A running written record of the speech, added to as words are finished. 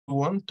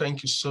everyone.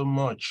 Thank you so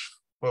much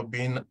for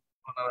being on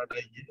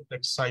another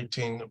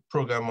exciting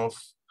program of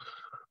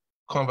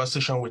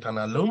Conversation with an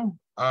Alum.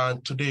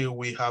 And today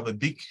we have a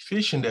big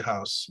fish in the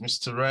house,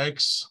 Mr.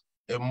 Rex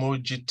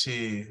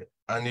Emojite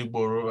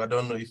Anighoro. I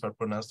don't know if I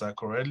pronounced that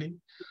correctly.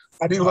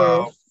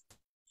 Anighoro.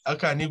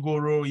 Okay,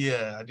 Anighoro,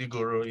 yeah,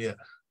 Anighoro, yeah.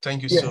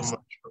 Thank you so much.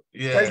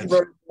 Yeah. Thank you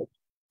very much.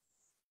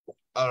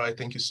 All right,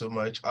 thank you so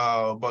much.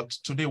 But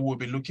today we'll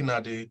be looking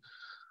at the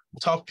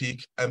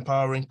topic,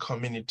 empowering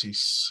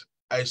communities,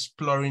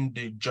 exploring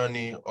the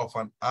journey of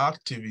an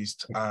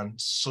activist and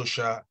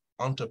social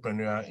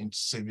entrepreneur in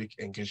civic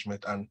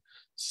engagement and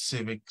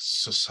civic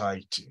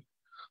society.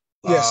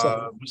 Yes,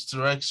 sir.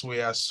 Mr. Rex,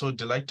 we are so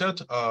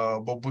delighted.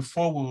 But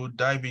before we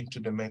dive into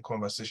the main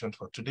conversation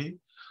for today,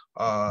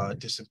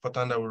 it is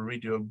important that we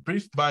read your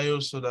brief bio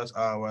so that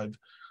our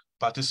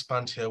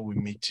participant here will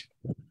meet.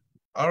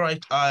 All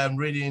right, I am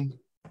reading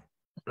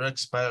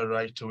Rex bio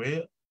right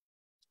away.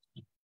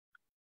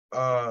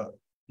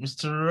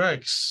 Mr.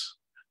 Rex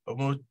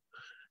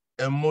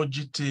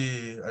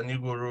Emojite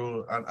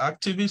Anighoro, an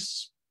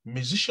activist,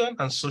 musician,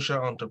 and social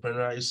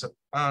entrepreneur, is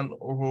an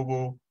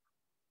Orobo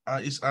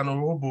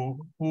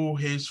who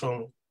hails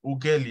from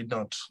Ughelli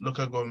North,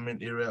 local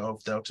government area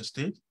of Delta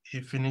State.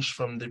 He finished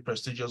from the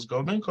prestigious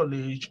Government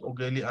College,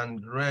 Ughelli,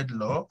 and read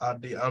law at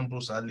the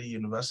Ambrose Ali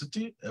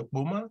University,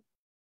 Ekpoma,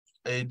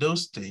 Edo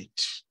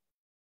State.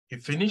 He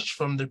finished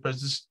from the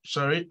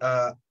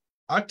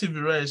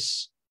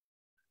Activism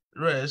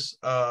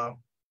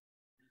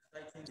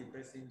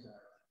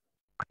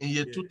in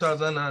year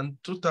 2000 and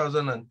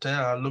 2010,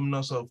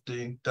 alumnus of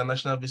the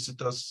International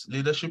Visitors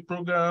Leadership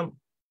Program,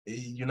 a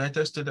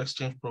United States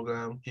Exchange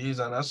Program. He is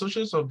an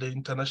associate of the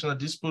International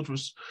Dispute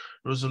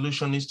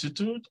Resolution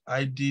Institute,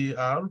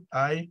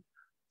 IDRI,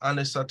 and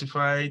a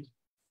certified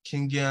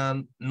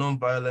Kingian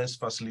nonviolence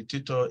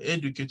facilitator,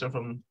 educator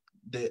from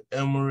the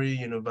Emory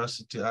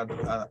University at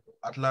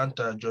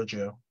Atlanta,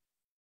 Georgia.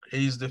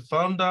 He is the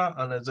founder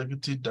and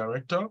executive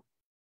director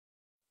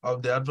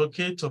of the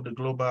Advocates of the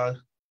Global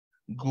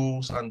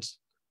Goals and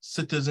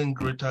Citizen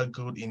Greater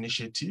Good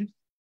Initiative,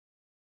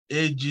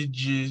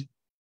 AGGCGGI,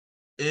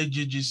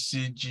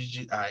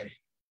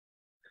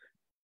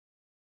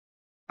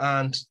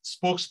 and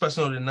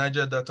spokesperson of the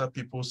Niger Delta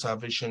People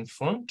Salvation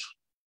Front,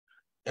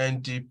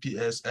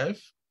 NDPSF.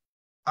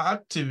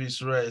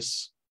 Activist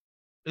Rex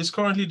is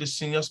currently the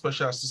Senior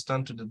Special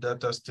Assistant to the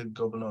Delta State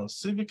Governor on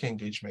Civic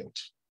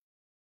Engagement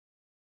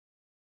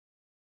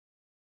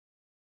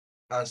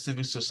and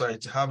Civic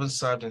Society, having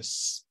served in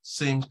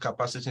same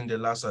capacity in the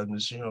last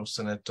administration of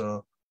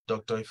Senator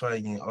Dr.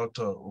 Ifeanyi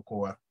Otto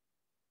Okowa.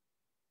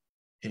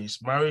 He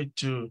is married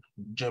to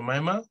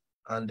Jemima,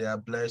 and they are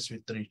blessed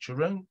with 3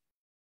 children.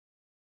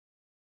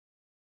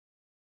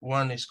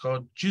 One is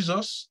called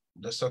Jesus,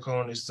 the second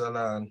one is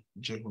Zala and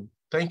Jehu.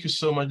 Thank you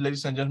so much,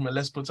 ladies and gentlemen.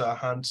 Let's put our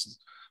hands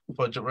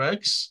for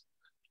Rex.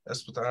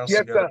 Let's put our hands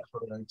together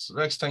for Rex.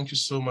 Rex, thank you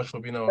so much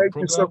for being on our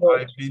program. So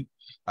much.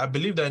 I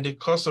believe that in the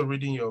course of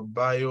reading your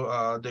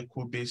bio, there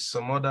could be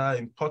some other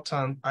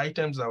important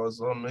items I was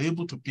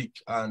unable to pick,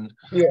 and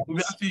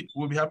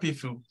we'll be happy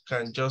if you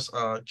can just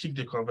keep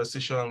the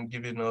conversation,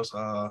 giving us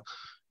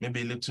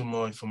maybe a little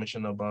more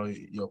information about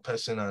your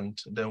person, and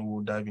then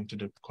we'll dive into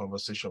the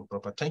conversation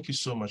proper. Thank you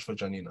so much for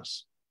joining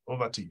us.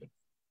 Over to you.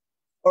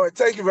 All right,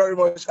 thank you very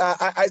much.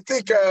 I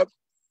think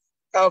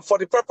for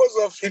the purpose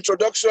of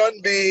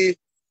introduction, the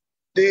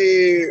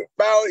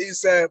bio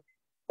is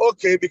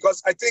okay,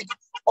 because I think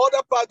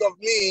other part of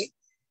me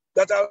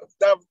that have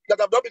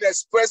not been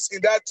expressed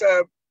in that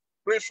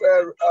brief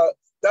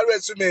that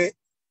resume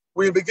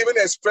will be given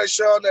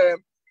expression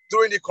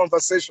during the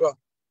conversation.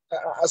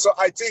 So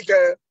I think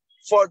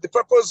for the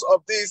purpose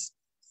of this,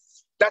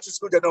 that is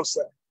good enough,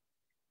 sir.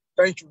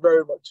 Thank you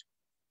very much.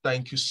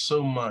 Thank you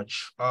so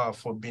much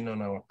for being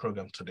on our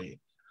program today.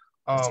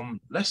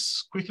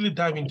 Let's quickly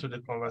dive into the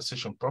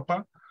conversation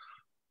proper.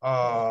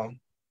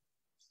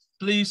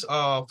 Please,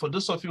 for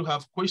those of you who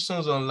have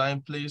questions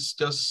online, please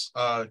just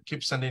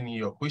keep sending in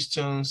your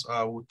questions.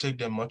 We'll take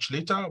them much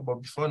later.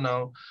 But before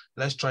now,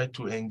 let's try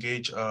to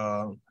engage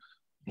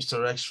Mr.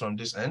 Rex from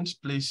this end.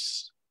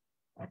 Please,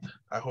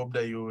 I hope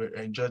that you will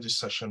enjoy this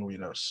session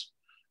with us.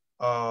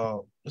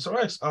 Mr.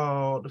 Rex,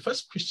 the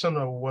first question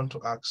I want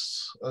to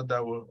ask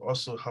that will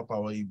also help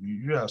our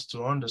viewers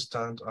to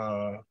understand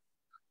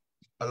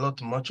a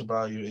lot much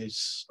about you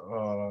is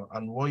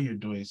and what you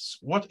do is,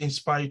 what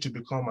inspired you to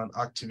become an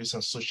activist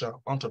and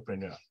social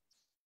entrepreneur?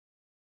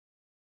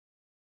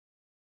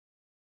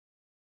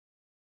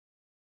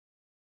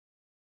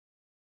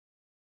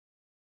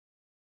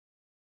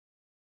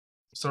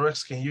 Mr.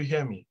 Rex, can you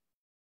hear me?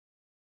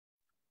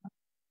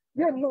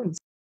 Yeah, no.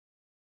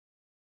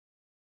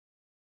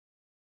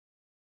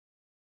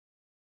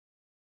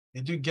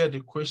 Did you get the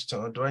question,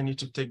 or do I need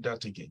to take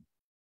that again?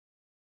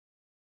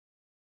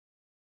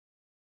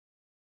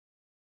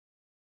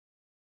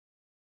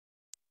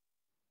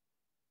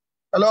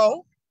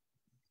 Hello?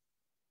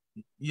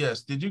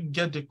 Yes, did you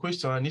get the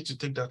question? I need to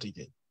take that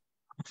again.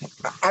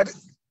 I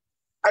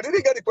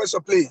didn't get the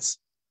question, please.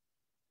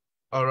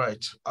 All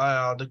right.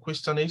 The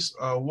question is,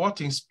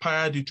 what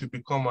inspired you to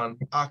become an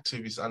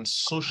activist and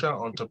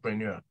social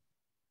entrepreneur?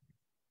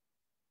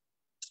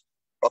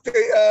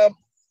 Okay,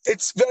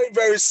 it's very,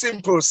 very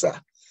simple, sir.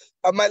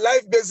 My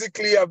life,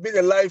 basically, I've been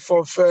a life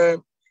of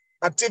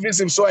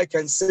activism, so I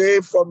can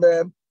say, from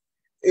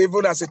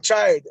even as a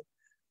child.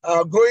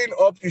 Growing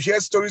up, you hear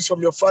stories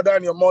from your father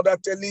and your mother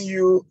telling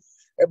you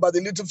about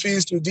the little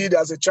things you did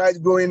as a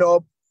child growing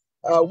up,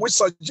 which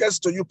suggests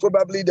to you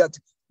probably that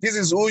this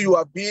is who you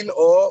have been,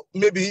 or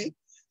maybe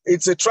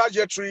it's a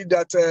trajectory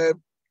that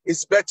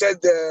is better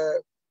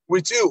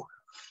with you.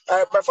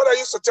 My father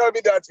used to tell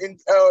me that in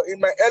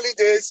my early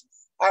days,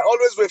 I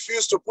always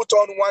refused to put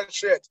on one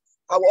shirt.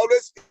 I will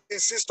always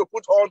insist to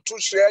put on two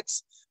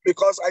shirts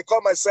because I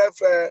call myself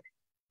the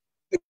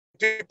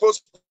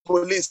people's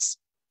police.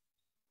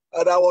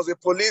 And I was a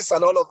police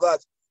and all of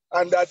that.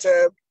 And that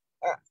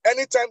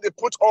anytime they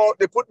put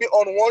me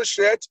on one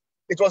shirt,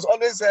 it was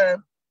always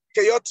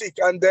chaotic.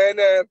 And then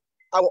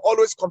I would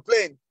always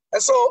complain.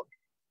 And so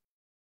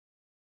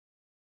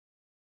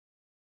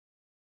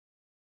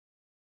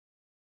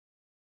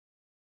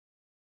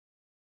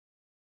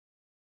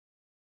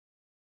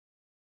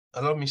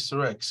hello,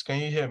 Mr. Rex, can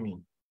you hear me?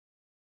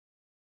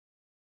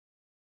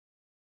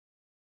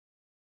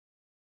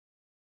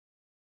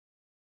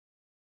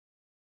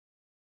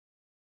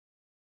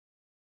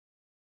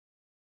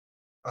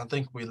 I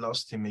think we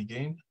lost him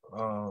again.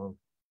 Hello,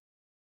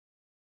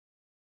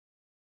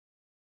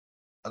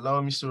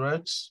 Mr.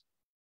 Rex.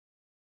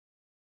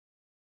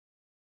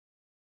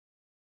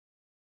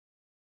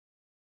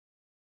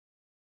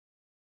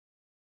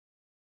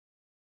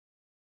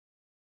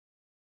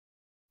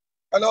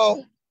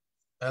 hello.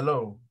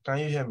 Hello, can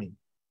you hear me?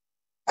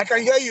 I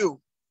can hear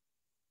you.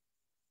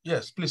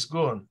 Yes, please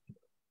go on.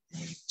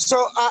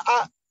 So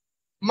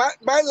my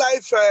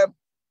life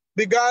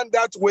began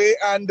that way.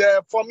 And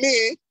for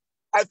me,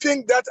 I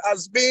think that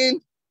has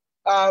been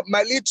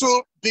my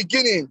little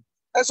beginning.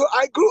 And so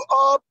I grew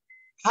up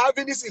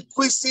having these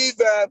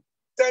inquisitive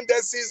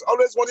tendencies,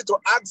 always wanted to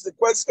ask the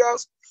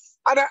questions.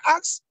 And I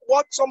asked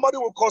what somebody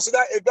would consider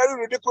a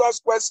very ridiculous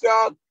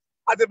question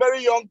at a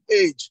very young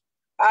age.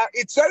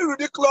 It's very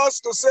ridiculous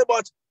to say,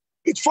 but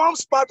it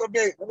forms part of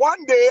me.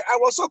 One day, I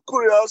was so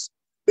curious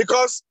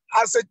because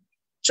as a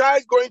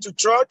child going to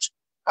church,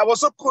 I was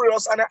so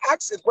curious, and I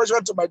asked a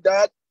question to my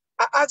dad.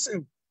 I asked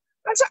him,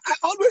 I said, I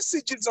always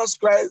see Jesus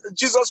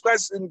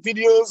Christ in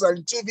videos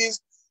and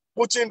TVs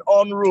putting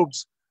on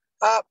robes.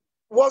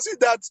 Was it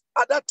that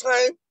at that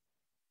time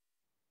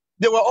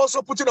they were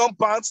also putting on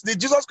pants? Did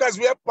Jesus Christ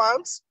wear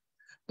pants?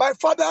 My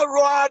father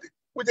roared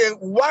with a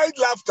wide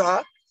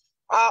laughter.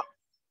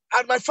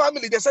 And my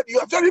family, they said, you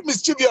are very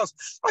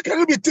mischievous. How can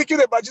you be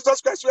thinking about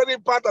Jesus Christ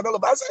wearing pants and all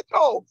of that? I said,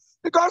 no,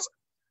 because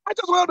I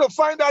just wanted to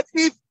find out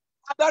if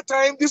at that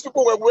time these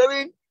people were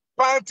wearing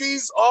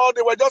panties or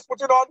they were just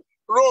putting on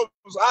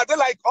robes. Are they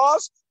like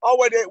us or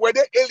were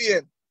they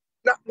alien?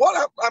 Now,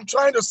 what I'm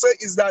trying to say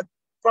is that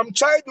from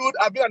childhood,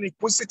 I've been an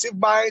inquisitive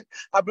mind.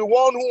 I've been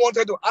one who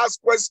wanted to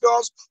ask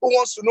questions, who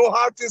wants to know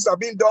how things are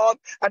being done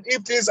and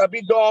if things are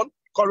being done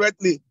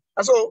correctly.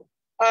 And so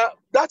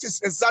that is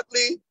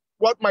exactly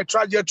what my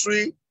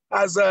trajectory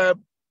has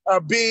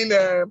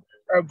been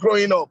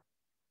growing up.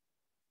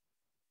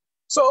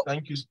 So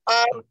thank you.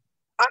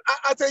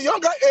 At a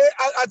younger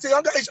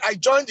age, I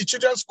joined the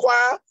children's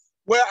choir,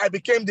 where I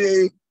became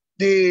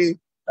the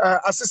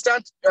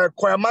assistant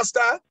choir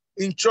master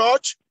in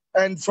church.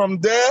 And from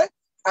there,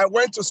 I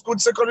went to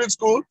secondary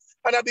school,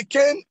 and I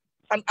became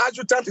an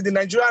adjutant in the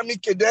Nigerian Army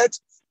Cadet,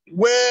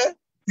 where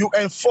you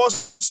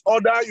enforce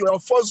order, you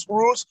enforce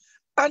rules.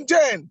 And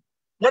then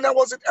when I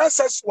was in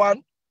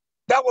SS1,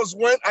 that was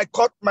when I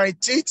cut my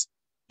teeth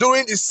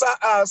during the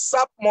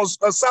SAP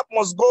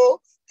must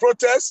go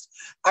protest.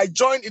 I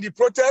joined in the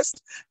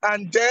protest.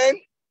 And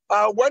then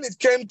when it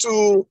came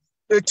to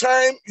the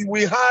time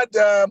we had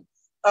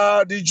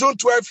the June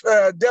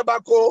 12th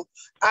debacle,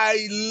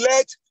 I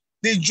led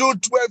the June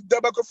 12th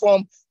debacle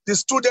from the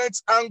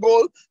students'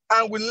 angle,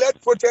 and we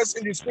led protests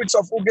in the streets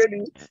of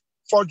Ughelli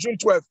for June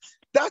 12th.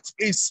 That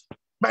is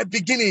my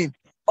beginning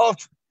of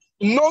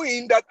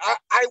knowing that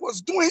I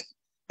was doing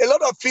a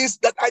lot of things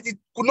that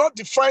could not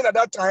define at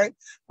that time.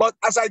 But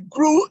as I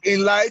grew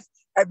in life,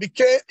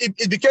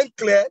 it became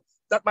clear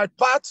that my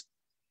path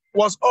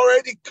was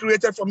already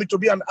created for me to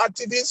be an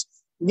activist,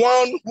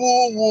 one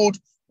who would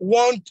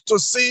want to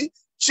see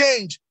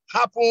change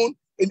happen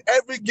in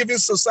every given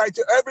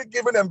society, every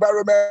given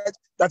environment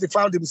that he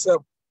found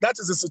himself. That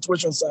is the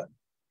situation, sir.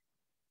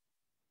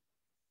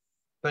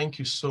 Thank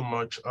you so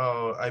much.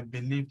 I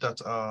believe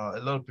that a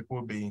lot of people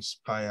will be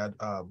inspired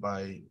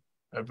by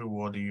every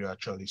word you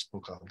actually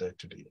spoke out there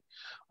today.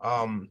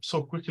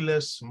 So quickly,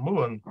 let's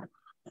move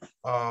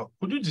on.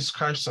 Could you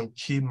describe some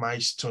key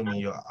milestones in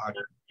your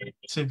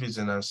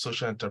activism and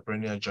social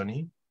entrepreneur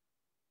journey?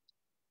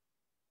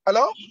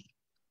 Hello?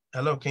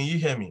 Hello, can you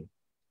hear me?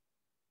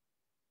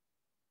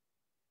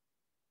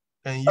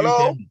 Can you Hello?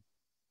 hear me?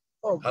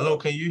 Oh, hello,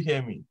 can you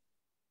hear me?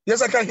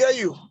 Yes, I can hear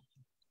you.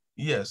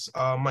 Yes,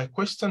 my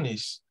question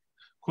is,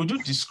 could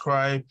you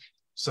describe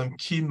some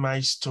key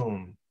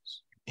milestones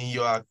in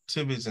your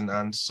activism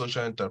and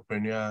social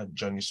entrepreneur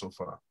journey so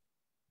far?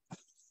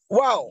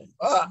 Wow,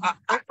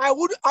 I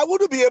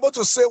wouldn't be able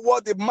to say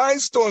what the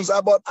milestones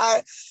are, but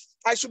I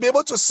should be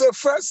able to say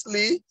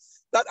firstly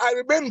that I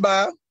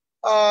remember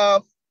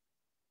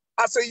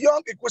as a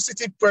young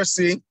inquisitive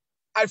person,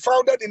 I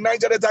founded the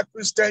Niger Delta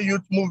Christian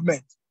Youth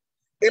Movement.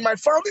 In my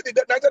founding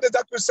the Niger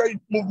Delta Christian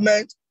Youth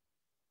Movement,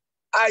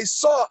 I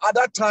saw at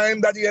that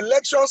time that the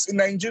elections in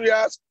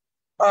Nigeria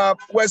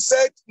were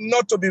said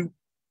not to be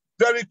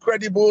very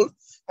credible,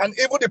 and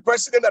even the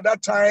president at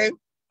that time,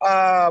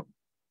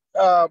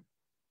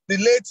 the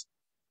late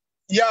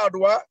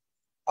Yar'Adua,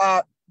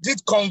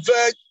 did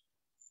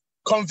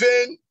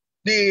convene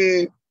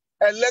the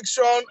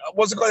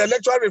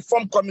electoral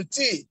reform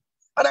committee.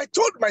 And I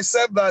told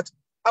myself that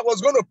I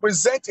was going to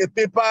present a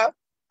paper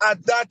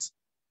at that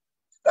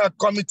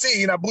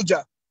committee in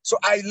Abuja. So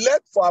I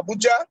left for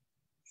Abuja,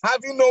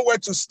 having nowhere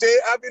to stay,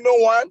 having no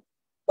one,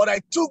 but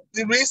I took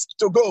the risk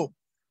to go.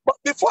 But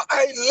before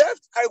I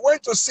left, I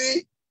went to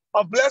see,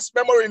 of blessed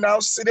memory now,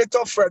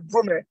 Senator Fred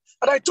Brume.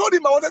 And I told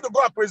him I wanted to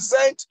go and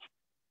present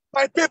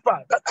my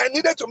paper, that I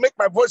needed to make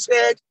my voice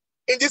heard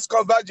in this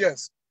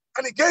convergence.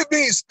 And he gave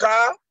me his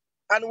car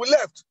and we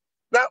left.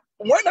 Now,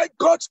 when I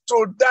got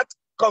to that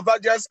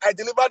convergence, I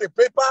delivered the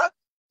paper.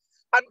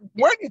 And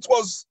when it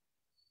was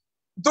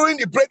during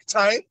the break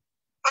time,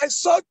 I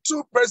saw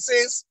two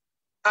persons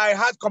I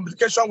had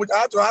communication with, I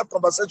had to have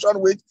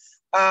conversation with.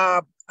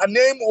 Her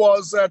name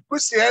was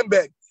Christy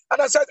Hemberg. And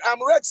I said,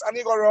 I'm Rex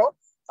Anighoro,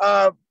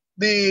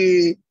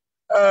 the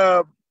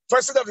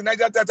president of the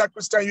Niger Delta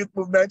Christian Youth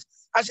Movement.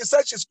 And she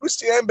said she's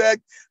Christy Hemberg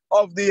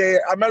of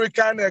the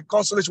American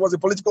consulate. She was a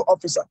political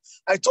officer.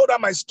 I told her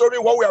my story,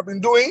 what we have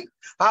been doing,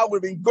 how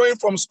we've been going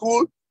from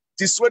school,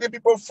 dissuading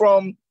people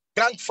from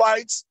gang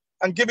fights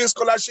and giving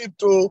scholarship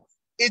to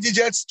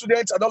indigent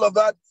students and all of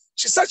that.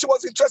 She said she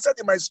was interested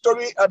in my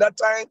story at that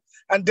time.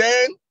 And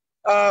then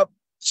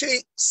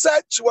she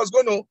said she was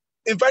going to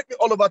invite me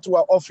all over to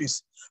her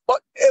office.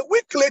 But a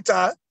week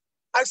later,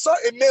 I saw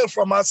a mail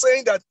from her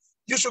saying that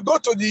you should go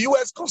to the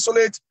US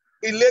consulate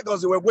in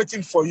Lagos. They were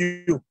waiting for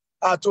you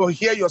to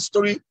hear your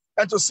story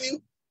and to see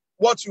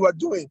what you are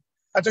doing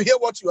and to hear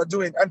what you are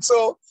doing. And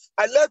so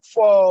I left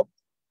for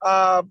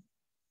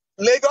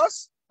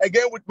Lagos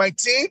again with my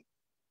team,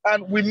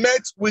 and we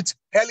met with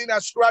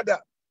Helena Schrader.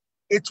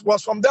 It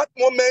was from that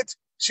moment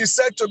she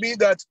said to me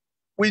that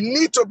we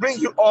need to bring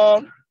you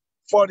on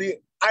for the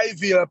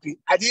IVLP.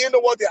 I didn't know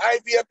what the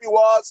IVLP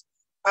was.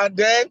 And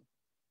then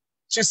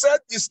she said,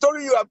 the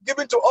story you have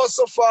given to us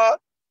so far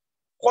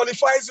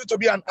qualifies you to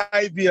be an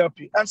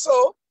IVLP. And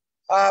so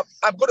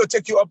I'm going to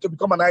take you up to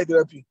become an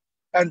IVLP.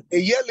 And a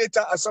year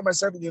later, I saw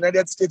myself in the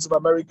United States of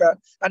America.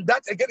 And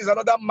that, again, is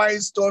another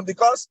milestone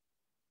because,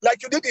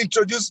 like you did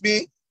introduce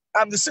me,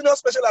 I'm the Senior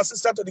Special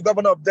Assistant to the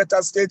Governor of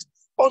Delta State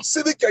on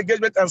civic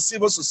engagement and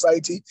civil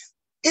society.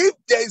 If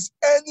there is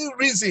any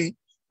reason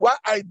why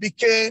I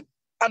became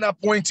an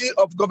appointee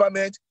of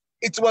government,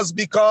 it was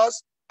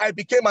because I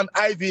became an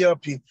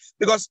IVLP.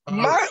 Because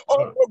my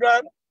own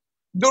program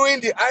during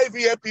the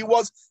IVLP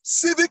was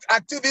civic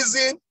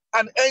activism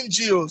and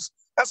NGOs.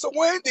 And so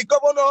when the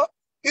governor,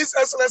 His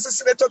Excellency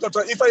Senator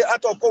Dr. Ifeanyi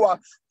Atokowa,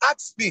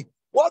 asked me,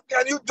 what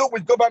can you do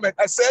with government?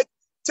 I said,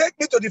 take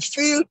me to the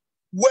field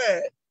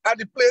where, and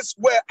the place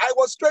where I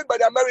was trained by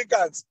the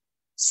Americans,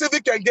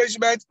 civic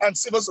engagement and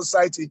civil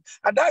society.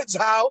 And that is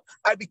how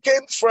I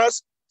became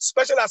first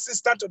special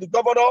assistant to the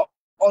governor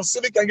on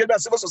civic engagement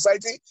and civil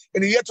society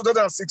in the year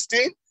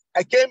 2016.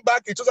 I came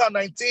back in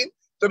 2019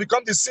 to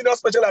become the senior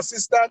special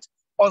assistant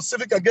on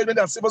civic engagement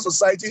and civil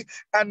society.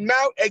 And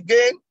now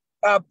again,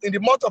 in the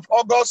month of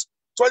August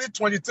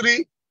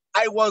 2023,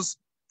 I was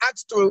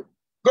asked to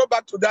go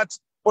back to that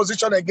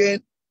position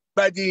again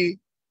by the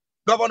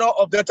governor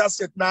of Delta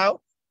State now,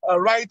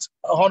 Right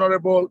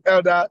Honorable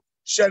Elder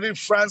Sheriff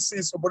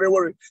Francis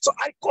Oborewori. So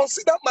I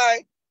consider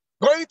my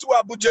going to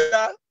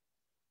Abuja,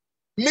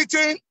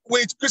 meeting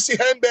with Christy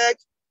Hemberg,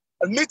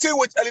 and meeting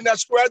with Helena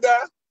Schrader,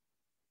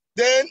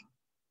 then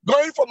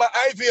going for my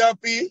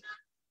IVLP,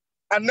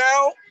 and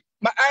now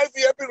my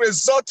IVLP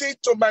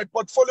resulted to my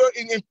portfolio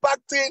in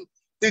impacting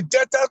the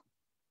Delta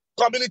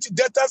community,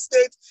 Delta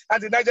State,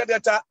 and the Niger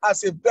Delta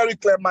as a very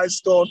clear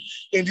milestone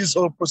in this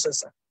whole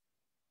process.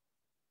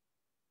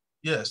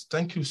 Yes,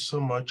 thank you so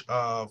much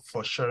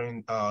for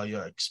sharing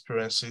your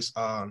experiences.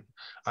 And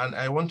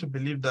I want to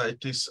believe that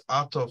it is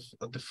out of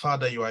the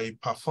fact that you are a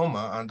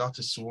performer, and that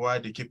is why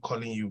they keep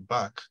calling you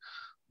back.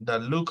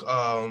 That look,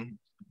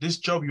 this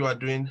job you are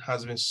doing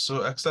has been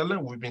so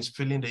excellent. We've been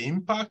feeling the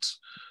impact.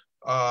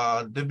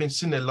 They've been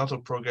seeing a lot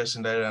of progress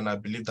in the area, and I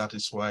believe that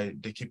is why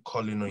they keep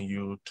calling on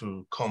you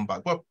to come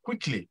back. But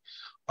quickly,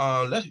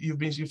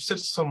 you've said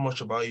so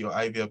much about your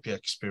IVLP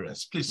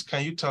experience. Please,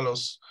 can you tell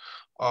us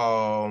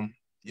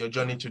your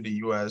journey to the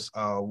US?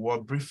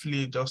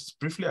 Just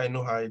briefly, I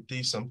know how it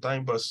is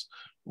sometimes,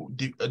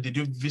 but did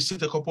you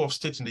visit a couple of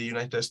states in the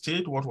United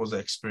States? What was the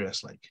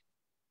experience like?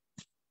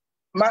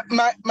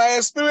 My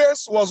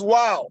experience was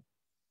wow.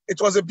 It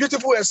was a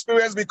beautiful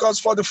experience because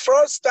for the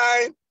first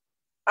time,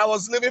 I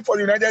was living for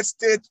the United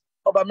States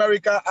of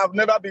America. I've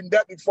never been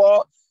there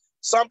before.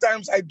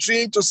 Sometimes I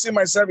dream to see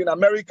myself in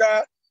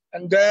America,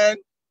 and then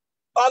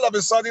all of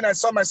a sudden I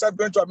saw myself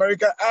going to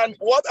America, and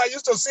what I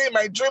used to see in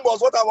my dream was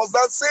what I was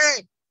not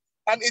seeing.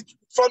 And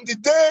from the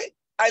day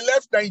I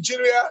left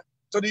Nigeria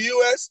to the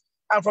US,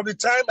 and from the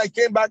time I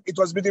came back, it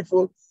was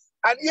beautiful.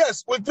 And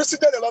yes, we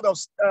visited a lot of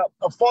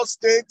 4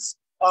 states,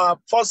 4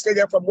 states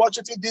from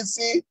Washington,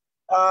 D.C.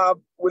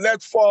 We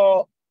left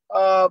for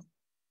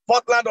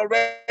Portland,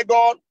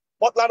 Oregon.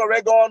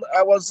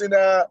 I was in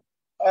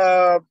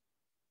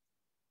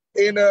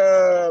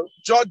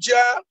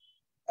Georgia,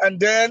 and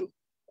then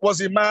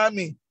was in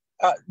Miami.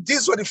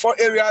 These were the 4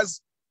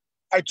 areas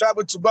I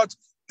traveled to. But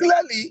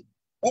clearly,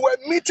 we were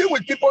meeting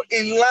with people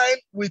in line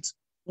with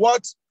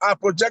what our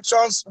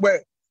projections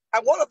were.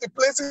 And one of the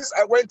places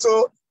I went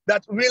to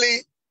that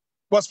really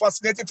was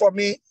fascinating for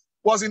me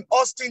was in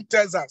Austin,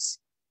 Texas.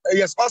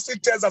 Yes, Austin,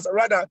 Texas,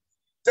 rather,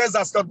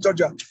 Texas, not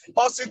Georgia.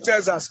 Austin,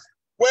 Texas,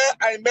 where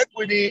I met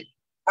with the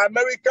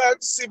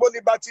American Civil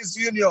Liberties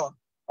Union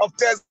of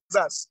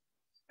Texas.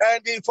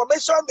 And the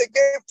information they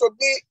gave to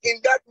me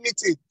in that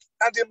meeting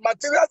and the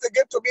materials they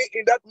gave to me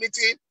in that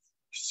meeting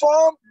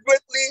formed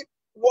greatly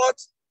what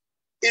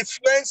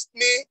influenced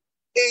me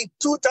in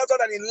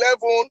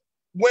 2011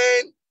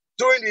 when,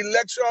 during the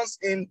elections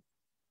in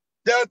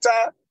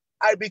Delta,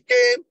 I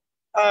became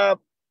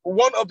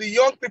one of the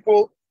young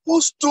people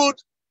who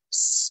stood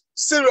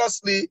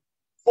seriously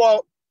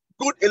for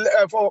good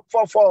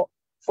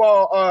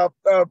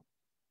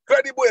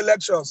credible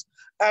elections.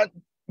 And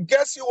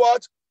guess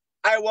what?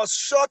 I was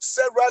shot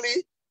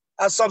severally.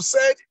 Some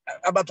said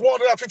about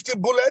 150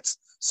 bullets.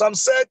 Some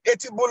said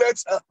 80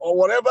 bullets or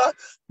whatever.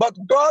 But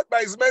God,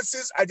 by His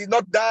mercies, I did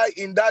not die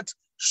in that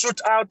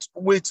shootout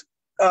with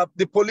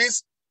the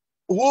police,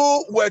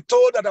 who were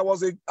told that I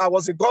was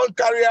a gun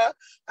carrier,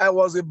 I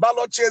was a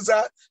ballot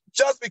chaser,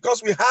 just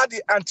because we had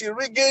the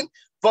anti-rigging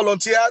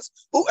volunteers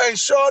who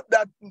ensured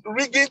that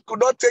rigging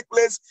could not take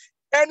place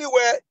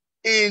anywhere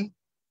in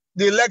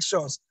the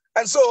elections.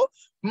 And so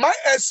my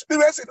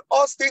experience in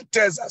Austin,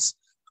 Texas,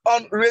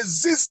 on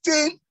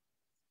resisting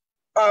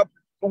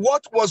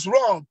what was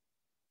wrong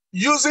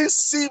using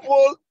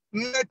civil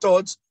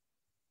methods,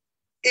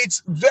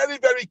 it's very,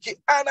 very key.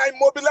 And I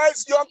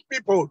mobilized young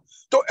people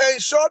to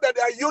ensure that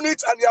their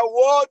units and their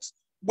wards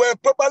were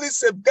properly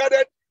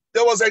safeguarded.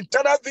 There was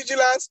internal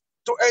vigilance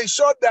to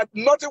ensure that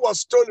nothing was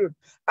stolen.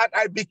 And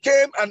I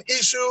became an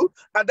issue,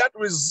 and that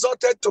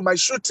resulted to my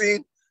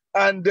shooting.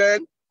 And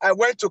then I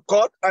went to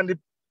court, and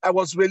I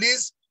was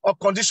released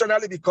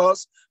unconditionally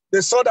because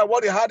they saw that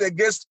what they had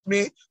against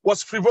me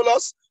was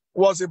frivolous,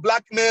 was a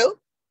blackmail.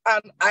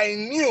 And I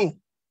knew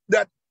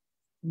that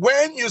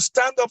when you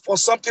stand up for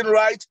something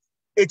right,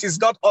 it is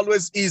not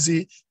always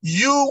easy.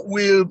 You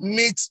will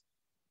meet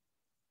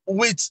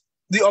with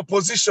the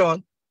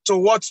opposition to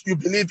what you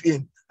believe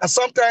in. And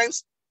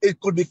sometimes it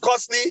could be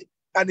costly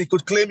and it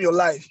could claim your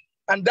life.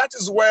 And that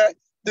is where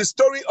the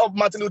story of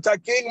Martin Luther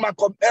King,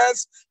 Malcolm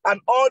X, and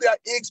all their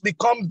ilks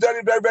become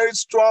very, very, very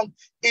strong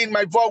in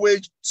my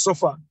voyage so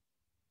far.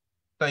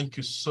 Thank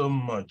you so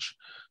much.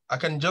 I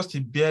can just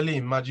barely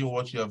imagine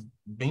what you have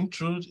been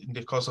through in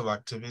the course of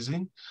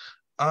activism.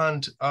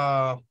 And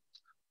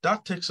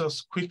that takes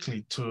us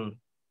quickly to,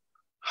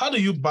 how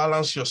do you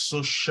balance your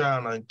social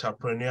and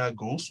entrepreneurial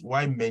goals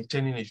while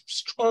maintaining a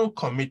strong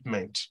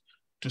commitment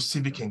to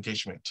civic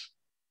engagement?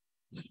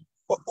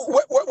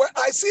 Well,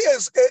 I see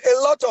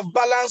a lot of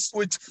balance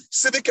with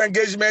civic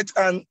engagement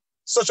and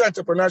social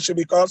entrepreneurship,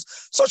 because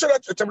social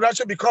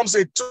entrepreneurship becomes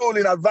a tool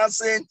in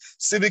advancing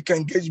civic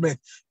engagement,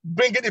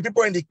 bringing the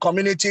people in the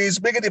communities,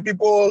 bringing the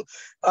people,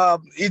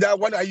 either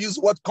when I use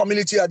what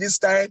community at this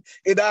time,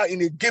 either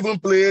in a given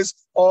place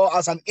or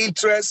as an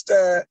interest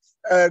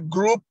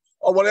group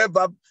or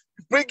whatever,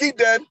 bringing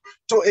them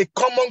to a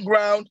common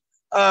ground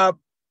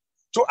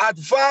to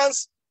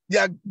advance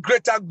their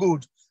greater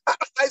good.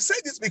 I say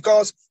this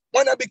because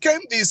when I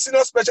became the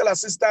senior special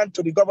assistant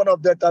to the governor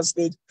of Delta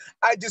State,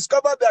 I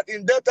discovered that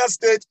in Delta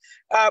State,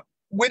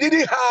 we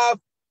didn't have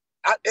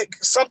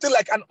something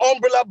like an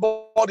umbrella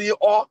body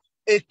or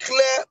a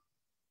clear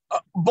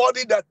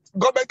body that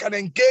government can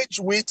engage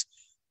with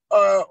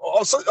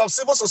of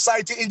civil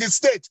society in the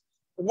state,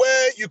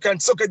 where you can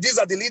say, okay, these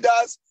are the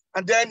leaders,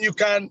 and then you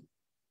can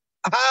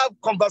have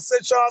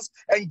conversations,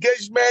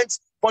 engagements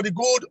for the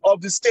good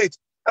of the state.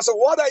 And so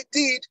what I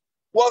did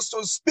was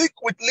to speak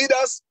with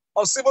leaders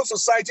of civil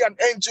society and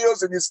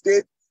NGOs in the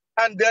state,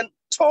 and then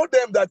told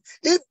them that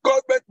if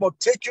government must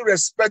take you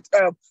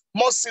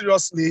more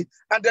seriously,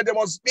 and then there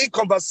must be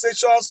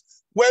conversations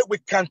where we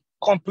can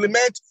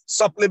complement,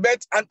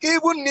 supplement, and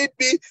even need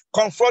be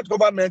confront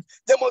government,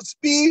 there must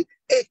be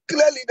a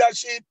clear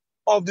leadership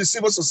of the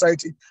civil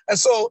society. And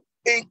so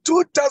in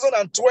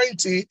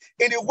 2020,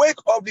 in the wake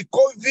of the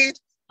COVID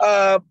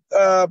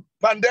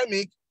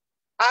pandemic,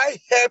 I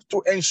helped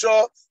to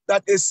ensure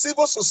that a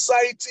civil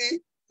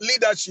society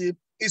leadership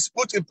is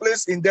put in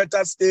place in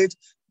Delta State,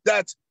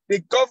 that the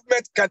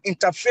government can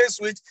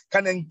interface with,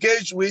 can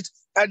engage with,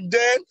 and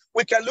then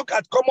we can look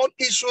at common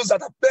issues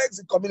that affect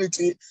the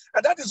community.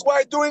 And that is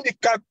why during the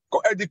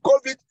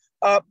COVID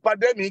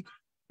pandemic,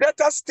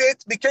 Delta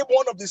State became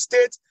one of the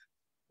states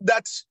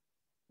that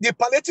the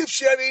palliative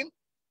sharing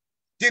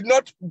did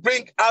not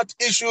bring out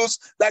issues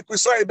like we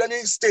saw in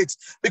many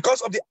states because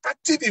of the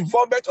active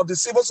involvement of the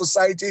civil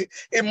society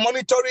in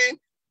monitoring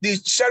the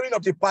sharing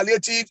of the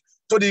palliative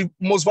to the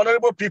most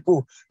vulnerable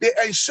people. They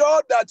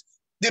ensured that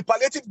the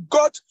palliative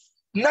got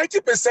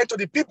 90% of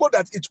the people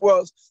that it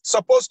was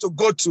supposed to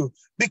go to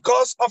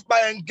because of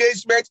my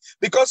engagement,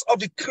 because of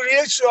the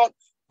creation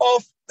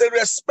of a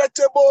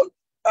respectable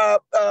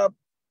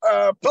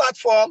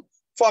platform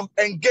for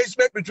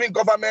engagement between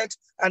government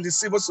and the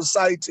civil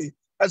society.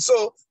 And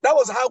so that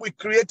was how we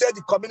created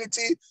the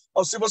community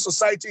of civil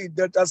society in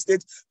Delta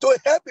State to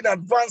help in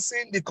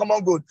advancing the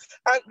common good.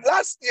 And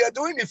last year,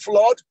 during the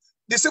flood,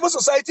 the civil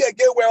society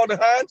again were on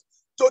hand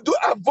to do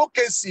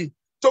advocacy,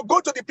 to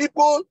go to the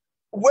people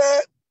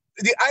where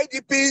the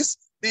IDPs,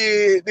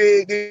 the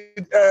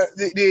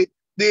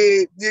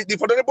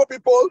vulnerable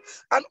people,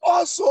 and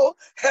also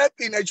help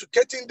in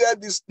educating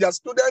their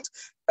students,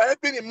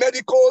 helping in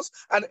medicals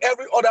and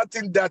every other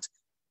thing that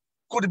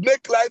could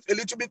make life a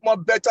little bit more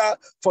better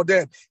for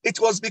them. It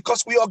was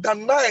because we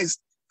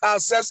organized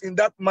ourselves in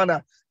that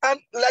manner. And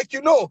like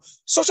you know,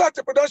 social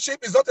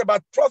entrepreneurship is not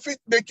about profit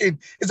making,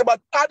 it's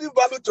about adding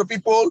value to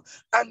people.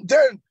 And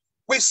then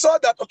we saw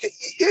that, okay,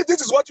 if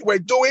this is what you were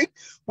doing,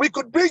 we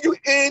could bring you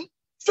in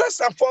first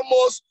and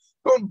foremost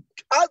to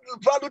add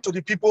value to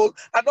the people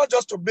and not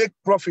just to make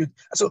profit.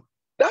 So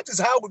that is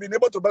how we've been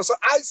able to. So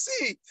I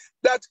see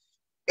that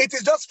it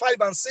is just 5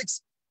 and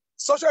 6.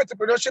 Social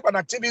entrepreneurship and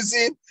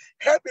activism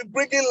help in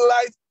bringing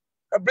life,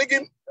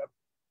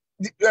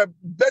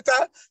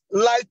 better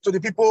life to the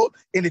people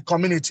in the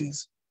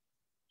communities.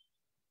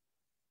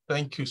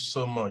 Thank you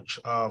so much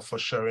for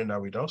sharing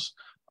that with us.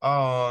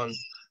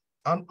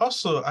 And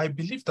also, I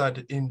believe that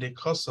in the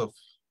course of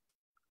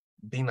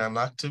being an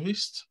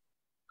activist,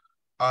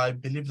 I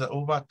believe that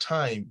over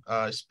time,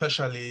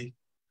 especially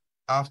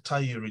after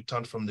you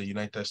returned from the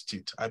United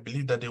States, I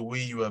believe that the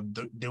way you have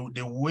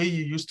the way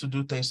you used to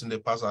do things in the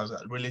past has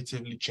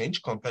relatively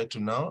changed compared to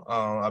now.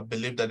 I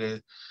believe that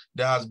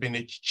there has been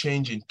a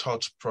change in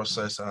thought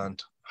process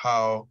and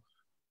how,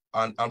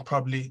 and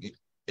probably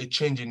a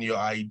change in your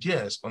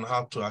ideas on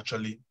how to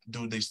actually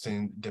do this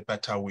thing the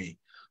better way.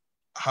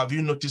 Have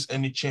you noticed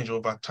any change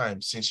over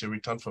time since you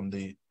returned from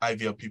the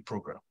IVLP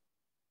program?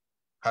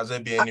 Has there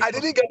been any? I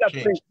didn't get that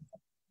change.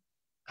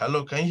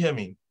 Hello, can you hear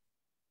me?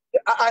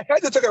 I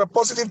heard you talk about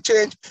positive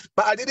change,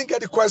 but I didn't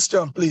get the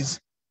question,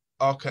 please.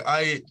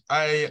 Okay,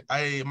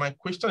 my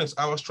question is,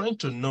 I was trying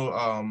to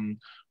know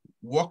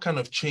what kind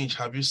of change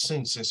have you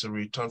seen since you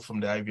returned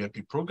from the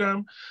IVLP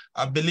program?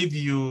 I believe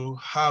you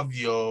have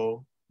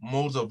your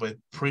modes of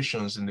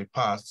operations in the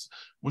past,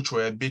 which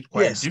were a bit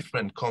quite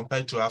different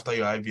compared to after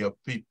your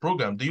IVLP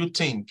program. Do you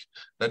think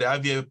that the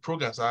IVLP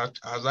program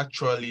has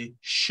actually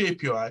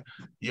shaped your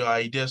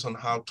ideas on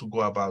how to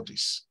go about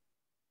this?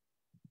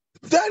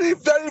 Very,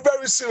 very,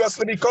 very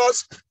seriously,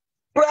 because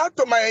prior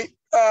to my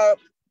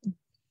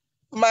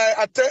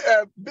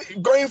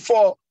going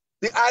for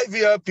the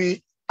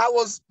IVLP, I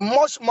was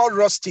much more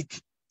rustic.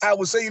 I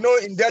would say, you know,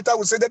 in Delta,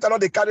 we say that I know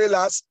they carry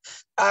last.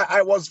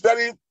 I was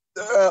very,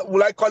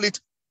 will I call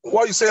it,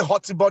 what you say,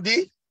 hot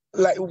body,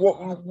 like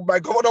what my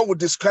governor would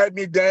describe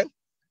me then.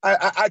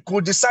 I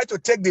could decide to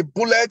take the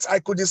bullets. I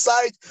could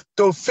decide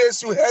to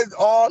face you head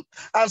on.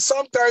 And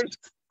sometimes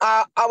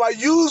our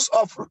use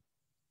of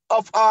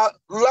our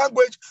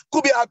language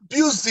could be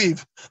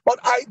abusive. But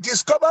I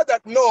discovered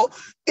that no,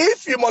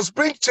 if you must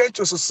bring change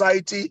to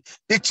society,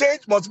 the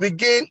change must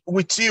begin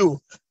with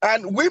you.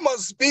 And we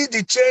must be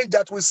the change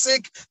that we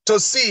seek to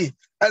see.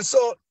 And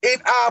so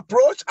in our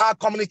approach, our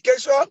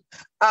communication,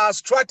 our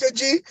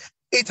strategy,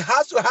 it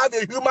has to have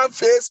a human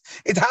face.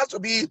 It has to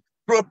be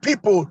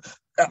pro-people.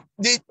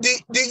 The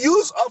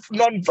use of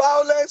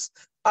nonviolence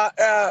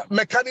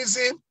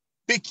mechanism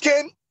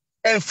became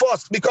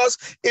enforced because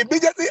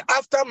immediately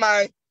after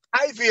my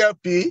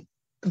IVLP,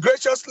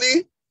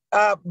 graciously,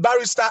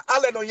 Barrister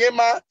Allen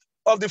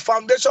of the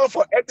Foundation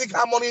for Ethnic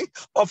Harmony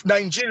of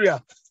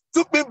Nigeria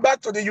took me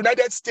back to the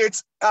United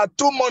States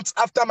 2 months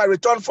after my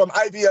return from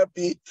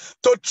IVLP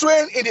to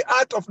train in the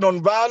art of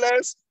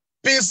nonviolence,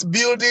 peace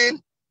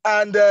building,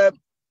 and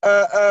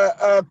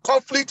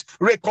conflict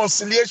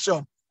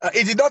reconciliation.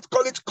 He did not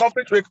call it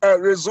conflict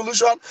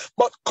resolution,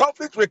 but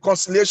conflict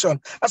reconciliation.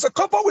 As a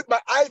couple with my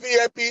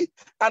IVLP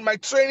and my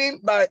training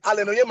by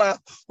Allen Onyema,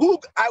 who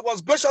I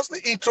was graciously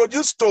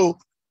introduced to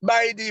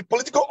by the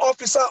political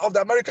officer of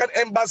the American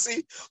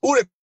Embassy, who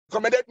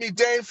recommended me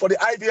then for the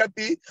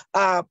IVLP,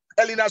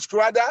 Elena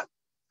Scruada,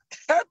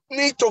 helped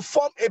me to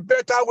form a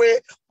better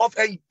way of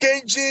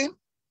engaging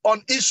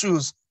on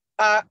issues,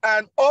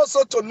 and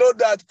also to know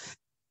that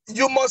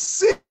you must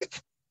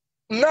seek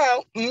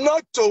now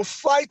not to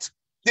fight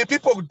the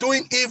people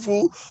doing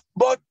evil,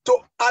 but to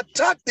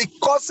attack the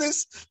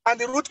causes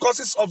and the root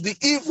causes of the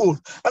evil.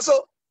 And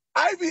so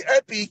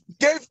IVLP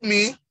gave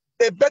me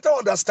a better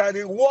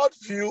understanding,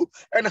 worldview,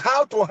 and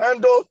how to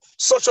handle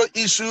social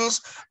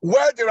issues,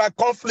 where there are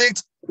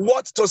conflicts,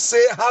 what to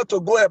say, how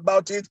to go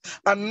about it,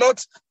 and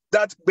not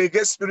that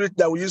biggest spirit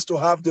that we used to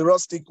have, the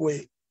rustic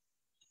way.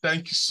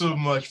 Thank you so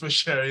much for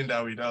sharing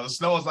that with us.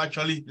 That was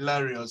actually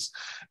hilarious.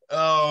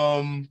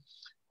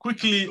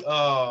 Quickly,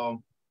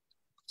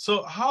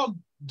 so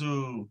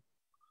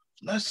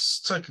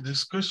let's take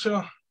this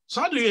question.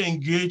 So how do you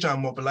engage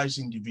and mobilize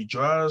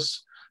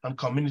individuals and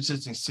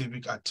communities in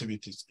civic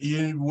activities?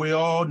 We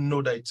all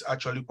know that it's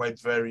actually quite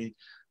very,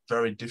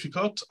 very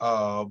difficult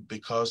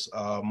because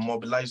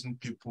mobilizing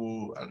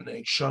people and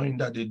ensuring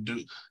that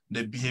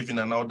they behave in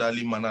an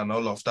orderly manner and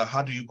all of that.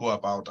 How do you go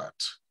about that?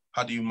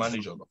 How do you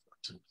manage all of that?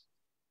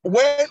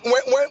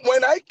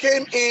 When I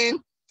came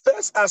in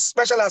first as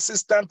special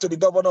assistant to the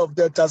governor of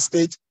Delta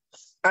State,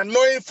 and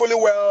knowing fully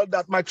well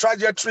that my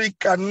trajectory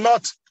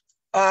cannot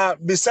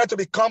be said to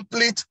be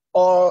complete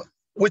or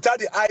without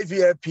the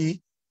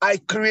IVLP, I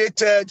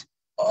created,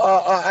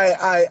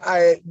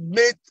 I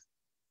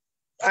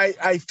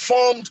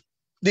formed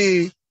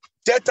the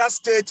Delta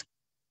State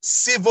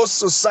Civil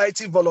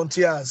Society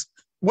Volunteers,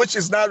 which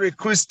is now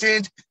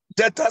rechristened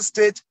Delta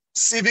State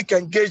Civic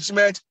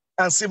Engagement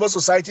and Civil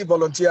Society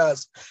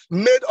Volunteers,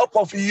 made up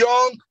of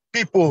young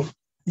people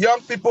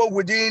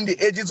within the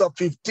ages of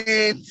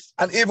 15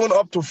 and even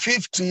up to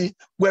 50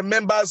 were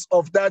members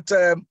of that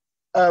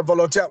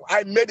volunteer.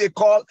 I made a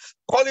call,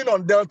 calling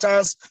on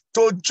Deltans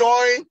to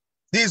join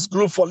this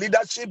group for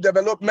leadership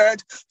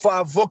development, for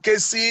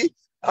advocacy,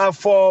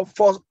 for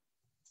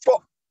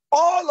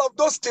all of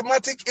those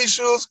thematic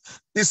issues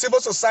the civil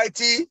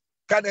society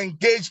can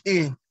engage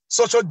in: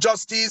 social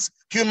justice,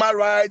 human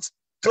rights,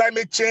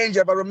 climate change,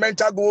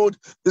 environmental good,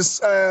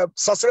 this,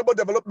 sustainable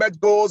development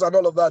goals, and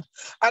all of that.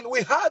 And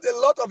we had a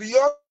lot of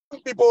young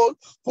people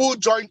who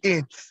joined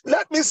in.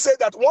 Let me say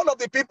that one of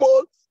the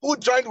people who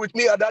joined with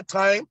me at that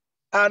time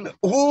and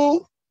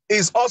who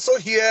is also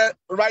here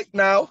right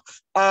now,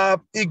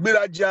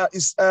 Igbiraja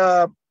is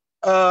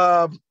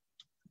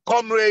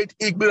Comrade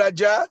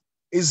Igbiraja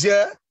is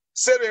here.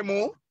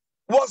 Seremu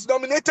was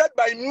nominated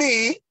by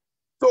me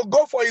to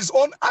go for his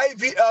own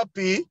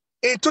IVLP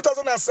in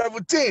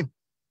 2017,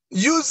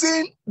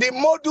 using the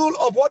module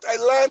of what I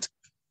learned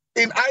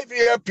in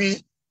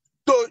IVLP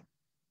to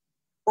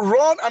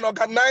run and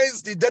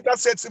organize the Delta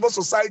State Civil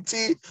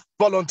Society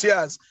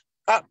Volunteers.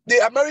 The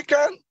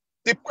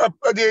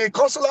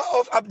consular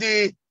of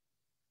the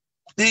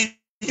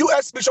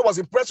U.S. mission was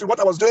impressed with what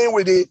I was doing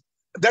with the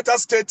Delta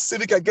State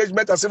Civic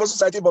Engagement and Civil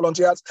Society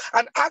Volunteers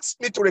and asked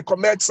me to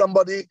recommend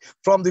somebody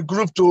from the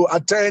group to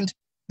attend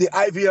the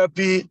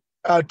IVLP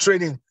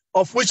training,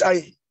 of which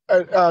I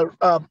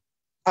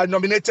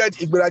nominated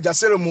Igbiraja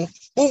Seremu,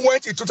 who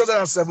went in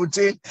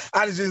 2017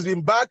 and has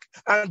been back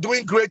and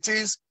doing great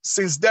things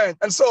since then.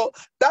 And so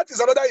that is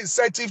another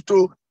incentive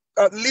to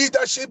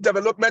leadership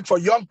development for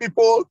young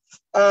people,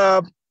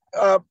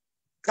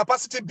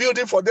 capacity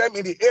building for them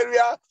in the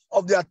area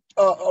of their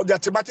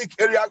thematic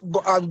area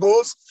and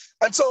goals.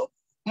 And so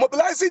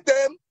mobilizing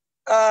them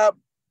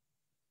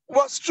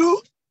was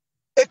through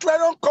a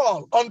clarion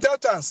call on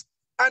Deltans.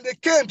 And they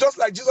came just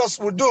like Jesus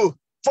would do.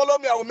 Follow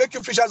me, I will make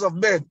you fishers of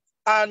men.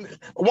 And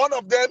one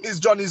of them is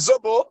Johnny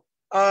Zobo,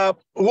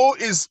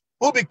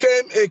 who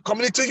became a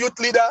community youth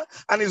leader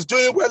and is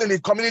doing well in the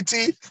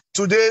community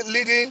today,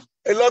 leading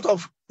a lot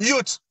of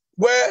youth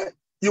where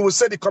you will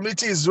say the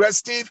community is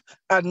restive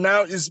and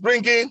now is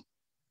bringing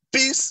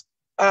peace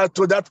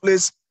to that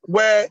place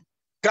where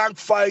gang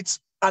fights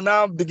are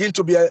now begin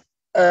to be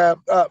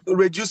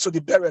reduced to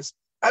the barest.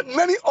 And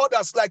many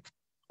others like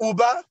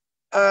Uba,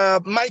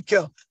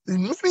 Michael,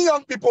 many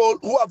young people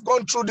who have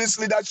gone through this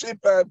leadership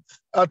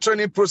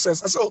training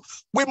process. And so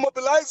we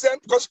mobilize them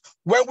because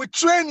when we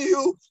train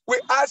you, we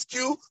ask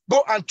you,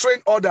 go and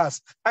train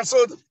others. And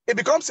so it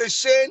becomes a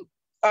chain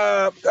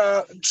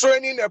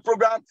training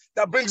program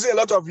that brings a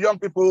lot of young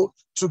people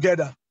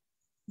together.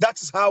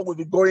 That is how we'll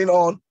be going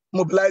on,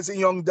 mobilizing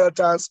young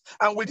Deltans.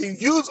 And with the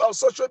use of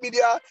social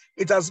media,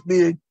 it has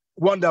been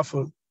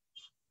wonderful.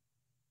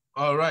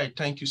 All right,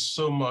 thank you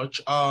so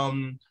much.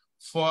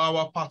 For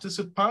our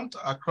participants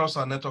across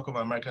our network of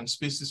American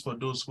Spaces, for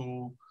those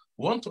who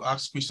want to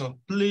ask questions,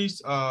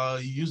 please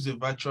use the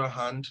virtual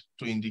hand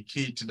to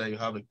indicate that you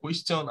have a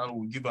question, and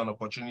we'll give you an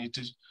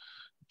opportunity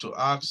to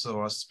ask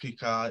our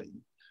speaker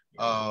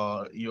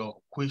your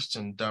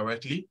question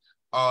directly.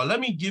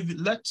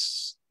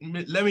 Let's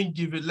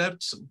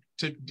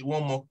take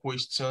one more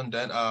question,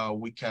 then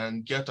we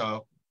can get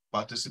our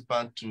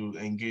participant to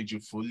engage you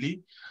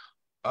fully.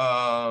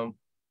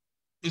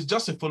 It's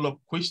just a follow-up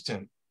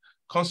question.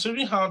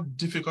 Considering how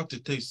difficult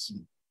it is,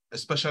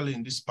 especially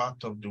in this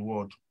part of the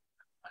world,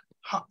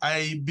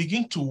 I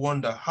begin to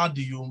wonder, how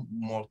do you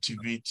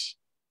motivate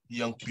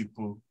young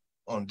people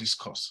on this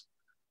course?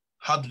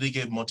 How do they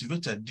get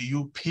motivated? Do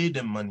you pay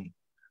them money?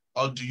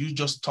 Or do you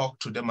just talk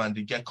to them and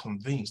they get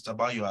convinced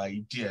about your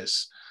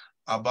ideas?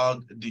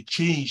 about the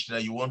change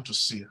that you want to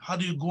see? How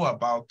do you go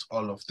about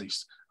all of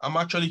this? I'm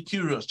actually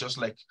curious, just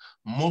like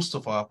most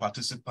of our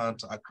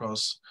participants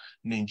across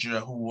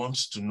Nigeria who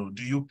wants to know,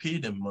 do you pay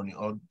them money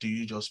or do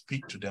you just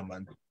speak to them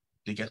and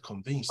they get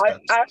convinced that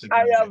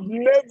I have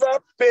never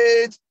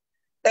paid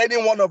any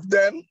one of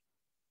them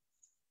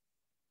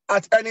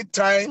at any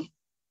time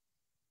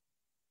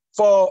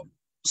for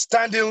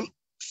standing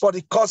for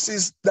the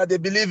causes that they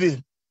believe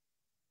in.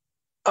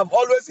 I've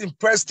always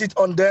impressed it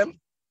on them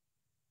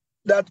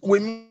that we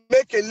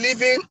make a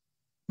living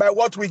by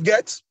what we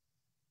get,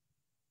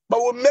 but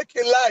we make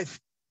a life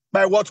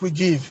by what we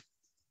give.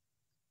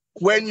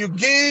 When you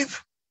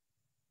give,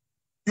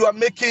 you are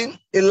making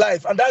a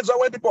life. And that's why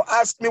when people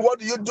ask me, what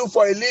do you do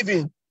for a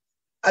living?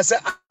 I say,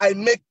 I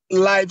make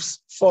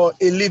lives for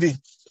a living.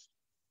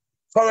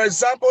 For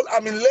example,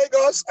 I'm in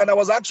Lagos and I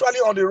was actually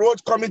on the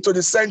road coming to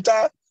the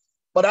center,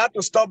 but I had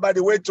to stop by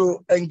the way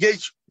to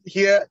engage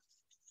here.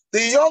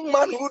 The young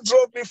man who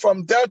drove me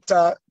from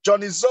Delta,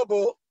 Johnny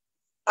Zobo,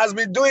 has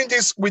been doing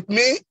this with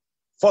me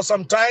for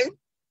some time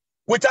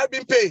without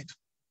being paid.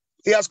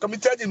 He has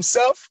committed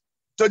himself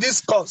to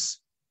this cause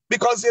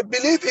because they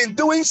believe in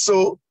doing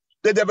so,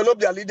 they develop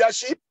their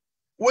leadership,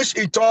 which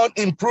in turn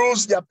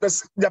improves their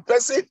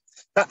person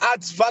and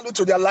adds value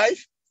to their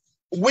life,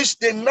 which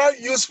they now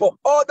use for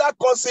other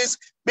causes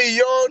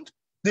beyond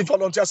the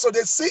volunteers. So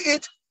they see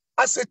it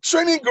as a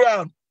training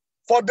ground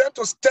for them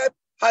to step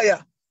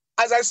higher.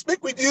 As I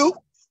speak with you,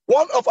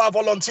 one of our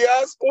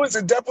volunteers, who is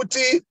a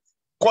deputy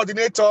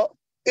coordinator,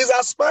 is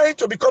aspiring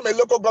to become a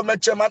local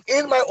government chairman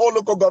in my own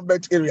local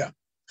government area.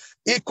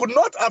 He could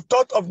not have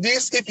thought of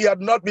this if he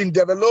had not been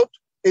developed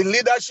in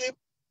leadership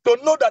to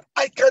know that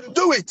I can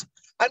do it.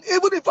 And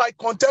even if I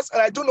contest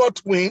and I do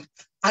not win,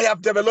 I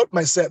have developed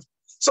myself.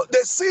 So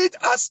they see it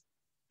as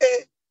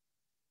a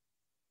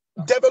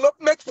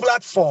development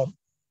platform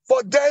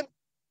for them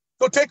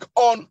to take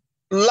on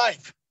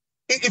life.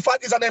 In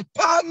fact, it's an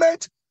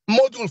empowerment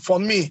module for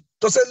me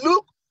to say,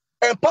 look,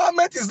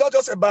 empowerment is not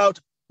just about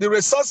the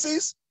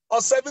resources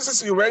or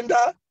services you render,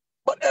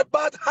 but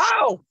about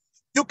how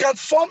you can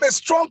form a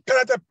strong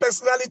character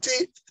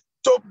personality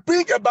to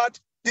bring about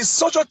the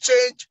social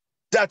change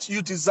that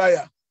you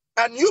desire.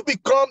 And you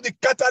become the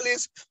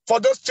catalyst for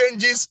those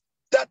changes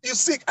that you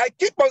seek. I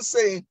keep on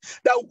saying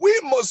that we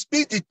must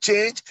be the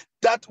change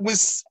that we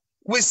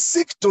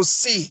seek to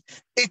see.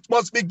 It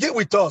must begin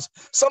with us.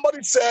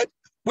 Somebody said,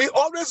 we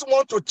always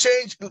want to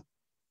change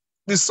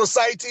the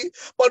society,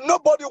 but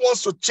nobody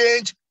wants to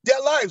change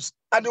their lives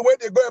and the way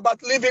they go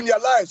about living their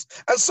lives.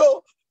 And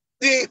so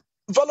the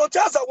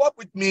volunteers that work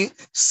with me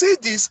see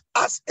this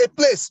as a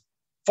place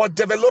for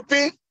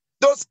developing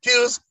those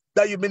skills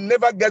that you may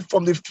never get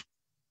from the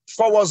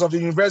 4 walls of the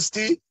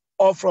university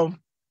or from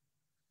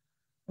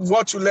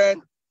what you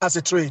learn as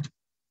a trade.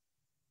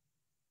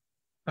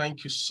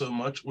 Thank you so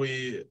much.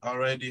 We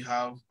already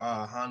have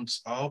our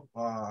hands up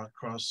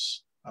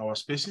across our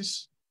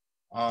spaces.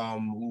 We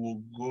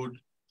will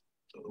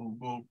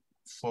go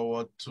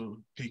forward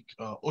to pick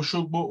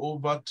Oshogbo.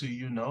 Over to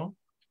you now.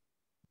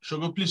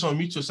 Oshogbo, please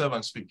unmute yourself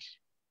and speak.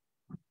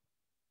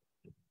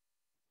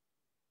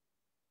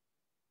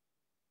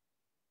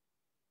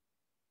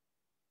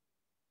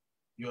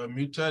 You are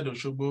muted,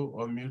 Oshogbo.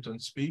 Unmute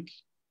and speak.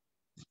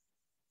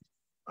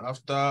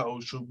 After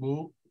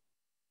Oshogbo,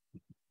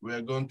 we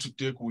are going to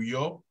take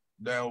Uyo,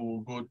 then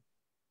we'll go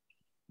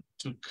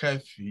to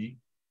Kefi,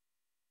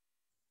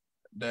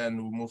 then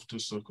we'll move to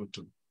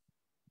Sokoto.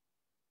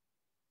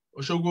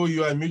 Oshogbo,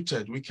 you are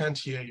muted. We can't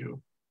hear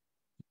you.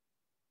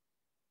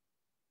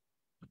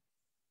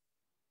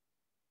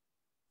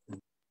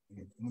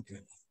 Okay.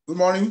 Good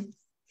morning.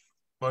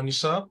 Morning,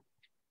 sir.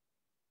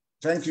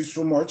 Thank you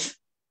so much.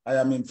 I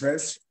am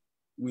impressed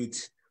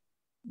with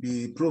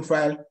the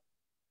profile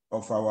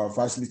of our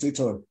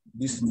facilitator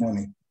this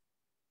morning.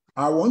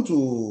 I want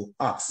to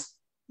ask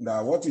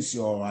that what is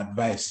your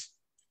advice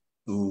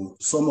to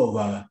some of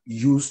our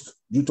youth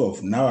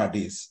of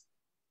nowadays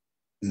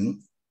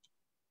in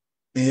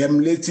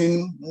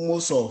emulating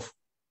most of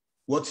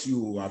what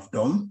you have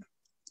done?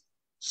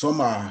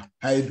 Some are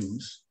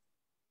idols,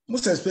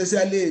 most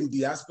especially in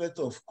the aspect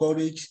of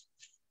courage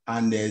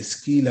and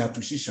skill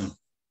acquisition.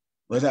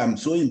 But I'm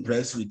so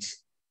impressed with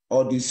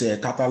all this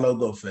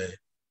catalog of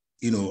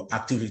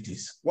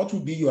activities. What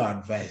would be your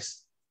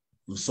advice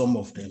to some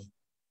of them?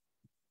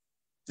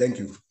 Thank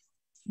you.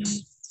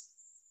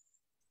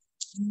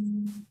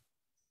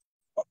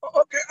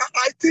 Okay,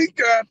 I think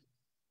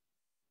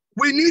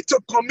we need to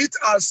commit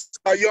as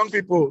young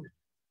people.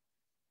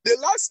 The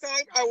last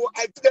time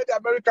I did the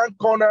American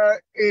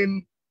Corner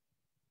in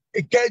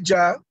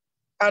Ikeja,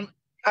 and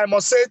I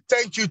must say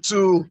thank you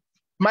to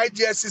my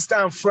dear sister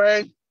and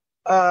friend,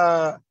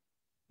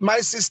 my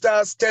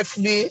sister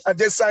Stephanie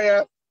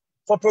Adesanya,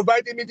 for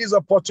providing me this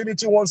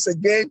opportunity once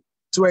again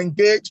to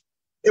engage.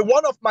 In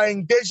one of my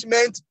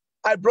engagements,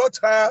 I brought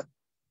her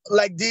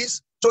like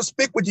this to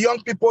speak with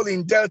young people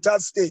in Delta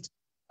State,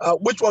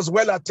 which was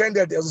well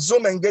attended. A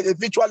Zoom engagement, a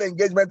virtual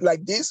engagement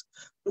like this,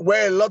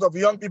 where a lot of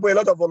young people, a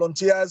lot of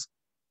volunteers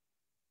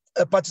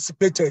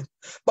participated.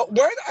 But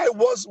when I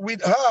was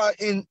with her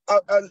in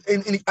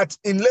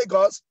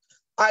Lagos,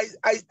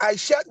 I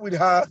shared with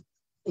her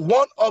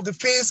one of the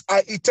things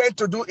I intend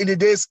to do in the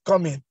days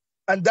coming,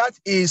 and that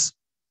is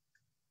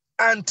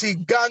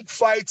anti-gang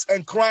fights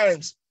and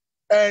crimes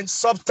and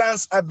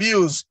substance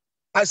abuse.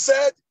 I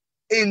said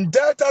in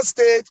Delta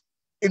State,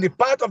 in the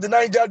part of the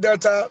Niger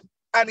Delta,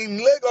 and in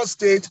Lagos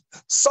State,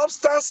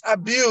 substance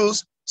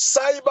abuse,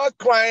 cyber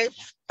crime,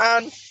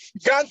 and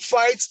gang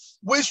fights,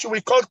 which we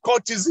call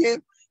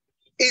cultism,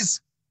 is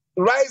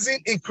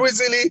rising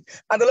increasingly,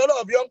 and a lot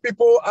of young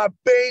people are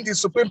paying the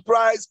supreme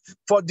price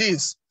for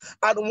this.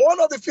 And one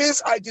of the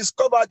things I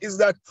discovered is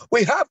that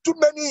we have too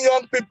many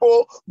young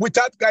people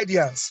without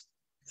guidance.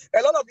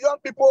 A lot of young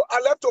people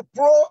are left to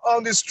prowl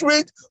on the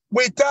street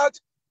without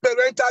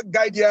parental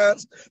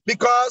guidance,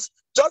 because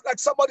just like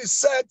somebody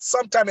said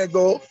some time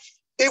ago,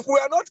 if we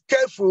are not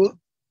careful,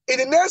 in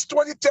the next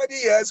 20, 30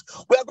 years,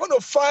 we are going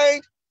to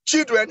find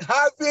children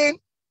having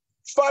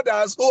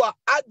fathers who are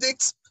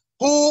addicts,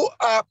 who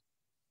are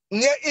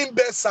near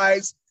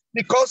imbeciles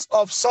because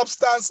of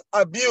substance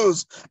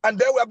abuse. And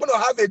then we are going to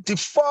have a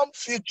deformed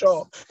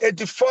future, a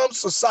deformed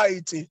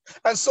society.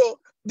 And so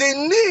the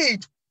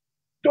need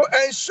to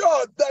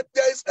ensure that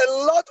there is a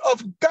lot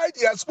of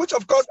guidance, which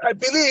of course I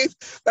believe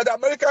that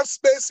American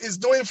space is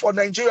doing for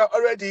Nigeria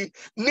already,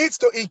 needs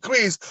to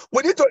increase.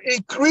 We need to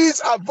increase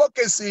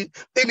advocacy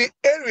in the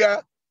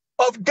area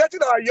of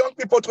getting our young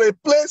people to a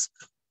place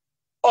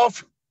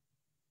of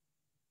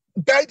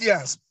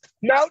guidance.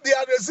 Now they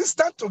are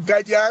resistant to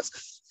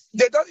guidance.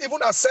 They don't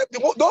even accept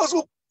those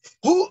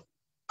who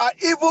are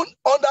even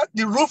under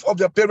the roof of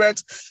their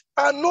parents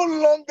are no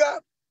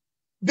longer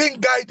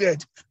being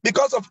guided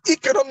because of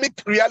economic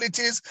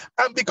realities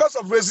and because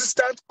of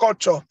resistant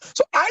culture.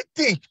 So I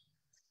think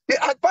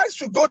the advice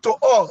should go to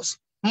us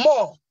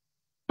more,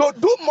 to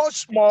do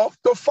much more,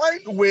 to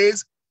find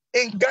ways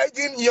in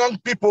guiding young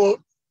people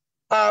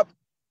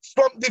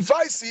from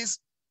devices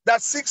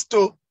that seeks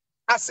to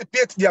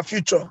anticipate their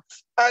future.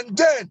 And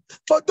then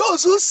for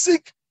those who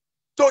seek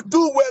to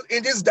do well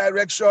in this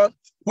direction,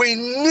 we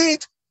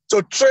need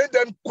to train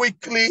them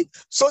quickly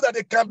so that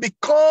they can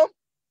become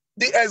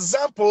the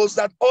examples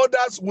that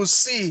others will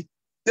see.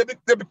 They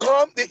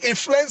become the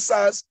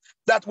influencers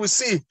that we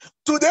see.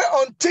 Today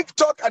on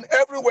TikTok and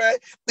everywhere,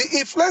 the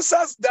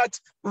influencers that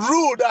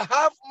rule, that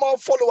have more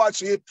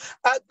followership,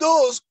 are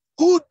those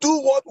who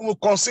do what we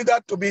consider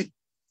to be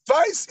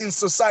vice in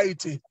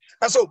society.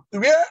 And so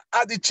where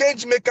are the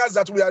change makers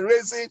that we are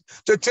raising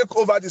to take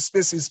over the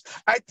spaces?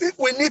 I think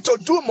we need to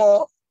do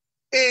more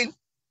in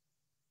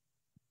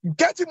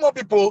getting more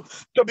people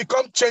to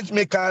become change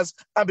makers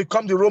and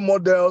become the role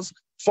models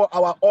for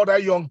our other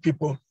young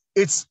people.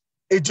 It's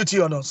a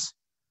duty on us.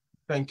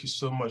 Thank you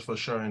so much for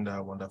sharing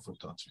that wonderful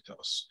thoughts with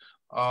us.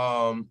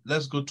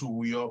 Let's go to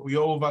Uyo. Uyo,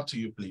 over to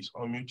you, please.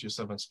 Unmute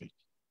yourself and speak.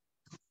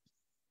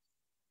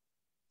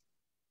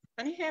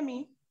 Can you hear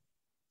me?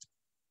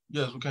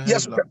 Yes, we can hear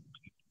you.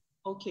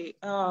 Okay.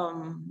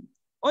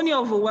 My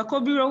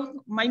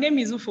name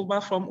is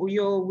Ufuba from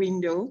Uyo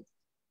Window.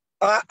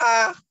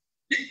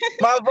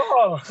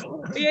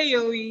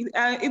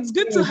 It's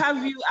good to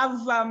have you.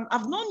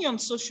 I've known you on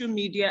social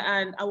media,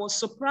 and I was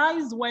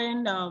surprised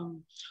when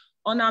on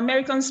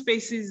American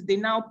Spaces they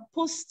now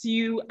post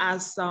you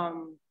as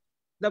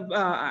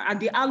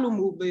the Alum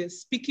will be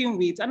speaking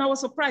with, and I was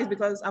surprised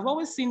because I've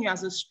always seen you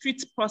as a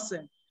street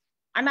person,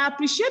 and I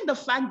appreciate the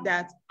fact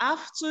that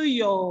after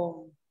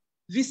your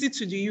visit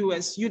to the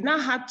US, you now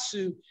had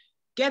to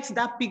get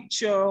that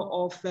picture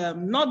of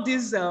not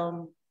this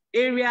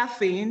area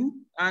thing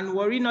and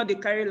worry not the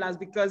carry last,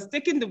 because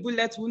taking the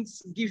bullet won't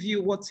give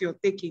you what you're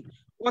taking,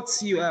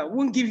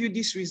 won't give you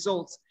these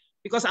results,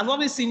 because I've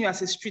always seen you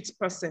as a street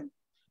person.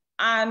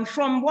 And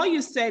from what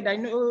you said, I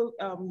know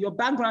your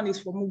background is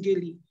from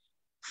Ughelli.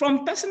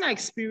 From personal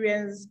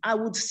experience, I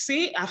would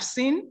say I've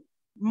seen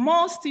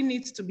more still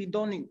needs to be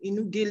done in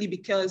Ughelli,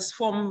 because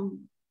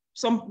from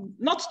some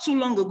not too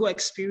long ago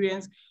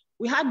experience,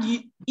 we had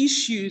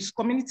issues,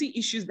 community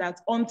issues,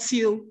 that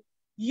until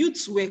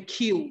youths were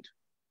killed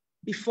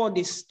before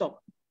they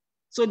stopped.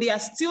 So they are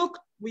still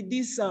with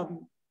this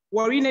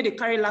worry they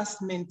carry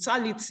last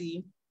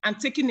mentality, and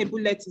taking a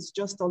bullet is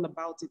just all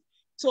about it.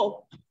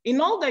 So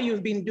in all that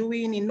you've been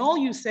doing, in all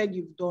you said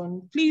you've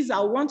done, please, I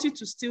want you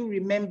to still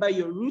remember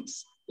your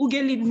roots.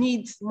 Ughelli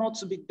needs more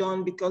to be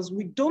done, because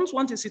we don't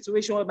want a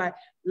situation whereby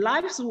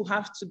lives will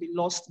have to be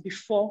lost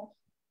before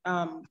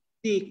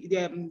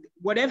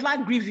whatever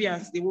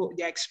grievance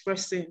they're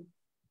expressing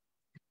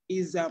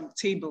is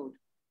tabled.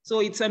 So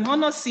it's an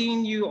honor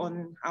seeing you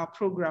on our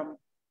program.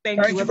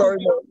 Thank you very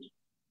much.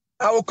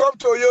 I will come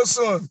to you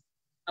soon.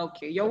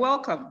 Okay, you're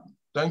welcome.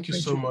 Thank you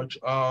so much.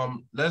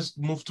 Let's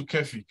move to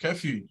Kefi.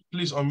 Kefi,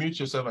 please unmute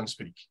yourself and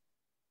speak.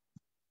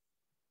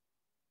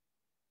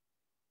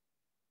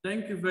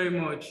 Thank you very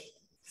much.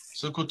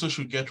 Sokoto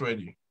should get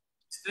ready.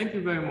 Thank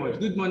you very much.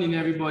 Good morning,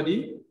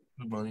 everybody.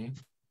 Good morning.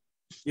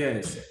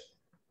 Yes,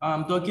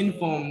 I'm talking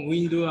from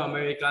Window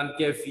American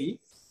Kefi.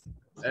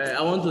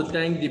 I want to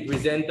thank the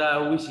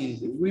presenter,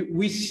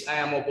 which I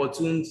am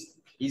opportune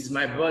He's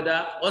my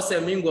brother.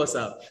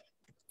 Osemingosa.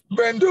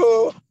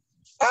 Brendo.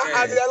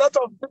 And there are a lot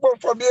of people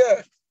from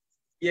here.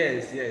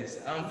 Yes.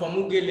 I'm from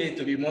Ugele,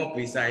 to be more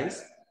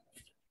precise.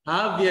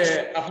 I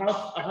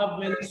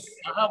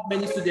have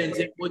many students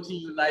here watching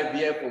you live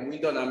here from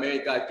Window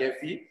America,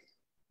 Kefi.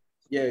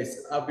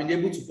 Yes, I've been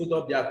able to put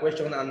up their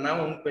question and now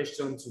one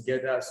question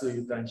together so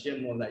you can share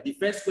more light. The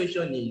first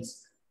question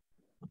is,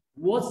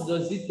 what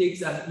does it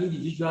take an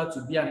individual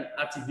to be an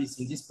activist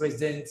in this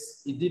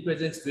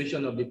present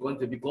situation of the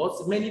country?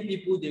 Because many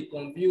people, they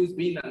confuse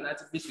being an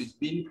activist with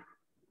being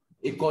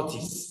a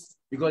courtist,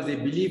 because they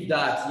believe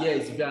that,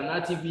 yes, if you're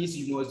an activist,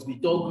 you must be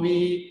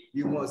thuggery,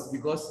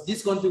 because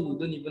this country, we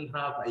don't even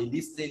have a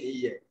listing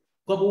here.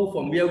 Couple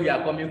from where we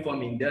are coming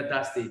from in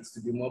Delta states, to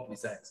be more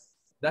precise.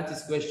 That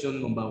is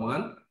question number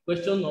one.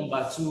 Question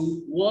number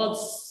two, what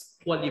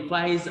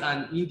qualifies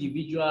an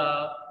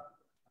individual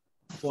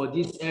for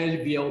these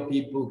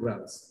IVLP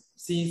programs?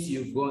 Since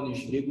you've gone, you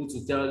should be able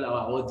to tell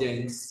our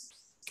audience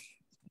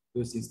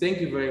those things. Thank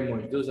you very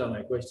much. Those are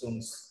my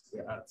questions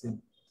we're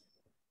asking.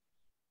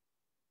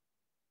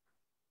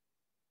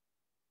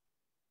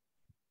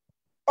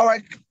 All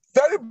right,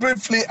 very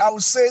briefly, I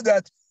would say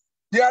that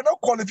there are no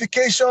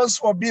qualifications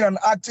for being an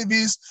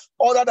activist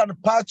other than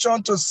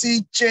passion to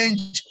see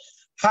change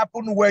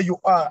happen where you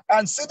are.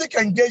 And civic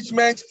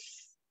engagement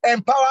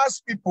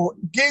empowers people,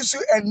 gives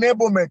you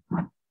enablement,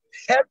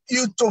 help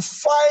you to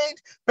find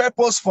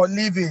purpose for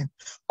living.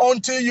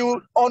 Until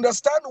you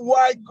understand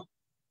why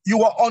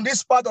you are on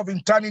this path of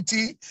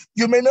eternity,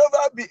 you may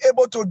never be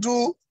able to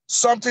do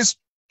something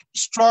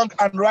strong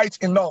and right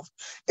enough.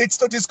 It's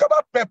to discover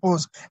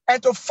purpose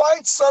and to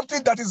find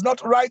something that is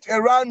not right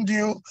around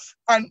you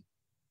and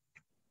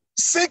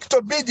seek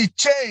to be the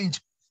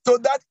change to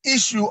that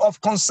issue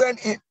of concern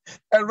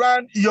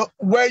around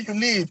where you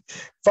live.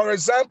 For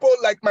example,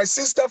 like my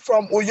sister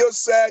from Uyo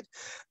said,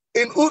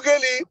 in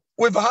Ugeli,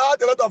 we've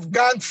had a lot of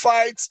gang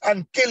fights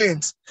and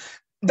killings.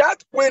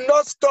 That will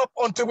not stop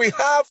until we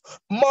have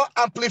more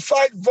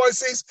amplified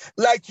voices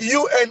like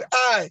you and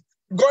I,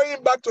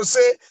 going back to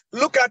say,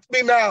 look at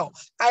me now.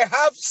 I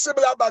have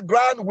similar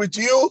background with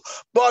you,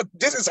 but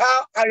this is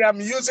how I am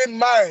using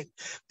mine.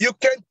 You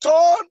can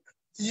turn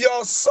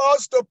your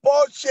source to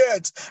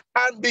portraits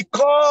and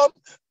become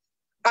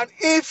an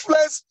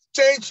influence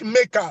change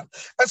maker.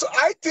 And so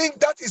I think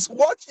that is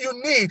what you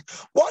need.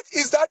 What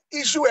is that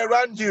issue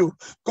around you?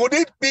 Could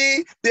it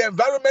be the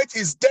environment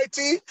is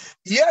dirty?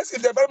 Yes,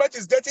 if the environment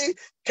is dirty,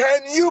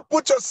 can you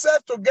put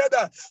yourself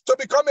together to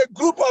become a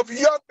group of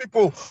young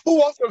people who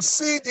want to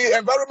see the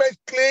environment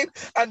clean,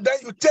 and then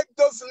you take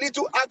those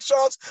little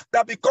actions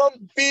that become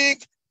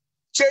big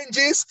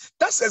changes?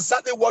 That's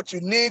exactly what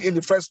you need in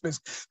the first place.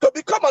 To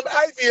become an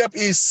IVLP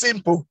is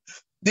simple.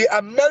 The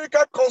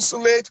American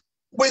consulate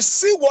will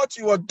see what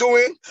you are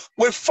doing,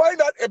 will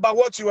find out about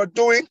what you are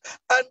doing,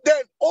 and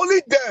then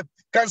only them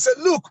can say,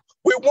 look,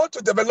 we want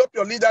to develop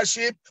your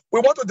leadership, we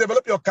want to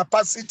develop your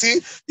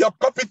capacity, your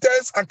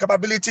competence and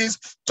capabilities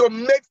to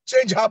make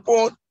change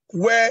happen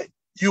where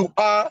you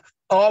are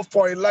or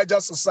for a larger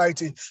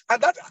society. And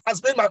that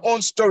has been my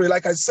own story.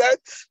 Like I said,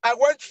 I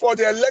went for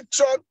the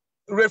election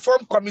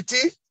reform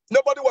committee.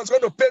 Nobody was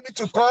going to pay me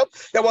to come.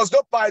 There was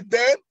no by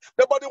then.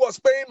 Nobody was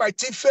paying my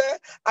tea fare.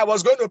 I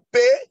was going to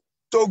pay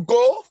to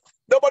go.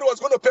 Nobody was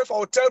going to pay for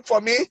hotel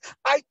for me.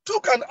 I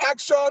took an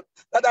action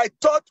that I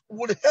thought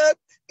would help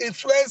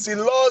influence the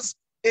laws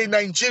in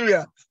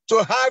Nigeria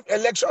to have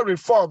election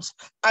reforms.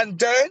 And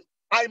then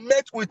I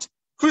met with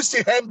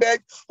Christy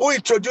Hemberg, who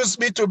introduced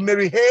me to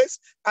Mary Hayes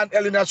and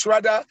Elena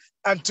Schrader,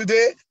 and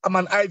today I'm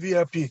an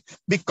IVLP.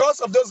 Because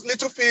of those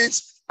little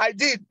things I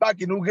did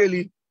back in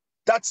Ugeli,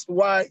 that's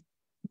why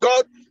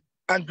God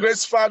and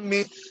grace found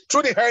me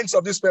through the hands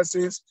of these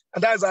persons,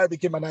 and that's how I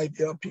became an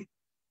IVLP.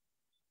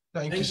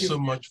 Thank you so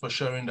much for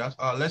sharing that.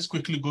 Let's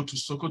quickly go to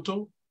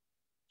Sokoto.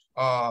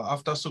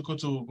 After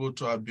Sokoto, we'll go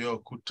to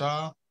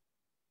Abeokuta.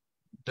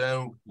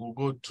 Then we'll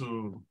go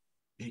to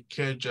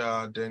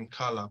Ikeja, then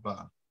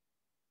Calabar.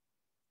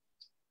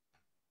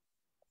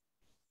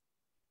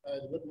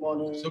 Good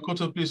morning.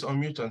 Sokoto, please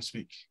unmute and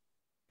speak.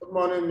 Good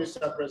morning,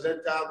 Mr.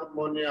 Presenter. Good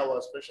morning,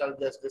 our special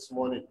guest this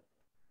morning.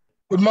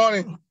 Good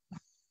morning.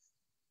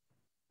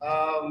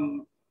 I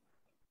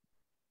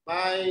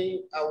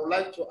would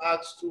like to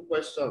ask two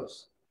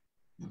questions.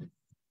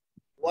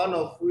 One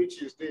of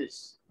which is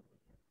this.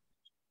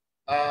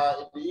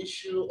 The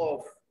issue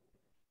of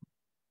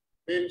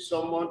being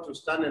someone to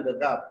stand in the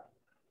gap.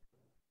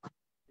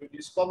 We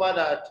discover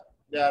that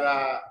there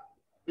are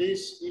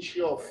this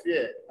issue of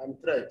fear and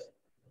threat,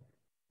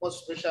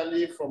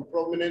 especially from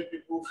prominent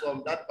people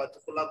from that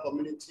particular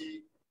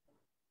community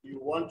you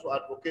want to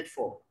advocate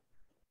for.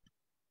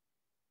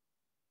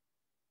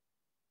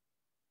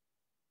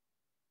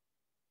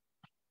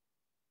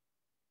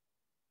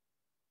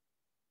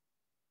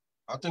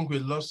 I think we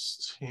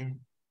lost him.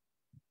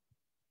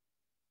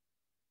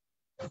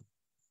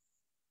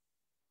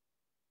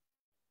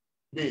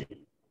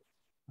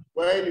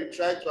 When you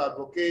try to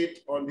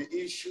advocate on the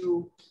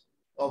issue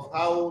of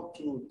how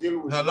to deal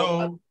with...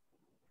 Hello?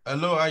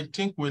 Hello, I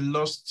think we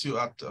lost you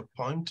at a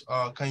point.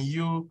 Can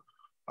you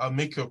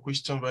make your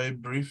question very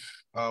brief?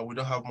 We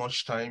don't have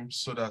much time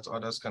so that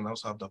others can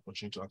also have the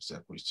opportunity to ask their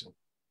question.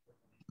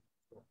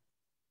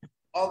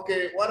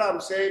 Okay, what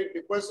I'm saying,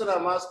 the question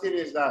I'm asking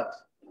is that,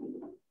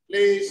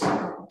 please,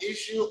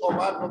 issue of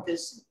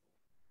advocacy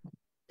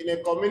in a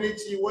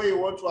community where you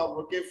want to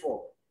advocate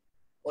for,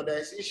 or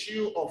there's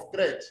issue of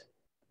threat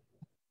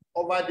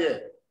over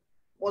there,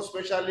 more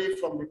especially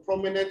from the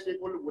prominent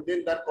people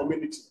within that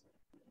community.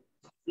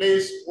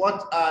 Please,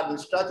 what are the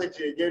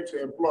strategies again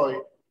to employ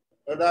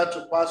in order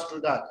to pass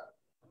through that?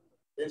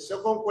 The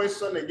second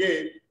question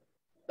again,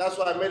 that's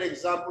why I made an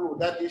example with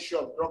that issue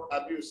of drug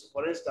abuse,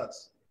 for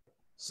instance.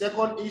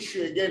 Second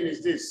issue again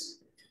is this.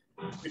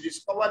 We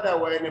discovered that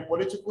we're in a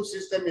political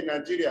system in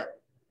Nigeria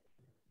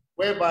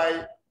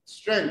whereby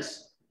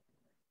strength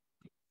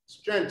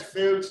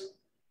fails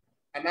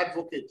an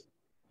advocate,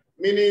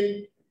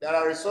 meaning there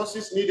are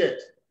resources needed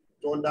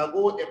to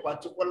undergo a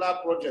particular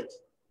project.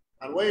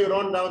 And when you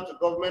run down to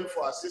government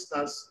for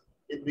assistance,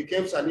 it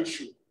becomes an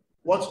issue.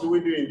 What do we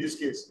do in this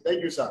case?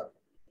 Thank you, sir.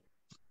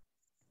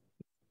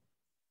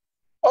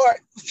 All right.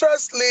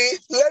 Firstly,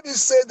 let me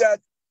say that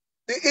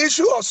the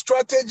issue of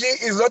strategy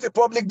is not a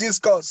public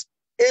discourse.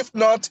 If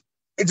not,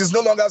 it is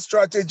no longer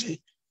strategy.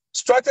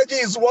 Strategy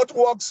is what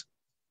works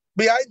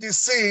behind the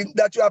scene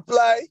that you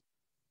apply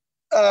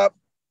to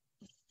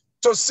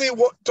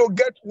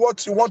get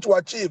what you want to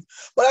achieve.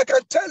 But I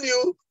can tell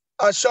you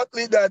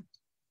shortly that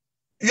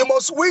you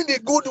must win the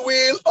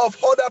goodwill of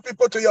other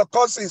people to your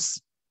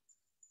causes.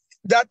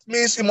 That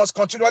means you must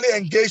continually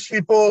engage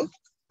people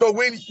to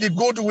win the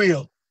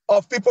goodwill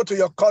of people to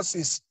your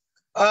causes.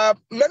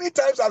 Many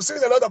times I've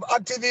seen a lot of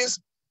activists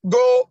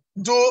go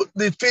do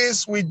the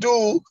things we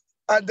do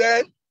and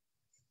then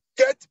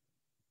get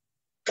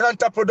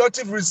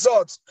counterproductive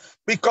results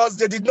because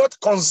they did not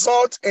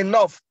consult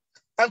enough.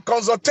 And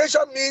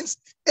consultation means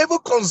even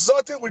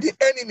consulting with the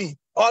enemy,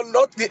 or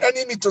not the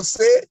enemy to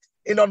say,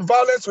 in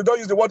nonviolence, we don't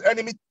use the word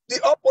enemy, the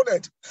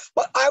opponent.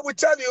 But I will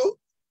tell you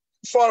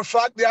for a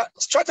fact, there are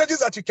strategies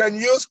that you can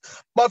use,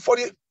 but for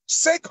the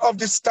sake of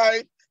this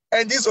time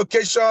and this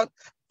occasion,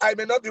 I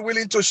may not be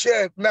willing to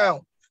share it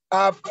now.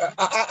 I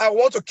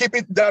want to keep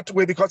it that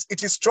way because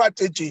it is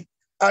strategy,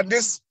 and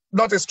this is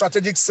not a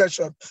strategic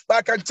session. But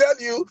I can tell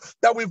you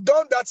that we've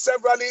done that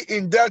severally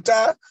in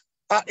Delta.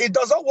 It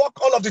doesn't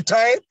work all of the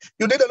time.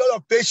 You need a lot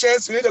of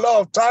patience, you need a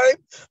lot of time,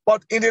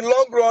 but in the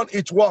long run,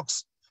 it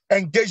works,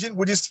 engaging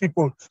with these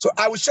people. So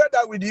I will share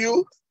that with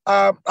you.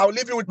 I'll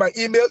leave you with my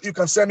email. You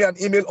can send me an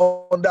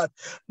email on that.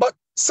 But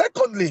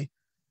secondly,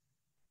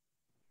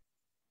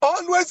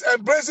 always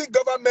embracing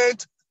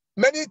government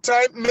many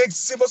times makes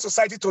civil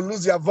society to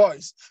lose their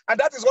voice. And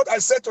that is what I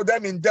said to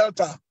them in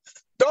Delta.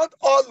 Don't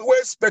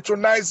always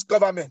patronize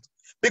government,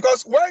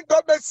 because when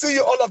government see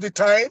you all of the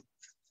time,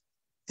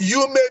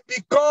 you may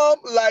become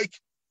like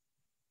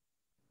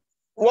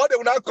what they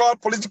will now call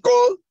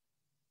political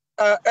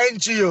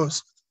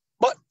NGOs.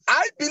 But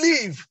I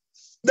believe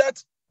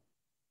that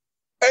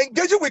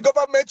engaging with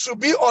government should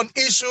be on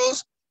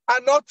issues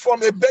and not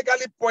from a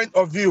beggarly point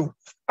of view.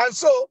 And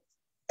so,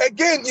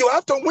 again, you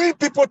have to win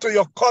people to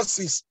your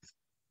causes,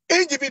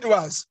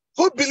 individuals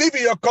who believe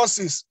in your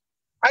causes.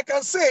 I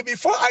can say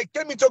before I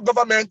came into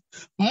government,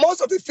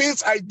 most of the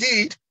things I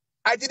did,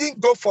 I didn't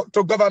go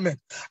to government.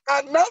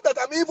 And now that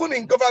I'm even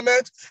in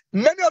government,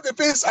 many of the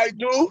things I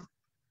do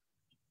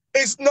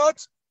is not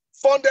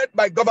funded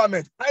by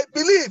government. I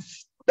believe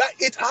that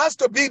it has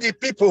to be the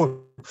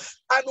people.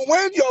 And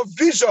when your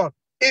vision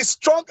is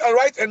strong and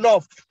right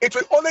enough, it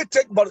will only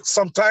take but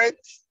some time,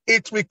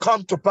 it will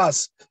come to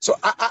pass. So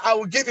I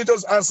will give you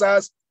those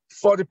answers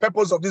for the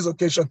purpose of this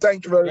occasion.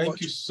 Thank you very much.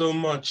 Thank you so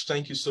much.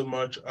 Thank you so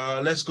much.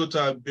 Let's go to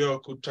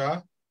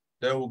Abeokuta,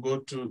 then we'll go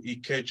to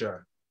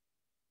Ikeja.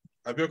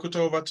 Abeokuta,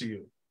 over to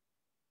you.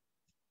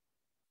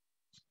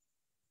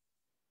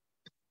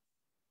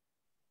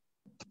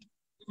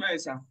 Hi,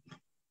 sir.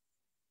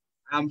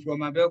 I'm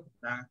from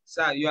Abeokuta.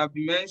 Sir, you have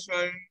been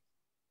mentioning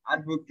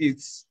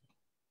advocates.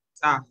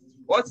 Sir,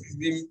 what is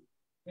the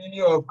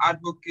meaning of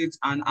advocates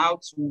and how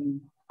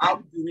do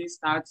we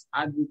start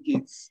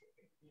advocates?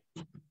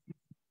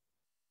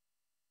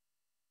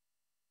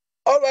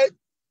 All right,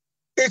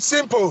 it's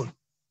simple.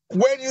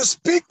 When you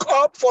speak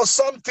up for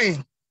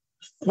something,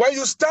 when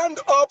you stand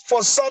up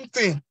for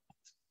something,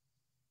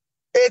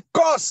 a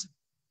cause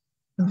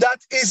that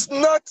is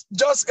not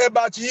just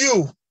about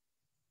you,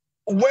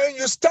 when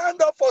you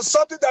stand up for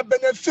something that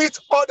benefits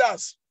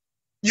others,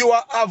 you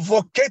are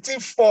advocating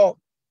for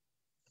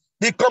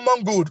the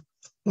common good.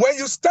 When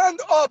you stand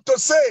up to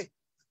say,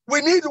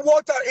 we need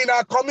water in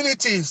our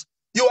communities,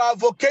 you are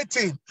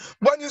advocating.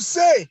 When you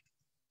say,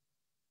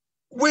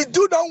 we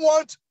do not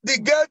want the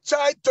girl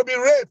child to be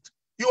raped,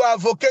 you are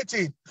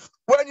advocating.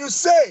 When you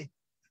say,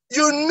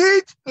 you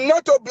need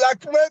not to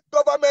blackmail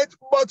government,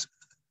 but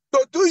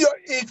to do your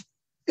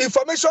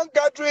information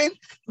gathering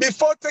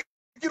before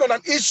taking on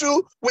an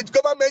issue with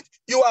government,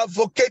 you are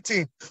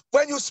advocating.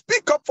 When you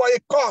speak up for a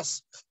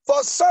cause,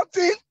 for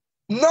something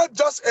not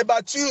just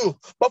about you,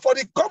 but for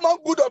the common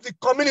good of the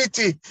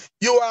community.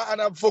 You are an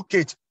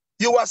advocate.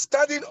 You are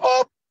standing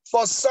up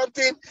for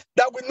something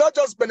that will not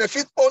just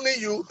benefit only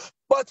you,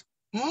 but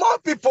more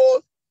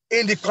people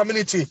in the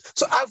community.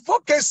 So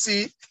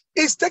advocacy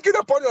is taking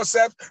upon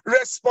yourself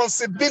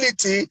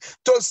responsibility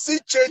to see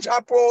change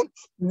happen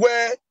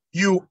where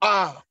you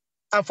are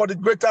and for the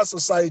greater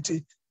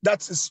society.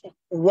 That is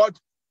what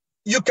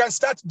you can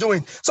start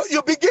doing. So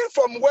you begin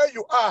from where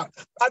you are,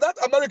 at that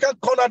American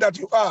corner that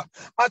you are,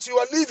 as you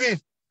are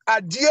living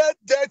at dear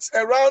debts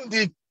around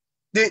the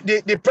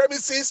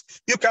premises.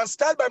 You can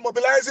start by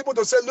mobilizing people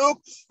to say,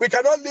 look, we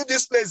cannot leave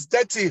this place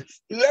dirty.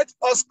 Let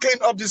us clean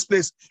up this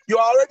place. You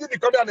are already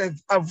becoming an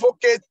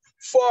advocate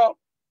for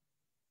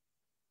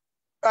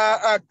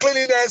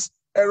cleanliness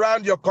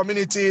around your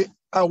community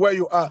and where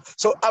you are.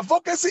 So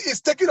advocacy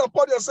is taking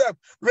upon yourself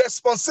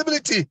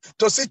responsibility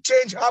to see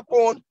change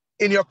happen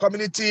in your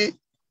community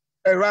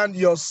around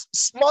your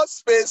small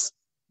space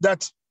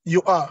that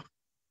you are.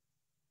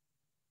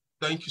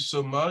 Thank you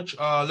so much.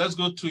 Let's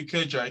go to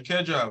Ikeja.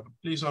 Ikeja,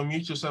 please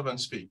unmute yourself and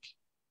speak.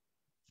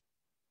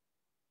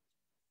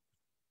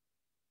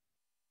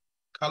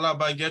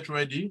 Kalaba, get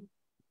ready.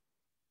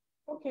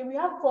 Okay, we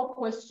have 4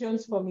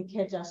 questions from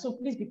Ikeja, so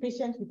please be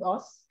patient with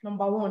us.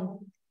 Number 1.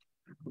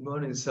 Good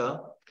morning, sir.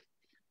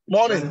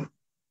 Morning.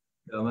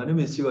 My name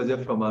is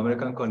Chigozie from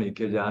American Corner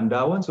Ikeja, and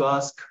I want to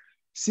ask,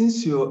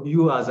 since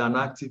you as an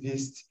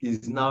activist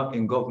is now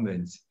in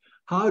government,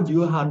 how do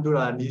you handle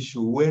an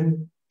issue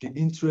when the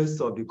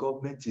interest of the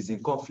government is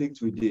in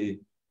conflict with the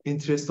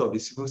interest of the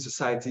civil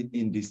society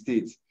in the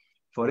state?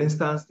 For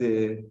instance,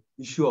 the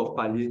issue of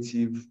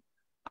palliative,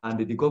 and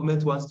the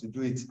government wants to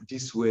do it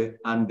this way,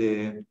 and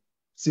the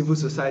civil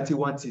society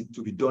wants it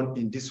to be done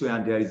in this way,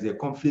 and there is a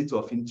conflict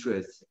of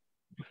interest.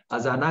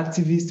 As an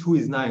activist who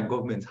is now in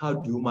government, how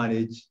do you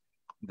manage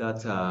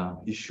that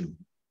issue?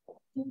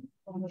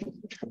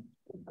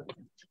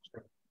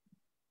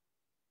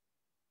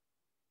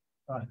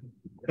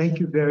 Thank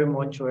you very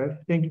much, Rev.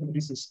 Thank you for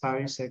this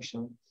inspiring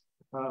section.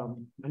 My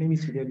name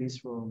is Fidelis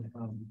from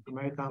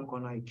American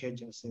Corner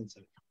Ikeja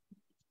Center.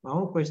 My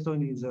own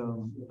question is,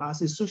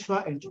 as a social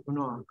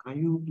entrepreneur, can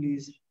you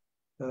please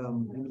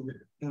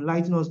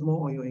enlighten us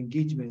more on your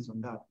engagements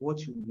on that, what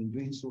you've been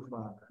doing so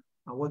far,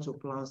 and what your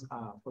plans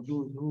are for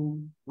those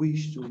who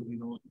wish to, be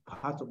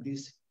part of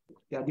this?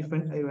 There are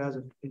different areas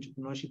of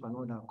entrepreneurship and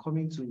all that,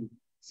 coming to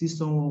see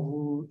someone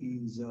who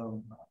is,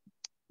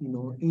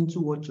 into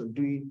what you're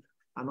doing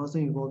and also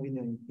involving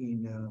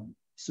in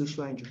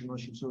social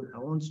entrepreneurship. So I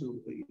want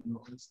to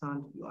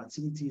understand your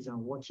activities and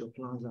what your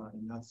plans are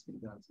in that space.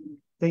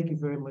 Thank you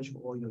very much for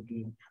all you're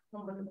doing.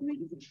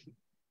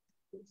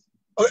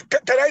 Okay,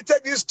 can I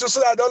take this so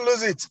that I don't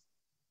lose it?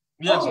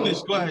 Yes,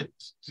 please, go ahead.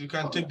 You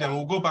can take them.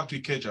 We'll go back to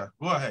Ikeja.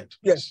 Go ahead.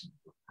 Yes.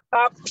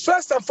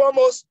 First and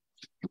foremost,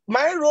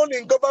 my role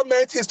in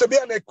government is to be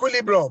an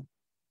equilibrium.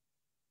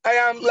 I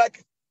am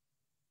like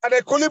an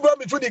equilibrium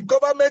between the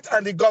government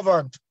and the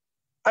governed,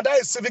 and that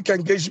is civic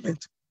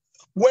engagement.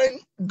 When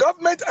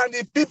government and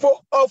the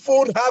people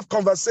often have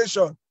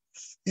conversation,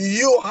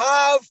 you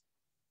have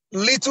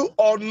little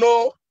or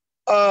no,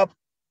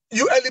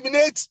 you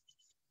eliminate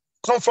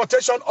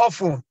confrontation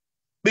often,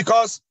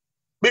 because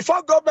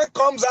before government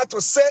comes out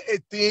to say a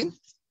thing,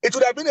 it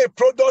would have been a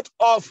product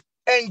of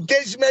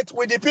engagement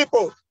with the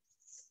people.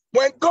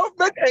 When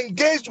government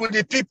engaged with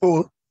the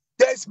people,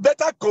 there is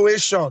better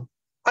cohesion.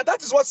 And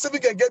that is what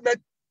civic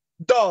engagement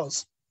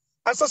does.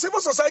 And so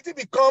civil society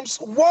becomes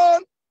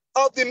one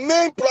of the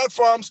main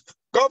platforms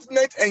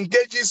government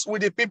engages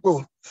with the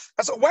people.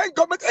 And so when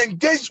government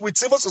engages with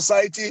civil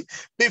society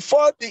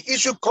before the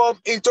issue comes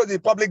into the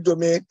public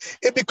domain,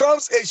 it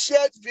becomes a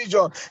shared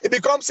vision. It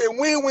becomes a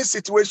win-win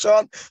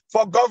situation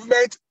for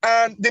government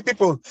and the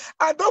people.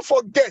 And don't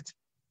forget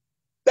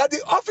that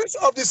the office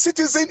of the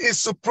citizen is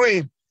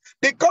supreme.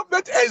 The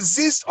government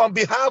exists on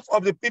behalf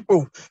of the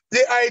people.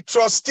 They are a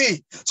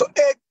trustee. So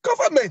a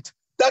government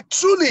that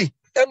truly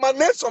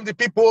emanates from the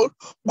people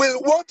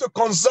will want to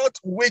consult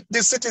with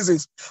the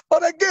citizens.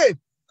 But again,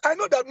 I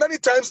know that many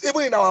times,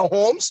 even in our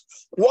homes,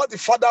 what the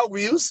father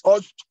wills or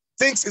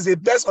thinks is the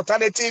best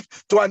alternative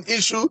to an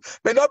issue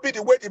may not be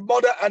the way the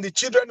mother and the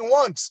children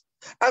want.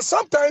 And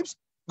sometimes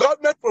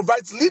government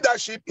provides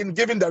leadership in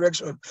giving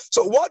direction.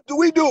 So what do?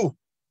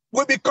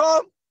 We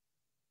become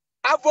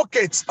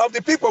advocates of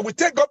the people. We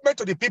take government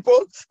to the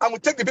people and we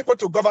take the people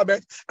to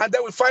government, and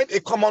then we find a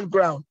common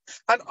ground.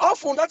 And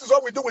often that is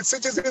what we do with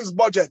citizens'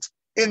 budget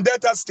in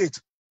Delta State.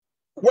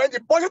 When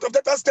the budget of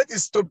Delta State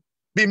is to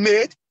be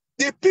made,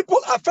 the people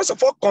are first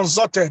of all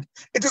consulted.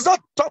 It is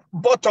not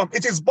top-bottom,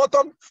 it is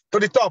bottom to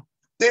the top.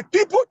 The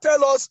people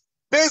tell us,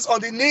 based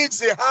on the needs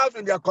they have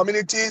in their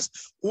communities,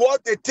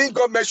 what they think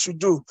government should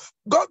do.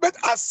 Government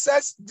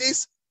assess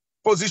these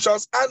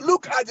positions and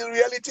look at the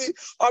reality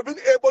of being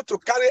able to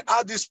carry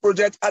out this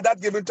project at that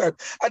given time.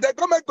 And the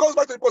government goes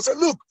back to the people and says,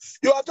 look,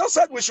 you have just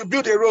said we should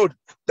build a road.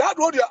 That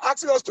road you're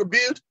asking us to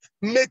build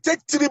may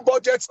take 3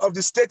 budgets of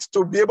the state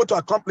to be able to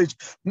accomplish.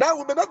 Now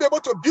we may not be able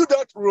to build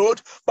that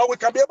road, but we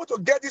can be able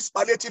to get this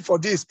palliative for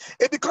this.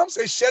 It becomes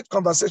a shared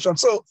conversation.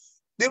 So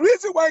The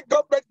reason why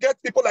government gets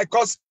people like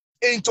us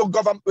into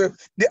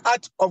the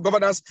art of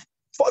governance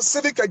for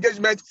civic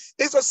engagement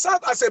is to serve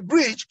as a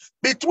bridge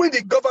between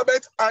the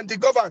government and the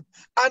governed,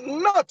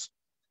 and not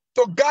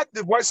to guard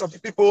the voice of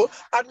the people,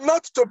 and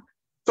not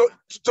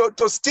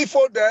to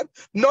stifle them,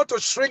 not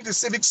to shrink the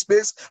civic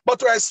space, but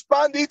to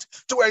expand it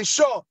to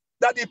ensure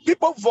that the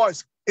people's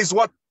voice is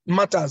what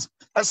matters.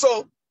 And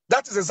so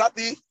that is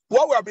exactly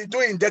what we have been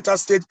doing in Delta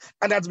State,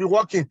 and has been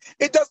working.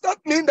 It does not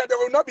mean that there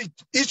will not be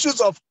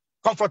issues of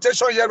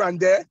confrontation here and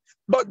there,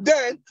 but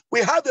then we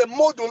have a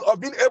model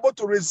of being able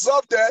to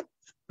resolve them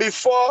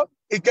before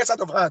it gets out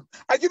of hand.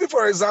 I give you,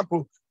 for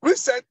example,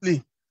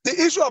 recently, the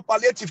issue of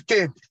palliative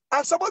came,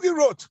 and somebody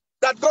wrote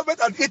that government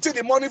had eaten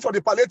the money for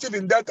the palliative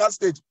in Delta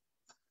State.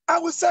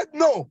 And we said,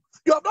 no,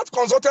 you have not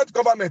consulted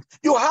government.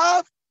 You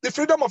have the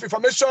Freedom of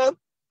Information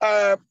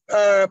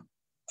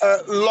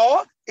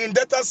law in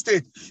Delta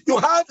State. You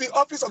have the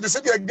Office of the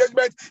Civic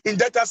Engagement in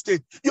Delta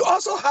State. You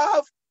also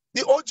have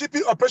the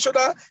OGP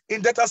operational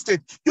in Delta State.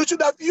 You should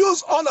have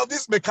used all of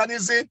this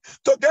mechanism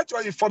to get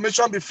your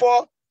information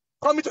before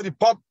coming to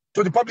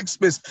the public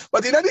space.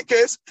 But in any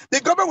case, the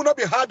government will not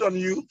be hard on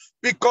you,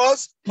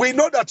 because we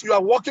know that you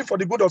are working for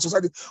the good of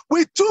society.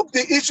 We took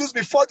the issues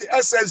before the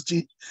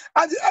SSG,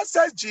 and the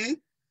SSG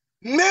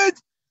made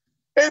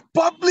a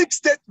public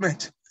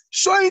statement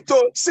showing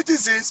to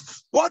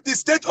citizens what the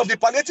state of the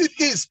palliative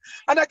is.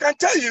 And I can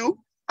tell you,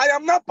 I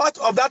am now part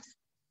of that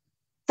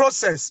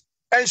process,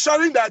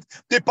 ensuring that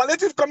the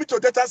palliative coming to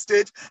Delta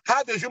State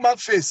have a human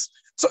face.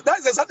 So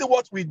that's exactly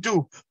what we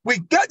do. We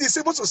get the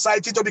civil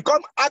society to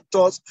become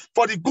actors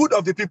for the good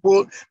of the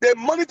people. They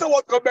monitor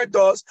what government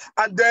does,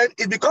 and then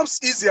it becomes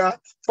easier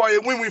for a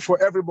win-win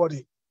for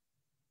everybody.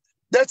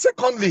 Then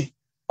secondly,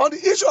 on the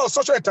issue of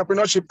social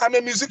entrepreneurship, I'm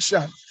a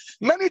musician.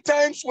 Many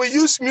times we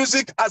use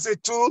music as a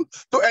tool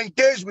to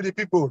engage with the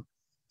people.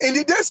 In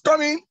the days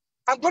coming,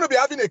 I'm going to be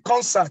having a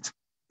concert,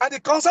 and the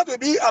concert will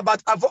be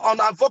about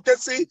on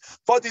advocacy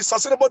for the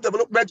Sustainable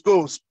Development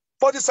Goals.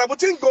 For the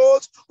 17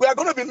 goals, we are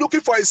going to be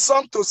looking for a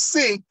song to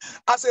sing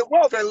as a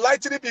way of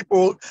enlightening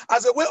people,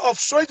 as a way of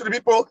showing to the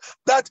people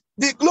that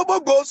the global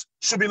goals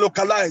should be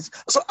localized.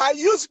 So I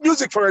use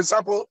music, for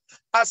example,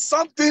 as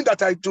something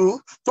that I do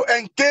to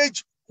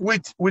engage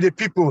with the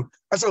people.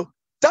 And so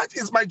that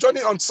is my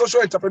journey on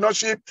social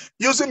entrepreneurship,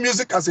 using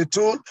music as a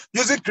tool,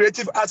 using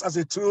creative arts as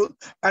a tool,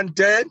 and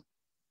then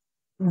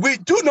we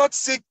do not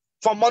seek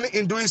for money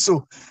in doing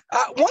so.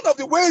 One of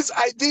the ways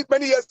I did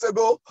many years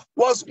ago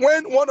was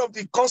when one of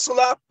the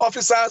consular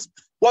officers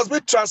was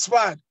being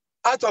transferred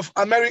out of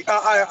America,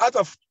 out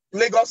of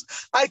Lagos.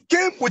 I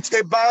came with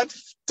a band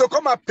to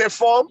come and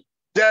perform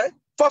there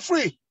for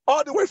free,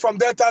 all the way from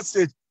Delta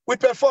State. We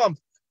performed,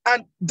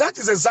 and that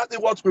is exactly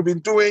what we've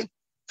been doing,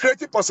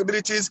 creating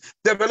possibilities,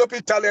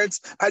 developing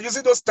talents, and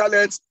using those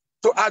talents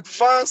to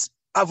advance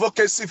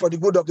advocacy for the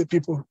good of the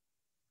people.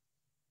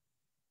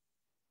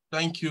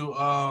 Thank you.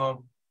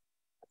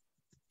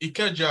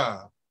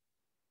 Ikeja,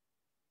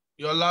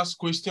 your last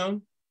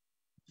question.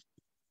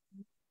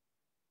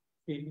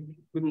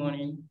 Good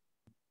morning.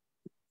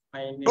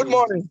 Good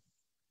morning.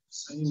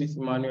 My name is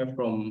Emmanuel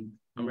from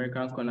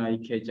American Corner,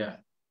 Ikeja.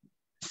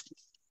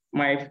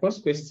 My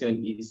first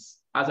question is,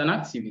 as an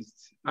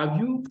activist, have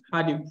you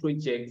had a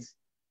project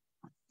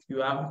you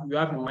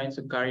have in mind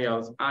to carry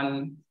out,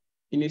 and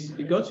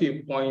it got to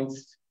a point,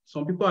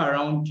 some people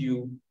around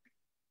you,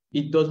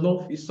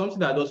 it's something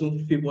that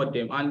doesn't favor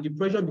them, and the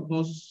pressure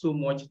becomes so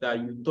much that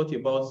you thought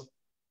about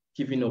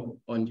giving up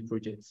on the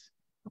project?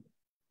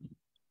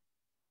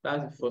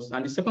 That's the first.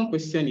 And the second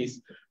question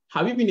is,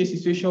 have you been in a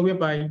situation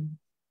whereby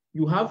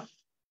you have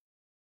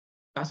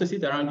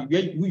associates around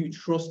you who you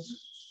trust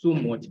so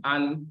much,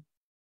 and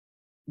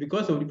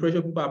because of the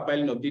pressure people are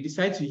piling up, they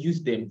decide to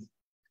use them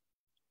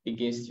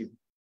against you?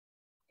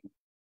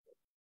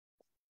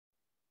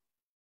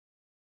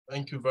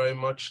 Thank you very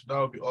much. That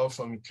will be all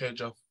from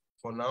Ikeja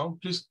for now.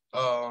 Please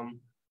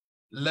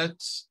let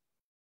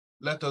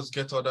us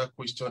get other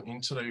questions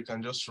in so that you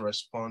can just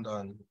respond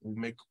and we'll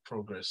make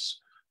progress.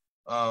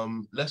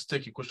 Let's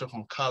take a question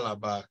from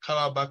Calabar.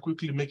 Calabar,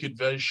 quickly make it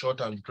very short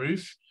and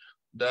brief.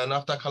 Then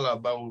after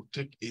Calabar, we'll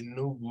take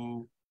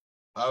Enugu.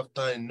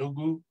 After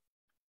Enugu,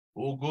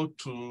 we'll go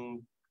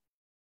to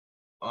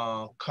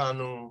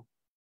Kano.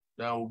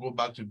 Then we'll go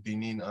back to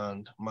Benin,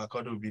 and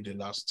Makoto will be the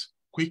last.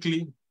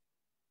 Quickly.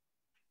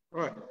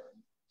 All right.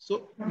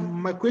 So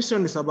my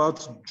question is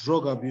about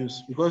drug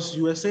abuse, because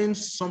you were saying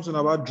something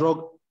about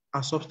drug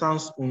and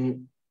substance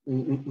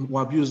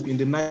abuse in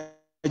the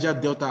Niger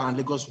Delta and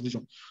Lagos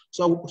region.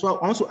 So I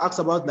want to ask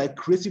about like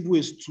creative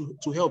ways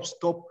to help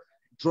stop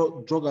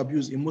drug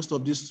abuse in most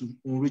of this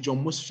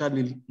region, most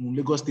especially in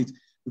Lagos State,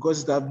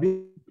 because it has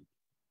been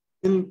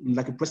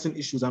like a pressing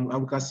issues, and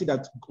we can see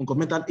that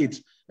governmental aid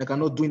are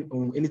not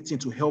doing anything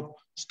to help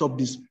stop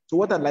this. So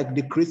what are like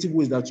the creative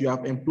ways that you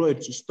have employed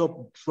to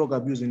stop drug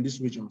abuse in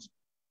these regions?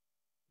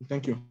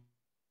 Thank you.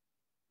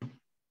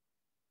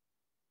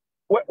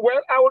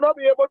 Well, I will not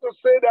be able to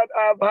say that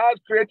I've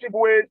had creative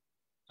ways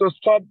to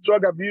stop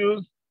drug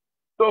abuse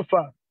so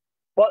far,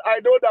 but I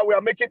know that we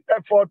are making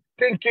effort,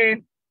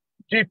 thinking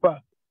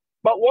deeper.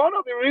 But one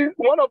of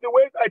the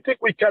ways I think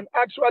we can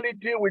actually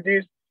deal with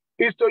this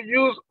is to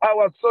use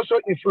our social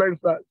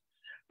influencers.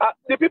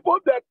 The people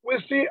that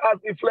we see as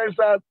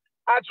influencers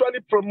actually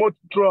promote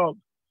drugs.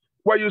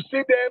 When you see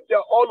them, they're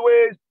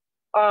always,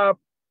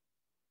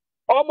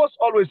 almost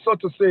always, so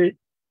to say,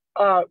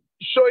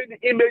 showing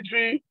the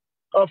imagery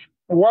of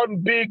one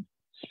big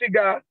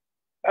cigar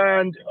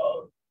and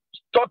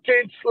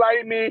talking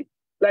slimy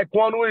like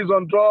one who is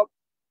on drugs,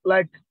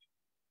 like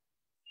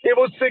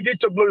even seeking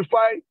to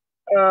glorify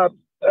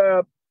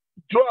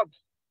drugs.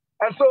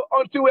 And so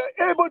until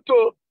we're able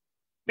to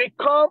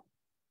become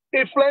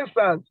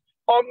influencers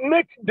or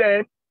make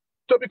them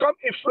to become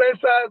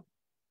influencers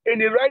in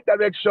the right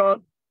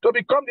direction, to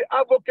become the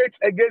advocates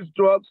against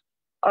drugs,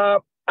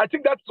 I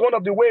think that's one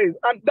of the ways.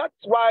 And that's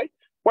why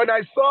when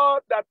I saw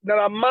that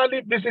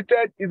Naramali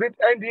visited, is it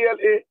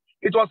NDLA,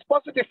 it was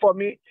positive for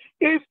me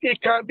if he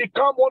can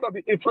become one of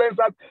the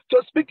influencers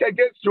to speak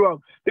against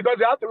drugs, because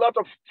they have a lot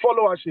of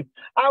followership.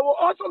 I would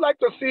also like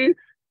to see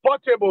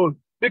Portable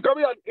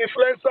becoming an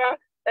influencer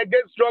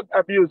against drug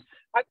abuse.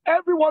 And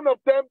every one of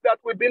them that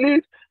we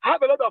believe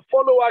have a lot of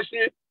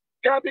followership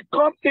can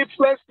become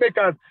influence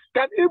makers,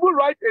 can even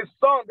write a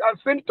song and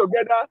sing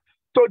together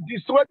to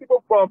dissuade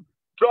people from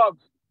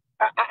drugs.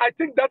 I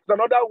think that's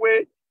another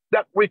way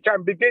that we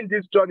can begin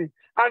this journey.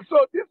 And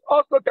so this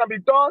also can be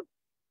done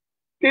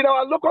in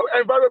our local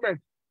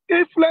environment.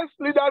 Influence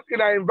leaders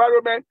in our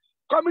environment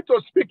coming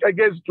to speak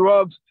against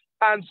drugs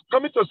and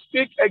coming to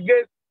speak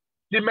against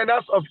the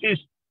menace of it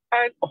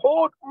and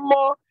hold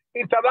more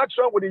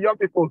interaction with the young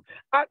people.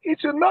 And it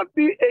should not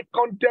be a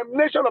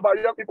condemnation of our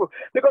young people,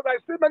 because I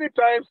see many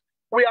times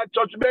we are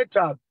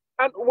judgmental.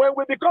 And when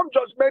we become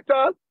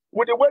judgmental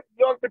with the way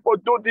young people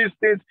do these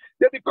things,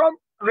 they become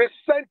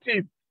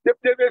resentive.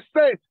 They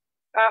resent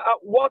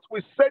what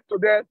we said to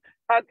them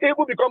and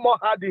even become more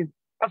hardened.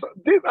 And so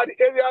these are the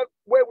areas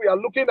where we are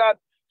looking at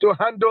to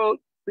handle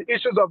the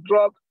issues of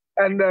drugs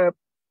and the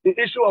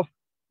issue of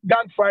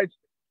gang fights,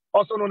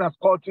 also known as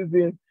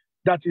cultism,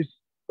 that is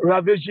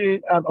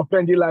ravaging and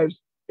offending lives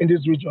in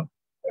this region.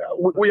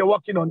 We are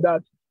working on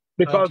that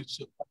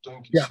because...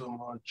 Thank you so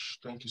much.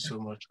 Thank you so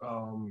much.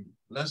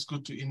 Let's go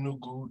to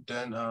Enugu,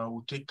 then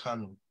we'll take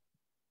Kanu.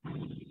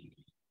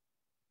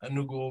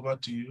 Enugu, over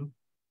to you.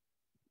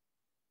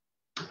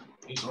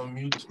 It's on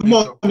mute. Good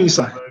morning,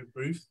 sir. Very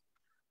brief.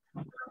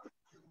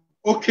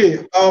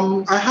 Okay,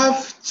 I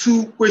have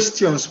two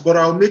questions, but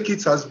I'll make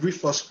it as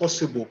brief as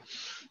possible.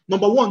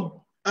 Number one,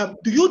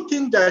 do you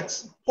think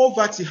that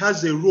poverty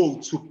has a role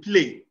to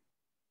play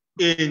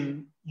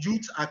in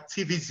youth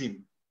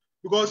activism?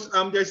 Because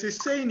there's a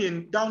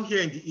saying down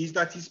here in the East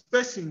that it's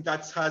person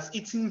that has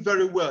eaten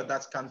very well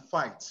that can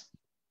fight.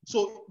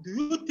 So do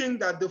you think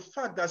that the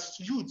fact that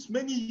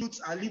many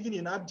youths are living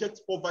in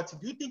abject poverty,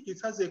 do you think it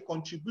has a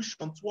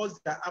contribution towards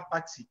their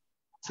apathy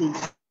to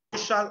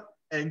social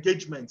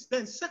engagement?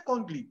 Then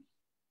secondly,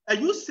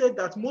 you said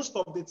that most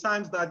of the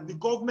times that the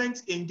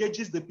government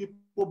engages the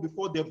people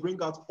before they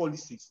bring out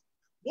policies.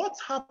 What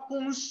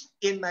happens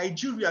in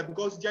Nigeria?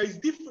 Because there's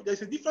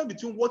a difference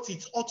between what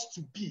it ought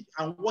to be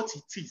and what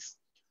it is.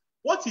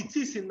 What it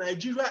is in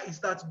Nigeria is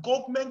that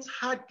government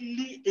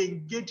hardly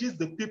engages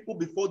the people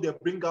before they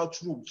bring out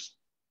rules.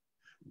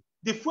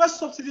 The first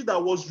subsidy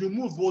that was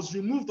removed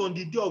on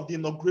the day of the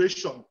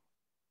inauguration.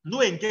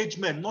 No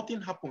engagement,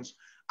 nothing happens.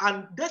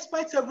 And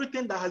despite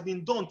everything that has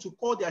been done to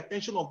call the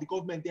attention of the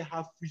government, they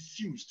have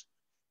refused.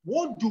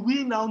 What do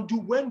we now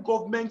do when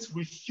government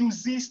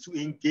refuses to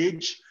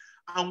engage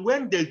and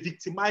when they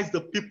victimize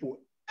the people?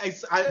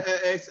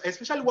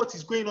 Especially what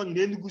is going on in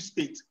Enugu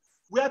State,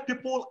 where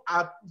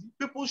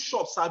people's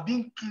shops are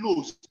being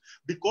closed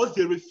because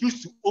they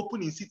refuse to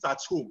open and sit at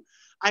home.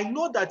 I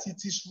know that it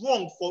is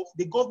wrong for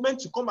the government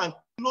to come and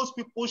close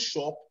people's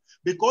shop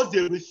because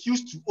they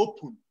refuse to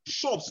open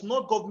shops,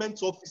 not government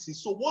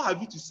offices. So what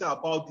have you to say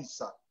about this,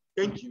 sir?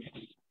 Thank you.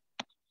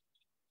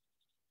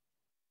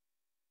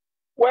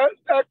 Well,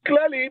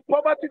 clearly,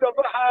 poverty does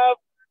not have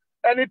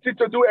anything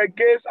to do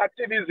against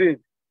activism.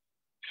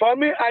 For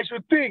me, I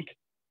should think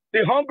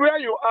the hungrier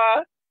you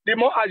are, the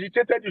more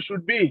agitated you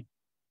should be,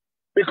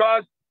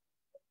 because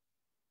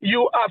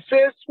you are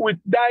faced with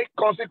dire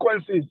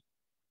consequences.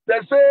 They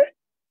say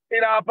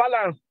in our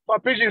balance, for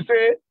pigeon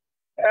say,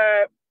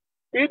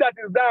 he that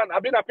is down,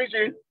 I've been a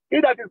pigeon,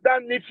 he that is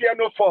down need fear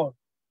no fall.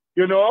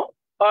 You know,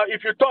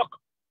 if you talk,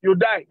 you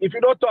die. If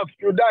you don't talk,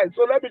 you die.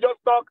 So let me just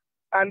talk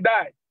and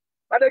die.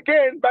 And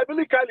again,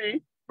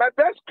 biblically, my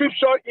best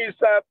scripture is,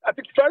 I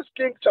think, 1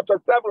 Kings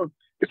chapter 7.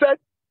 He said,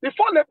 the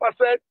four lepers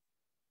said,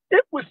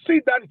 if we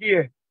sit down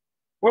here,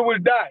 we will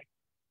die.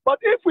 But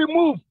if we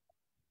move,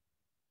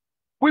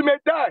 we may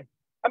die.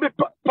 I mean,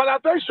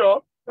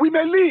 peradventure, we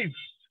may live.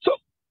 So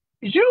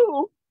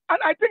and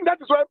I think that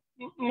is why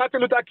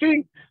Martin Luther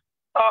King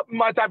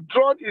might have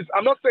drawn his,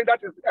 I'm not saying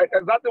that is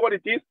exactly what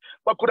it is,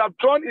 but could have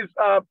drawn his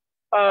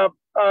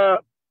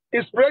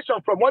inspiration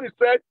from what he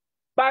said,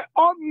 by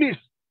all means,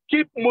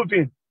 keep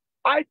moving.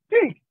 I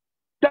think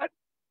that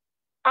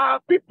our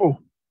people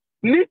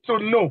need to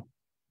know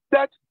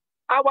that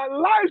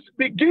our lives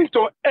begin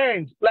to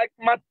end, like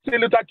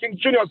Martin Luther King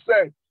Jr.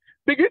 said,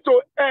 begin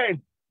to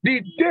end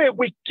the day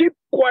we keep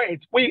quiet,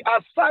 we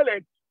are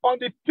silent on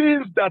the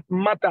things that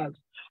matters.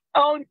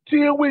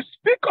 Until we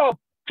speak up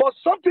for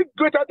something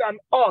greater than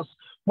us,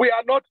 we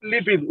are not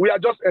living, we are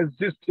just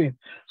existing.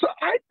 So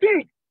I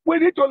think we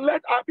need to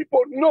let our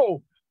people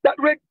know that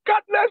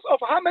regardless of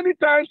how many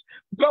times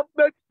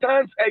government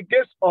stands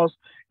against us,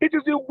 it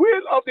is the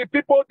will of the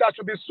people that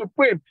should be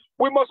supreme.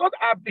 We must not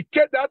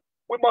abdicate that.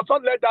 We must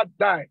not let that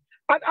die.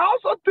 And I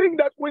also think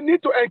that we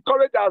need to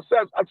encourage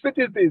ourselves as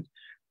citizens,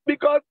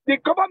 because the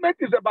government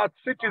is about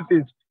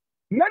citizens.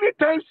 Many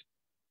times,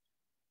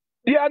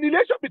 the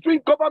annihilation between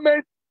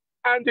government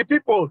and the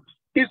people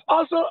is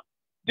also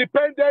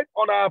dependent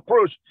on our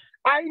approach.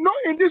 I know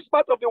in this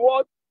part of the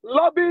world,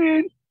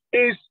 lobbying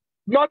is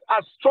not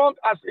as strong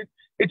as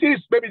it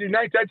is maybe the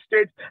United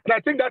States. And I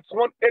think that's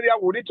one area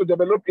we need to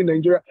develop in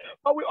Nigeria.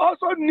 But we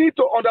also need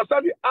to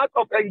understand the art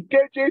of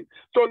engaging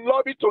to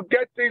lobby to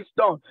get things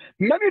done.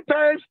 Many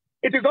times,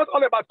 it is not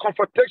all about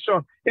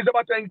confrontation. It's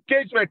about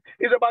engagement.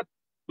 It's about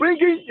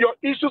bringing your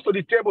issues to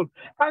the table.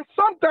 And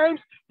sometimes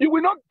you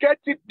will not get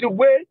it the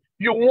way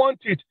you want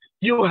it.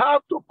 You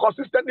have to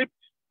consistently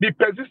be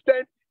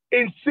persistent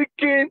in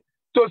seeking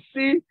to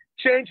see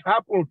change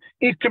happen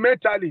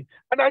incrementally.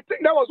 And I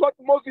think that was what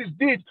Moses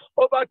did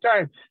over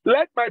time.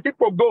 Let my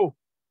people go.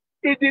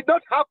 It did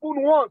not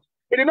happen once.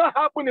 It did not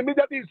happen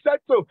immediately. He said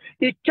so.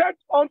 He kept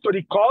on to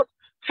the cause,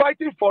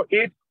 fighting for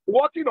it,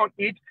 working on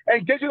it,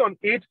 engaging on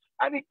it,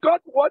 and he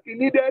got what he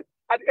needed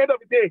at the end of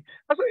the day.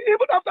 And so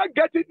even after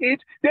getting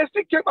it, they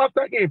still came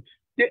after him.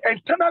 The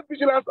internal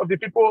vigilance of the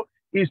people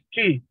is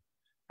key.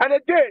 And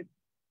again,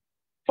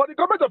 for the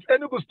government of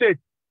Enugu State,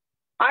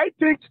 I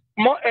think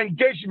more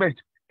engagement,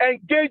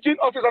 engaging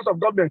officers of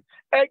government,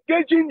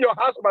 engaging your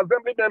House of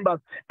Assembly members,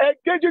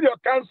 engaging your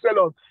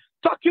councillors,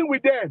 talking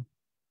with them.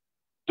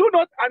 Do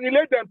not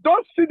annihilate them.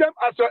 Don't see them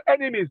as your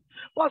enemies,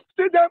 but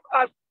see them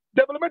as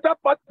developmental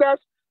partners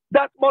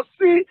that must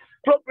see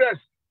progress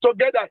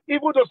together,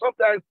 even though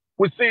sometimes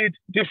we see it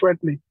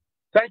differently.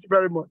 Thank you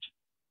very much.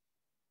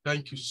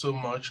 Thank you so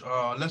much.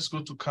 Let's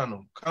go to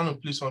Kano. Kano,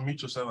 please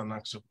unmute yourself and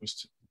ask your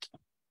question.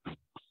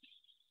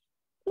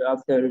 Good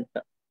afternoon,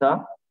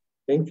 sir.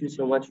 Thank you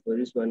so much for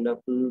this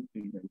wonderful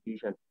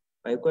presentation.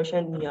 My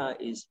question here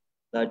is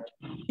that,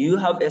 do you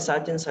have a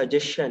certain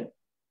suggestion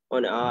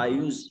on our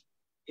use?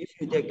 If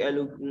you take a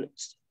look,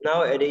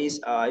 nowadays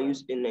our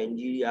youth in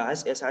Nigeria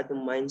has a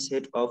certain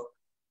mindset of,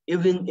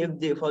 even if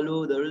they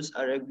follow the rules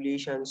and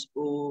regulations,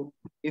 or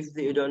if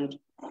they don't,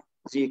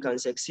 they can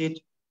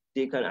succeed,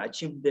 they can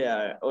achieve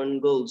their own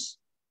goals.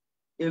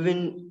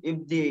 Even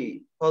if they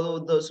follow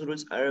those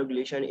rules and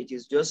regulations, it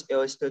is just a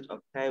waste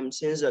of time,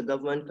 since the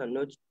government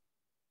cannot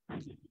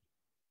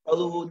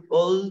follow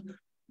all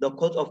the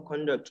code of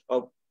conduct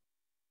of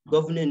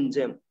governing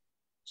them.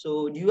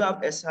 So do you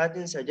have a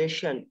certain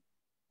suggestion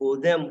for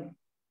them,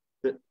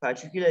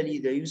 particularly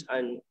the youth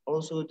and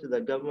also to the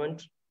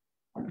government,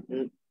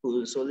 for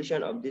the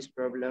solution of this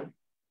problem?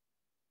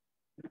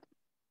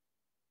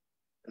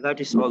 That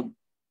is all.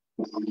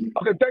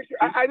 Okay, thank you.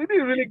 I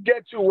didn't really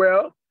get you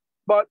well,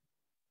 but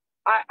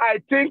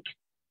I think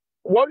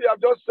what you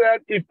have just said,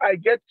 if I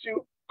get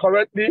you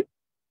correctly,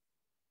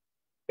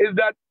 is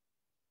that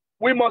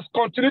we must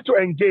continue to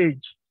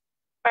engage.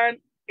 And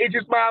it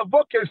is my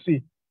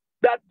advocacy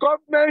that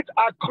government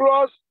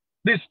across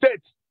the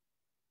states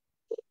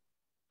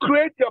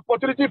create the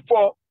opportunity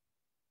for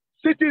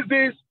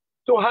citizens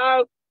to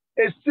have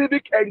a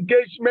civic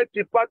engagement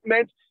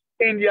department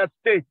in their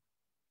state.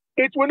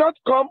 It will not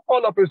come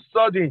all of a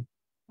sudden,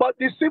 but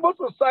the civil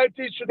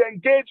society should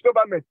engage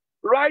government,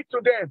 write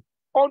to them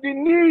on the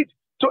need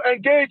to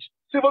engage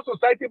civil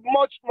society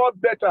much more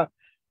better.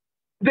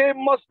 They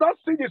must not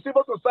see the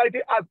civil society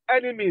as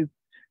enemies.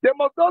 They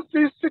must not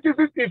see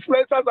citizens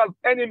influencers as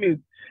enemies.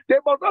 They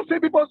must not see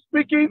people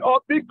speaking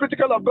or being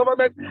critical of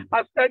government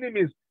as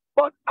enemies,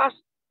 but as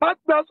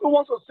partners who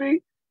want to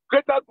see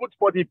greater good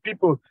for the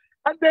people.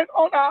 And then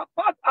on our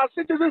part, as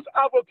citizens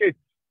advocates,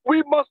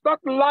 we must not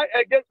lie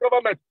against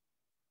government,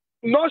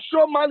 not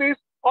show malice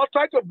or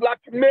try to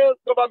blackmail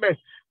government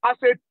as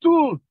a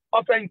tool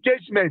of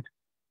engagement.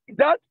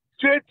 That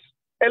creates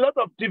a lot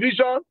of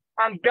division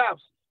and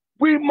gaps.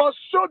 We must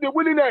show the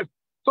willingness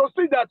to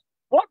see that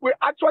what we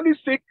actually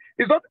seek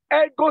is not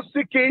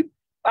ego-seeking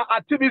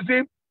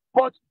activism,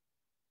 but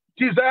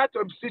desire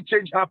to see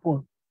change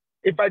happen.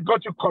 If I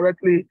got you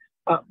correctly,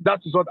 that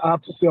is what I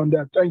have to say on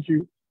that. Thank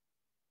you.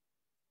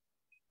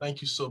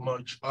 Thank you so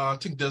much. I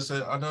think there's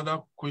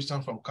another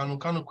question from Kanu.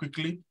 Kanu,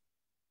 quickly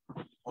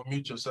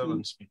unmute yourself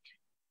and speak.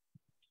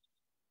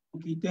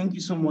 Okay, thank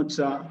you so much,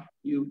 sir.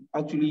 You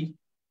actually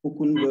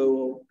spoken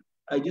well.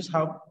 I just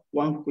have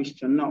one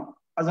question now.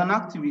 As an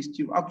activist,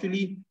 you've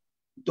actually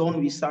done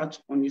research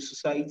on your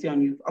society,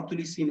 and you've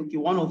actually seen, okay,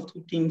 one or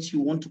two things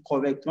you want to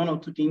correct, one or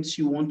two things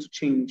you want to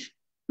change.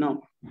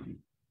 Now,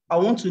 I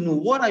want to know,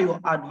 what are your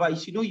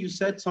advice? You know, you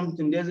said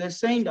something. There's a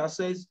saying that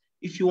says,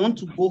 if you want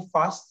to go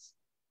fast,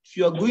 if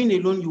you are going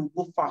alone, you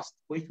will go fast.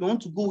 But if you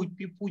want to go with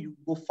people, you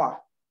go far.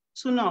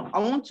 So now I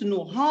want to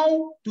know,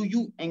 how do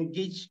you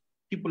engage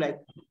people? Like,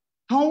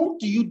 how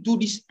do you do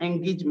this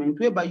engagement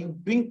whereby you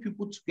bring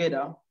people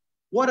together?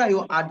 What are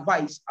your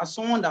advice as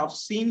someone that I've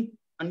seen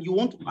and you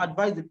want to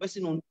advise the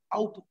person on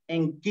how to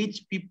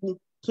engage people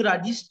so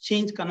that this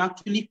change can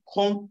actually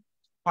come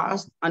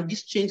fast and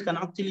this change can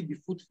actually be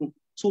fruitful?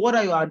 So what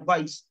are your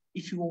advice?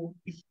 If you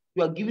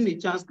are given a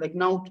chance like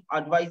now to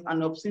advise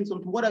and I've seen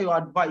something, what are your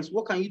advice?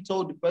 What can you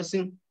tell the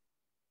person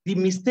the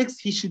mistakes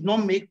he should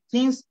not make,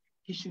 things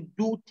he should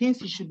do, things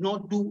he should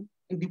not do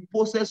in the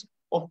process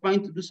of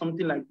trying to do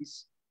something like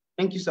this?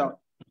 Thank you, sir.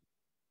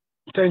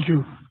 Thank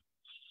you.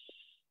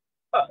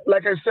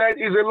 Like I said,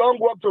 it's a long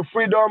walk to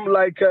freedom,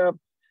 like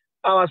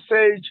our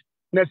sage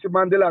Nelson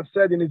Mandela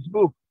said in his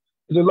book.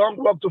 It's a long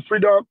walk to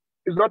freedom.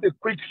 It's not a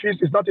quick fix.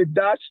 It's not a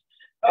dash.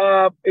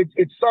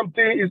 It's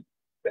something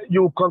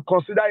you can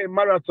consider a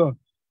marathon.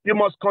 You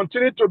must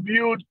continue to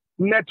build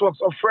networks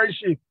of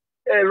friendship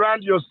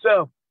around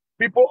yourself,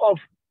 people of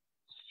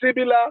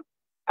similar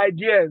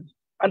ideas.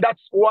 And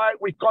that's why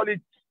we call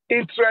it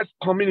interest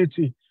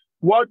community.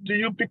 What do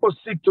you people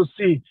seek to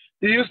see?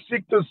 Do you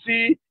seek to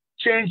see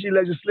change in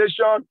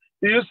legislation?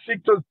 Do you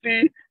seek to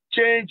see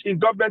change in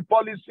government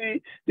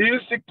policy? Do you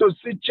seek to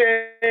see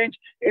change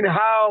in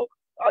how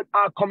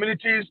our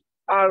communities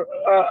are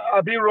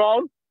being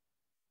run?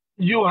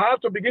 You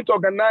have to begin to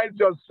organize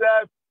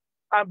yourself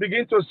and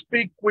begin to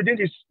speak within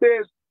the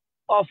space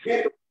of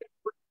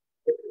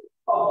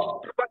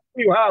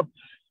you have.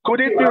 Could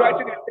it be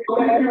writing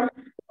a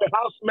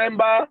House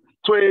member,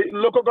 to a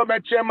local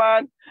government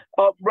chairman,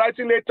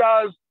 writing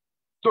letters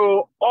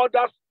to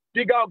other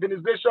bigger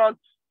organizations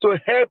to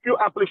help you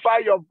amplify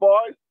your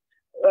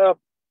voice?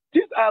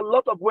 These are a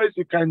lot of ways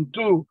you can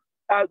do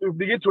as you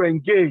begin to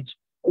engage.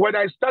 When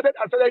I started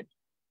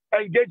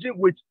engaging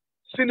with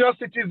senior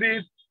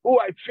citizens who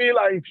I feel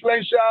are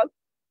influential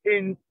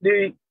in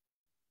the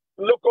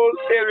local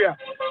area.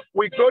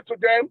 We go to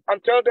them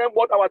and tell them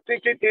what our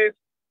thinking is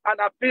and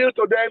appeal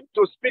to them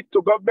to speak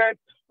to government.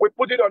 We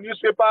put it on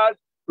newspapers.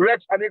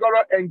 Rex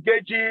Anighoro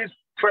engages.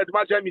 Fred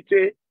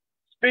Majemite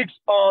speaks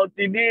on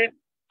the need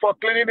for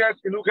cleanliness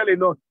in Ukele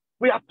North.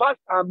 We have passed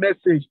our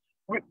message.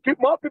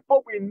 More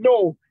people we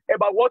know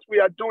about what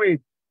we are doing.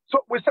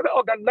 So we started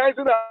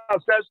organizing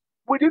ourselves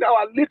within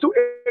our little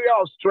area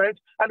of strength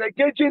and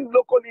engaging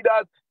local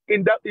leaders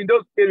in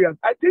those areas.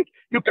 I think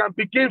you can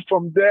begin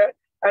from there,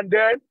 and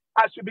then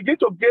as you begin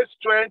to gain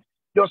strength,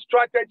 your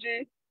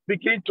strategy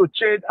begin to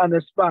change and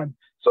expand.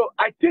 So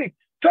I think,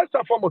 first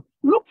and foremost,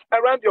 look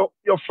around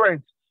your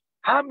friends.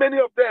 How many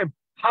of them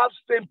have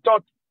same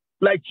thought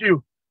like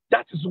you?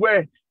 That is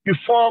where you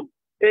form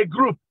a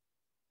group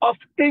of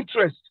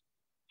interest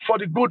for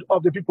the good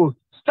of the people.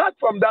 Start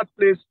from that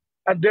place,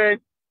 and then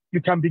you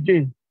can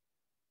begin.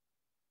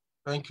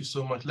 Thank you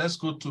so much. Let's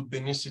go to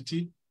Benin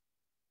City.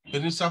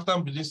 After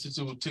Benin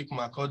City, we'll take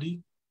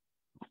Makurdi.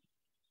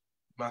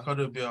 Makurdi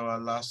will be our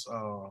last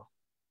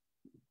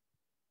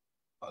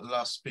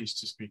space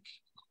to speak.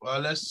 Well,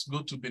 let's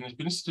go to Benin.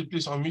 Benin City,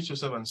 please unmute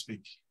yourself and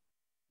speak.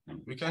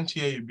 We can't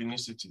hear you, Benin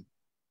City.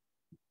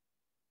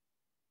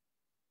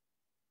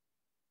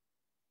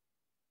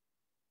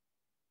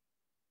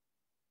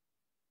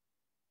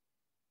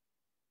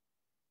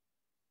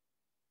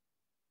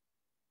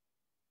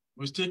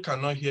 We still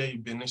cannot hear you,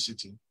 Benin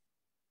City.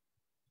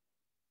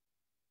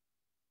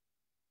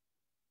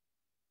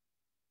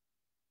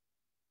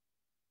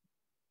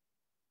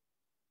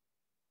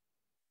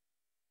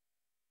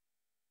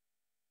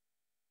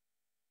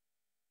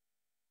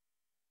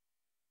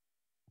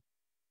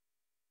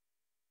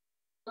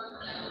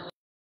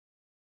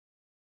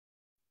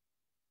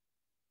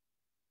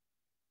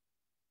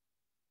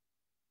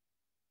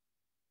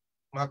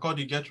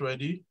 Makurdi, get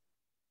ready.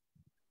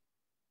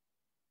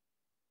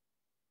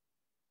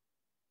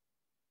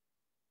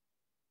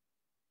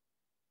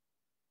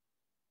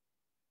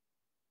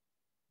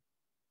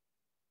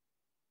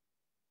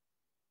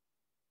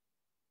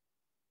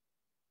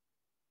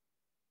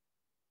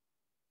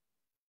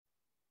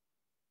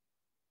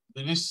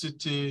 Benin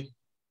City,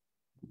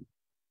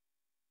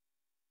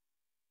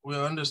 we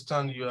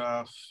understand you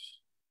are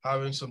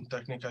having some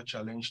technical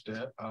challenge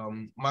there.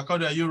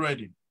 Makurdi, are you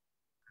ready?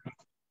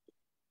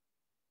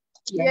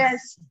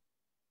 Yes.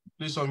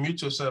 Please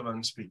unmute yourself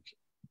and speak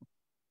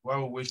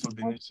while we wait for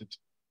Benin City.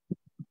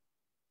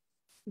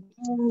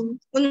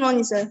 Good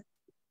morning, sir.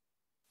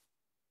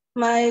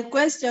 My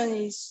question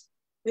is,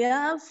 we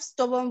have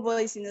stubborn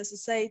voice in a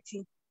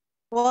society.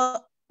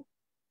 Well,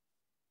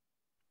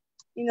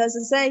 in a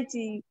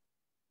society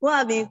who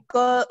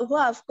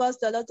have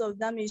caused a lot of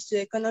damage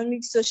to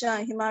economic, social,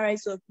 and human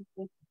rights of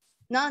people.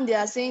 Now they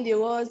are saying the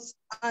words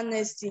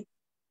amnesty.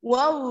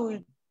 What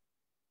would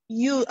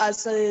you,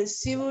 as a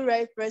civil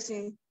rights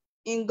person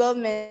in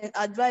government,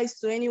 advise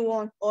to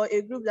anyone or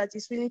a group that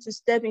is willing to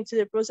step into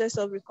the process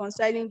of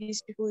reconciling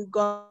these people with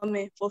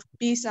government for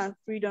peace and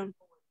freedom?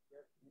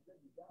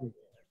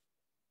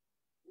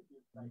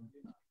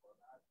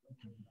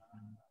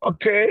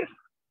 Okay.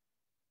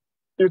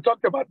 You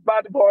talked about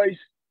bad boys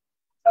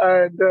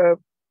and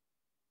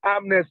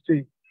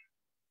amnesty.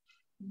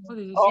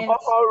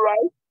 All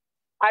right.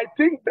 I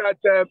think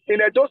that in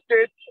Edo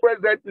State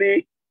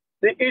presently,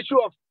 the issue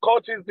of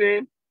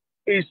cultism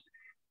is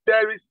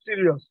very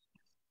serious.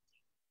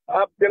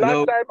 The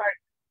last time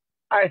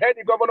I heard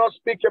the governor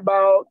speak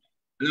about.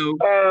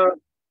 Hello.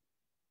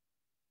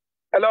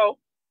 Hello.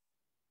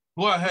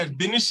 Go ahead.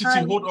 Benin City,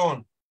 hold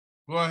on.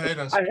 Go ahead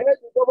and speak. I heard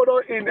the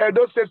governor in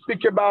Edo State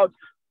speak about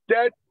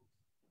death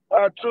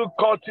through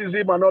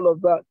cultism and all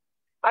of that.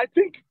 I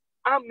think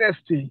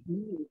amnesty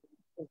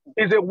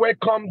is a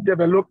welcome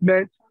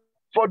development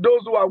for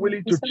those who are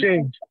willing to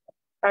change,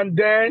 and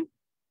then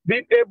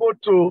being able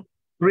to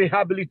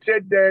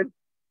rehabilitate them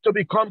to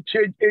become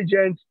change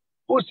agents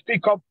who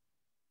speak up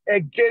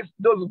against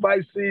those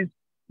vices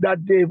that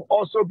they've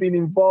also been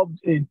involved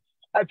in.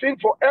 I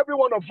think for every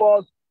one of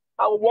us,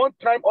 at one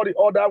time or the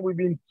other, we've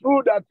been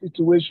through that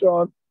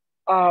situation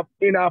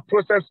in our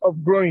process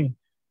of growing.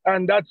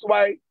 And that's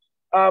why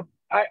I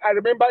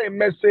remember a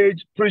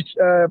message preached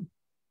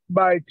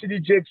by T.D.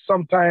 Jakes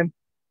sometime,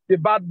 the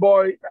bad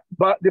boys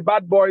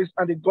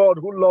and the God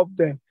who loved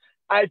them.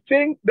 I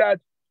think that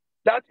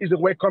is a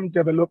welcome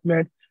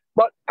development.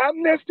 But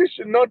amnesty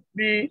should not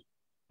be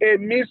a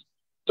means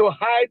to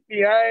hide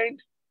behind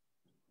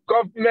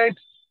government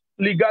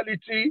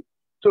legality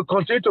to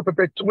continue to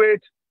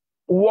perpetuate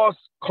worse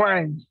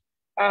crimes.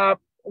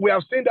 We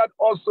have seen that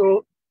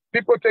also.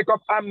 People take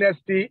up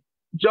amnesty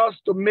just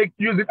to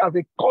use it as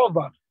a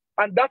cover.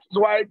 And that's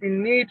why the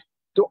need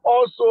to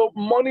also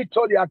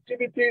monitor the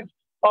activities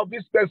of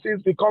these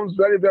persons becomes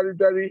very, very,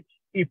 very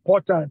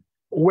important.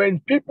 When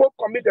people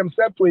commit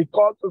themselves to a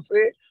cause to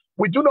say,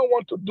 we do not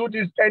want to do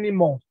this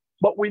anymore,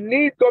 but we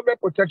need government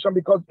protection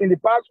because in the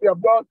past we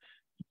have done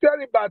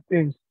very bad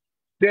things,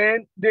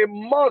 then they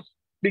must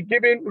be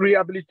given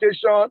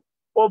rehabilitation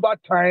over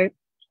time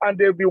and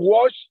they'll be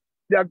watched,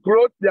 their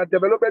growth, their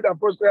development and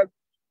process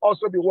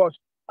also be watched.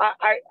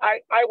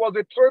 I was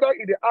a trader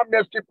in the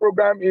amnesty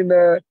program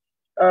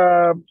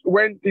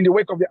when in the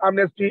wake of the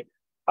amnesty,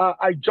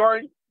 I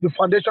joined the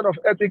Foundation of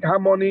Ethnic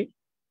Harmony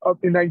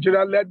in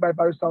Nigeria, led by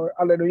Barrister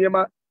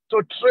Alum,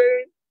 to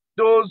train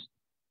those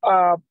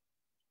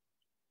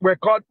were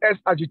called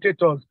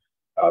agitators,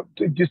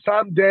 to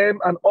disarm them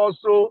and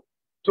also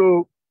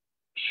to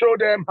show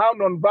them how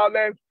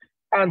nonviolence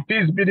and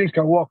peace building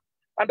can work.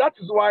 And that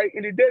is why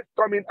in the days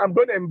coming, I'm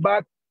going to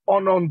embark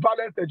on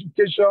nonviolence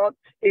education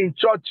in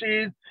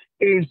churches,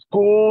 in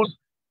schools,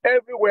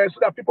 everywhere, so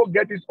that people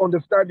get this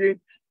understanding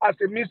as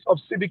a means of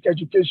civic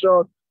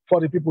education for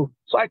the people.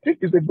 So I think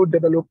it's a good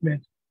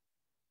development.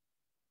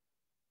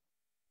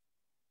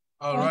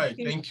 All right,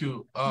 thank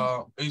you.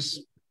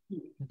 Is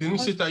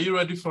Benisit, are you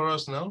ready for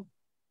us now?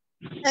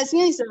 Yes,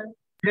 sir.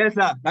 Yes,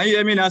 sir. Can you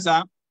hear me now,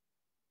 sir?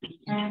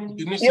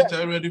 Benisit,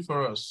 are you ready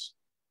for us?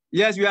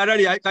 Yes, we are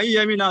ready. Can you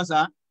hear me now,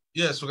 sir?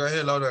 Yes, we can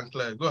hear loud and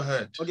clear. Go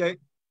ahead. Okay.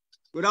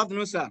 Good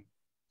afternoon, sir.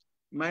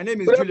 My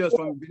name is Julius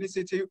from Benin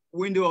City,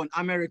 Window on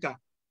America.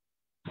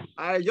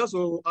 I just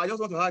want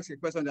to ask a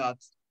question that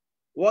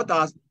what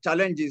are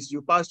challenges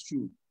you pass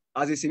through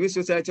as a civil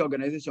society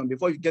organization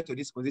before you get to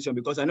this position?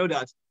 Because I know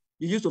that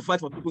you used to fight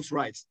for people's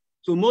rights.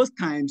 So most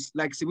times,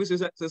 like civil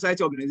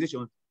society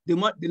organizations, they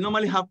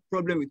normally have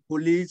problem with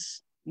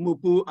police,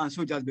 MOPO, and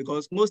soldiers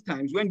because most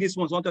times when these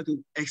ones wanted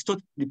to extort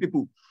the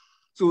people,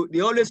 so they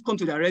always come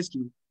to their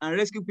rescue and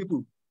rescue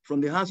people from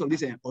the hands of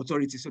these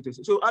authorities.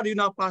 So how do you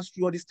now pass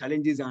through all these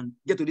challenges and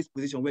get to this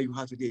position where you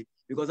are today?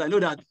 Because I know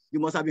that you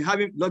must have been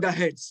having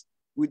loggerheads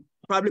with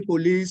probably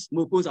police,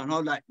 MOPOs, and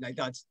all like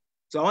that.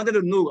 So I wanted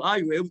to know how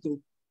you were able to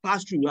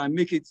pass through and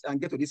make it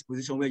and get to this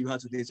position where you are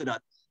today, so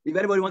that if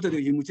anybody wanted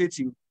to imitate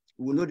you,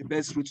 we will know the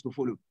best route to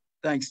follow.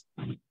 Thanks.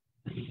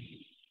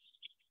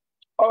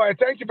 All right,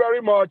 thank you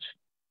very much.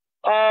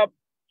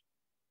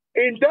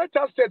 In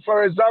Delta State,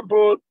 for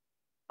example,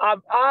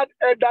 I've had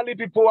elderly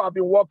people I've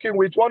been working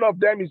with. One of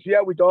them is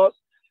here with us.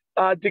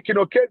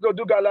 Dikinokezo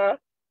Dugala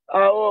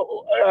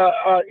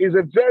is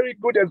a very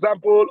good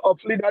example of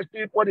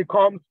leadership when it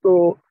comes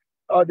to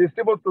the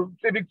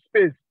civic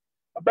space.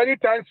 Many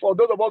times, for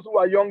those of us who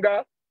are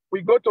younger,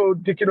 we go to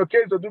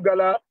Dikinokezo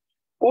Dugala,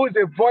 who is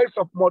a voice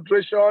of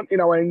moderation in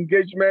our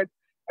engagement,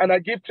 and I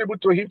give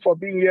tribute to him for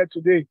being here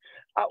today.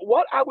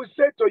 What I will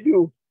say to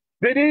you,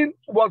 Benin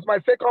was my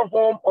second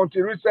home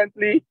until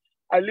recently.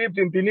 I lived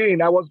in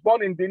Benin. I was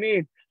born in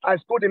Benin. I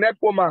schooled in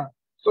Ekpoma.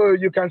 So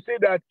you can see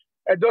that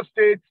Edo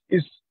State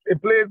is a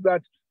place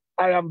that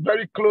I am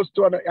very close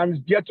to and is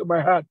dear to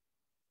my heart.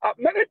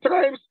 Many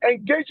times,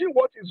 engaging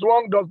what is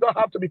wrong does not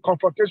have to be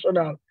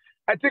confrontational.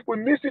 I think we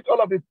miss it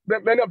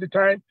many of the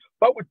time,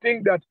 but we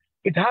think that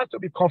it has to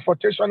be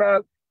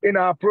confrontational in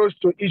our approach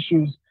to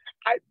issues.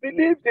 I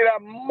believe there are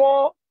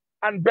more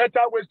and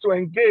better ways to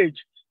engage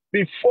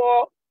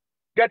before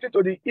getting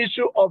to the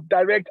issue of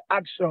direct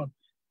action.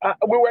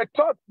 We were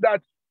taught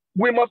that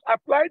we must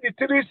apply the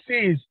 3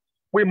 C's.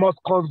 We must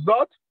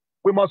consult,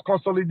 we must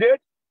consolidate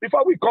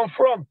before we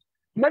confront.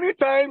 Many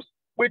times,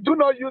 we do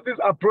not use these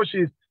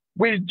approaches.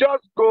 We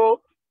just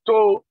go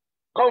to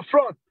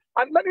confront.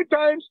 And many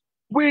times,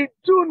 we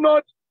do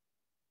not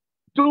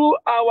do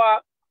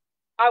our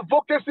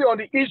advocacy on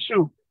the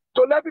issue.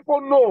 to let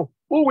people know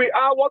who we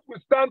are, what we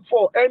stand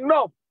for,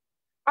 enough.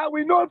 And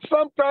we know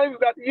sometimes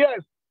that,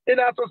 yes, in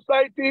our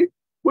society,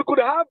 we could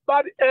have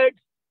bad eggs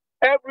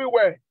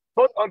everywhere,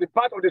 both on the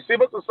part of the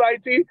civil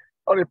society,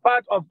 on the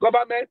part of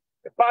government,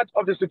 the part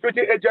of the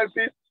security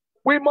agencies.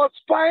 We must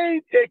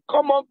find a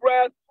common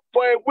ground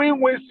for a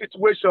win-win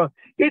situation.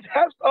 It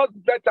helps us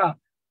better.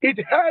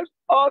 It helps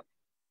us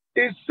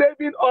in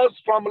saving us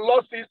from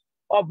losses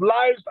of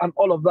lives and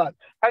all of that.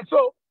 And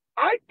so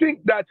I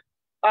think that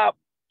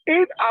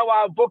in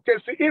our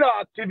advocacy, in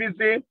our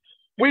activism,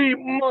 we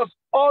must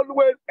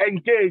always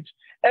engage.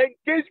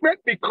 Engagement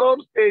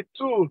becomes a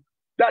tool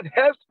that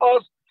helps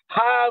us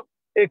have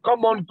a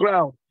common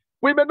ground.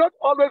 We may not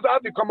always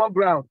have the common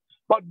ground,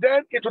 but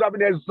then it would have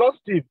been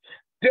exhaustive.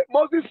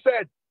 Moses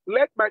said,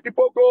 let my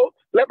people go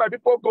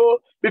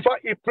before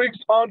he brings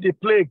on the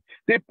plague.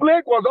 The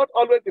plague was not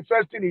always the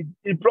first thing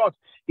he brought.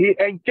 He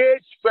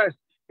engaged first.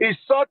 He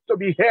sought to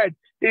be heard.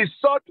 He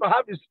sought to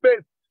have the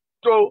space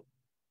to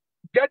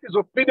get his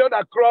opinion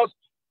across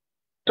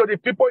to the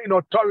people in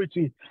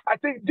authority. I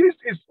think this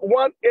is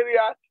one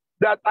area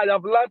that I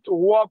have learned to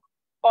work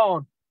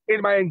on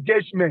in my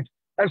engagement.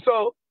 And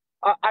so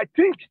I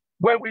think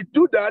when we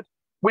do that,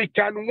 we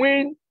can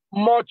win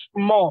much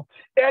more,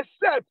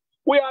 except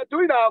we are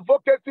doing our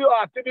advocacy or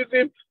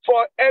activism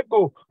for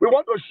ego. We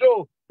want to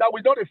show that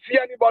we don't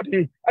fear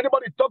anybody.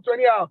 Anybody talk to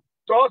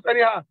us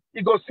anyhow,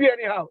 you go see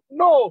anyhow.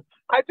 No,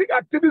 I think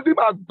activism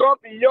has gone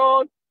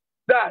beyond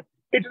that.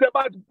 It is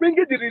about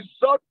bringing the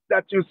result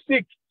that you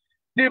seek.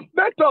 The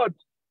method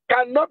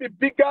cannot be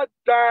bigger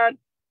than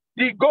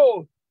the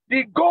goal.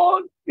 The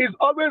goal is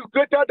always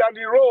greater than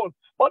the role.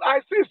 But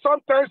I see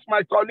sometimes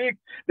my colleagues,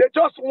 they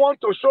just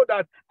want to show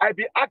that I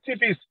be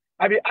activist.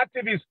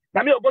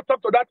 Now me will go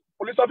talk to that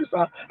police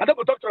officer and then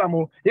go talk to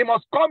him. He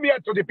must come here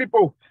to the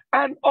people.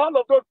 And all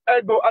of those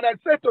ego. And I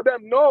say to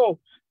them, no,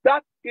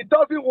 that it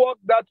doesn't work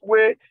that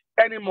way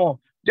anymore.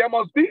 There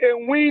must be a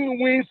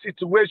win-win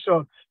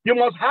situation. You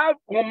must have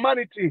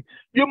humanity.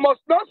 You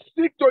must not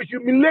seek to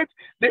humiliate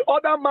the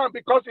other man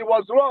because he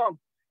was wrong.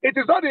 It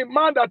is not the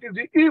man that is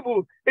the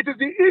evil. It is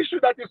the issue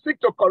that you seek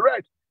to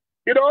correct.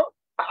 You know,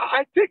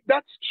 I think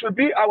that should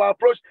be our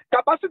approach.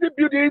 Capacity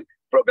building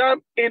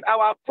program in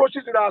our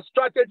approaches, in our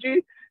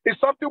strategy is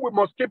something we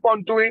must keep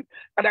on doing.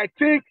 And I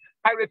think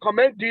I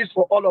recommend this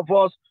for all of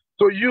us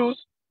to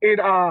use in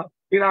our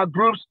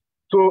groups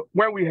to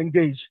when we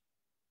engage.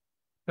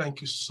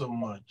 Thank you so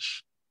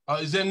much.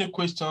 Is there any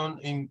question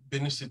in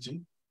Benin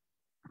City?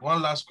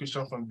 One last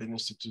question from Benin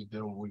City,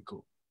 then we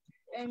go.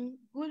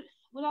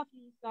 Good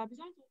afternoon, sir. I just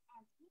want to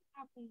ask, what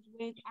happens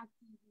when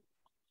active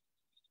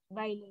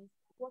violence?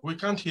 We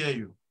can't hear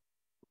you.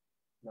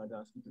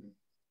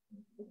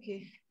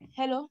 Okay.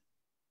 Hello?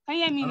 Can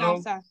you hear me Hello?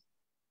 now, sir?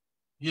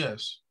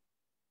 Yes.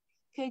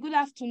 Okay, good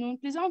afternoon.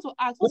 Please, I want to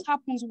ask,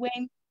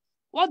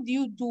 what do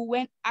you do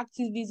when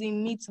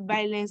activism meets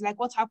violence, like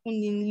what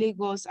happened in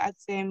Lagos at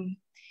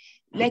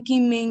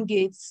Lekki Main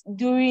Gates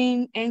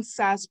during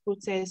NSAS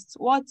protests?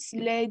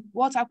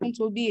 What happened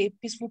to be a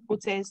peaceful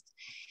protest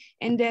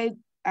ended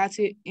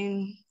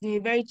in a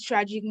very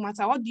tragic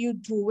matter? What do you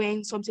do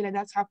when something like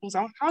that happens?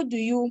 How do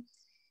you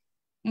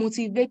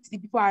motivate the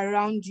people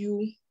around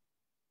you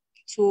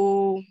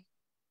to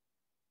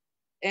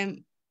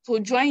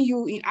join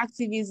you in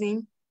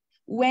activism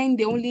when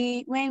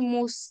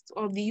most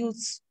of the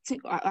youths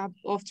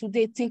of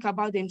today think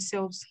about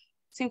themselves,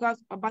 think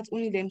about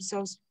only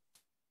themselves?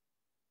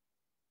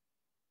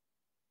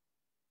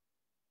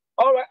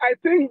 All right, I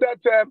think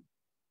that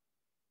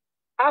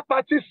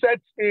apathy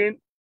sets in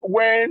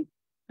when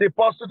the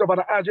pursuit of an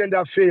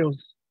agenda fails.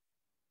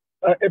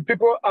 And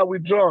people are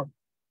withdrawn.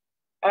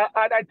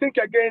 And I think,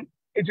 again,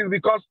 it is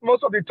because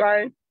most of the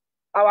time,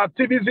 our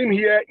activism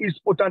here is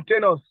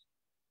spontaneous.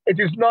 It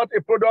is not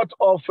a product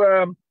of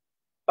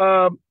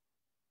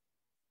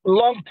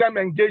long-term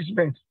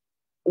engagement.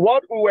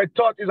 What we were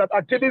taught is that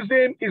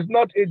activism is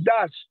not a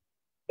dash.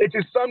 It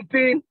is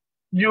something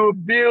you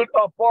build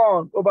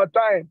upon over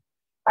time.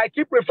 I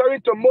keep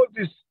referring to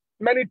Moses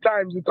many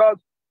times because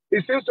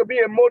it seems to be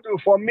a model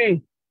for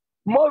me.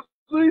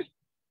 Moses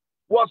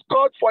was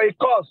called for a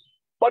cause,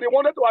 but he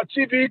wanted to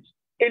achieve it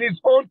in his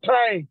own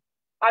time,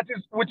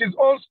 with his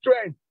own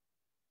strength,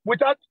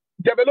 without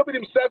developing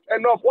himself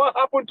enough. What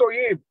happened to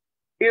him?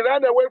 He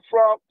ran away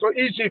to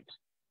Egypt.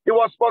 He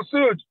was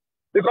pursued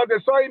because they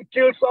saw him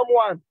kill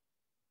someone.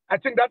 I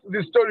think that's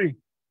the story.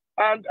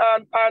 And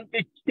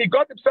he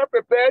got himself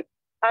prepared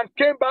and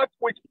came back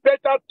with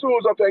better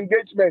tools of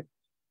engagement.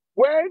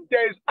 When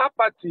there is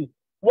apathy,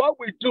 what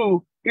we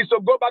do is to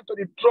go back to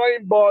the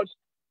drawing board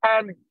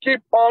and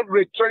keep on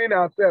retraining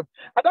ourselves.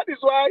 And that is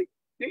why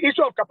the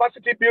issue of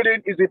capacity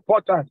building is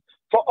important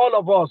for all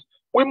of us.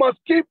 We must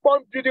keep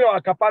on building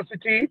our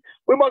capacity.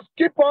 We must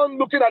keep on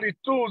looking at the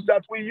tools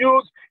that we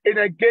use in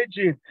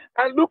engaging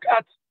and look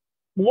at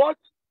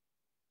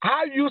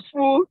how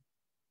useful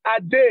are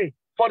they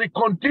for the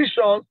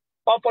conditions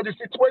or for the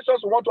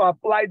situations we want to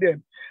apply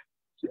them.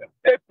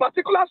 A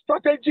particular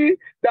strategy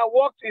that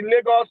works in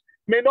Lagos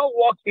may not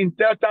work in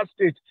Delta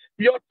State.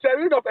 your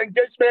terrain of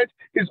engagement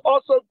is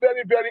also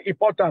very, very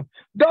important.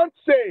 Don't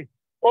say,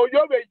 oh,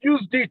 Yobe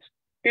used it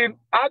in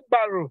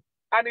Agbaro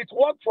and it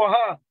worked for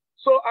her,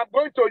 so I'm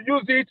going to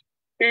use it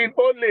in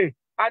Ole.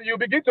 And you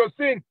begin to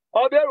sing,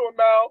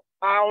 Oderumel,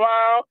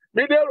 Awa,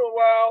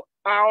 Miderumel,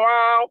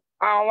 Awa,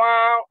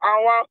 Awa,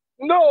 Awa.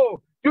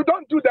 No, you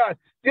don't do that.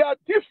 There are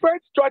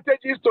different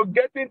strategies to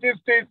getting these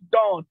things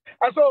done.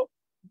 And so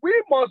we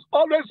must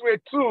always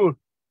retool.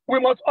 We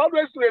must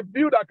always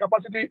rebuild our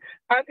capacity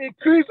and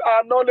increase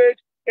our knowledge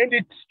in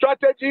the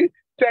strategy,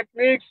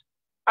 techniques,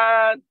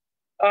 and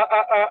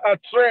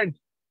trends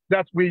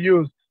that we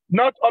use.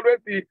 Not always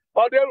the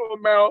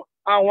Oderumel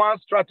and one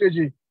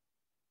strategy.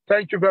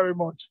 Thank you very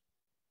much.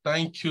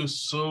 Thank you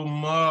so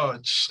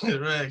much,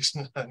 Rex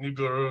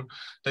Anighoro.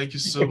 Thank you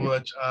so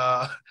much.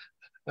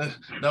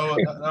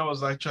 That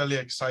was actually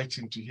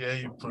exciting to hear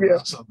you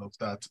pronounce all of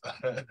that.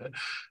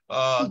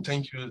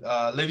 Thank you.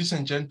 Ladies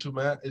and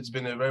gentlemen, it's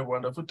been a very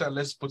wonderful time.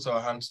 Let's put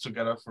our hands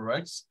together for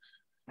Rex.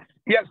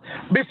 Yes.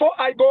 Before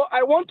I go,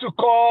 I want to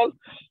call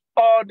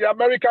the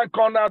American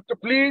Corner to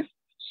please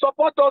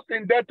support us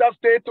in Delta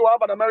State, to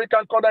have an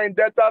American Corner in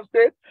Delta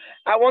State.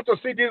 I want to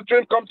see this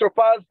dream come to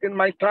pass in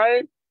my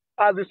time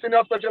as the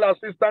Senior Special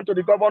Assistant to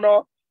the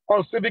Governor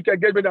on Civic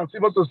Engagement and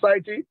Civil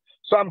Society.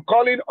 So I'm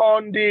calling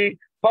on the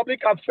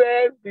Public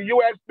Affairs, the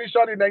U.S.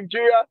 Mission in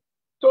Nigeria,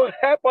 to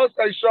help us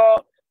ensure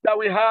that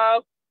we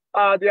have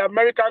the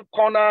American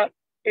Corner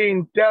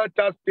in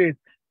Delta State.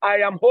 I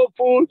am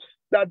hopeful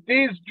that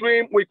this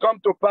dream will come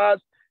to pass,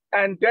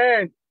 and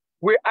then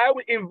I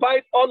will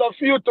invite all of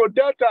you to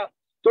Delta,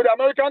 to the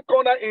American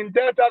Corner in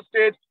Delta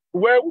State,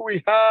 where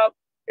we have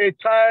a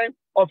time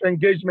of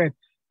engagement.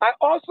 I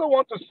also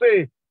want to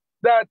say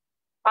that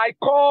I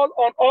call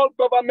on all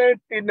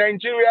governments in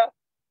Nigeria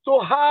to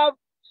have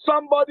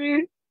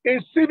somebody in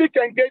civic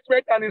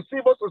engagement and in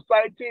civil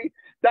society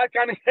that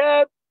can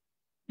help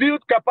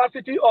build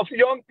capacity of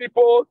young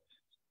people,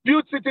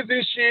 build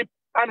citizenship,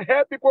 and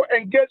help people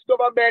engage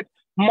government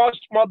much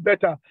more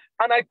better.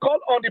 And I call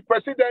on the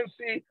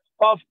presidency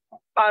of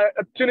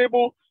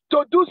Tinubu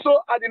to do so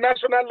at the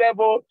national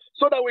level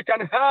so that we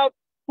can have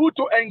who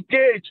to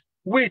engage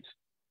with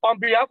on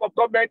behalf of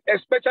government,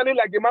 especially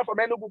like the man from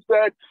Enugu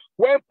said,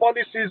 when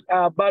policies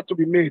are about to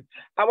be made.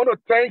 I want to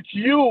thank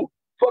you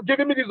for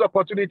giving me this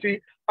opportunity.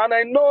 And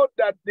I know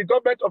that the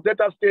government of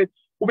Delta State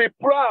will be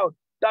proud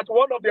that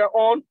one of their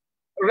own,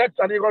 Rex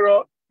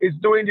Anighoro, is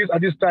doing this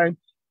at this time.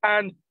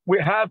 And we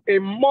have a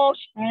much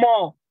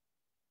more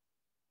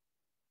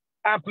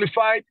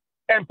amplified,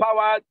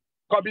 empowered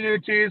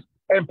communities,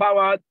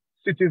 empowered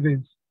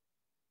citizens.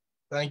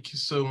 Thank you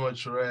so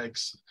much,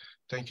 Rex.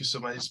 Thank you so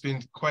much. It's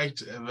been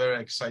quite a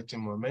very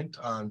exciting moment.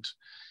 And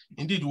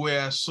indeed, we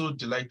are so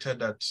delighted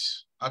that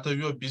out of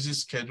your busy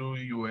schedule,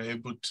 you were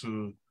able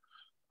to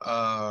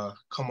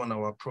come on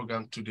our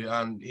program today.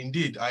 And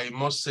indeed, I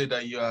must say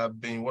that you have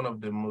been one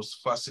of the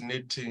most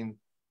fascinating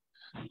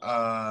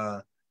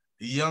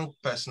young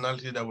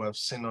personality that we have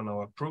seen on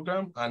our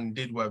program. And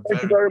indeed, we're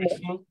very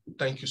grateful.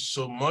 Thank you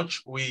so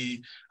much.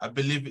 I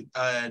believe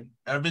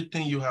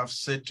everything you have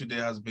said today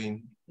has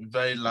been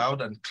very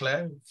loud and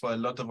clear for a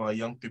lot of our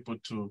young people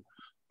to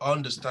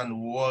understand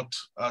what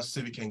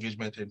civic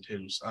engagement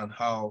entails and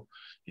how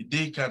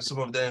they can, some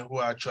of them who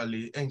are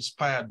actually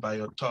inspired by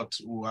your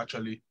thoughts, will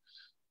actually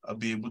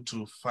be able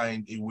to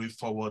find a way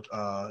forward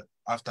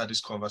after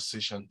this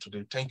conversation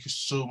today. Thank you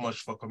so much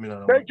for coming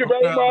on. Thank you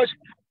very much.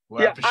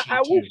 Yeah, I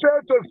will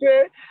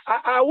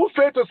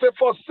fail to say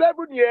for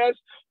 7 years,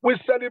 we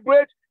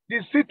celebrate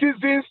the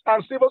Citizens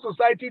and Civil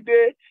Society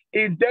Day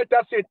in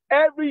Delta State.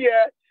 Every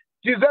year,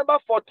 December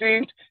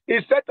 14th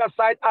is set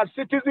aside as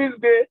Citizens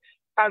Day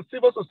and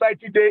Civil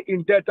Society Day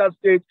in Delta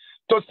State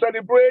to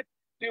celebrate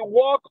the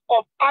work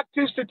of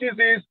active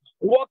citizens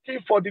working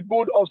for the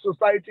good of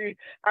society.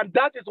 And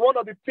that is one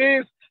of the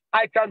things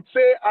I can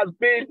say has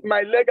been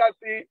my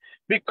legacy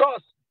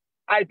because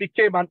I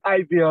became an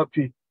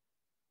IVLP.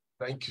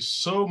 Thank you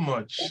so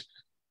much.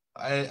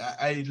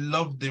 I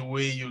love the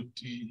way you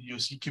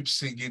keep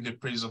singing the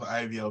praise of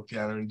IVLP,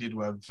 and indeed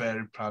we're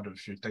very proud of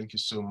you. Thank you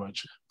so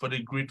much for the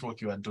great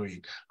work you are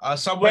doing.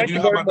 Samuel, do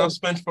you have an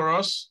announcement for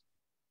us?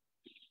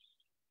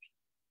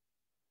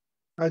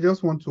 I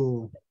just want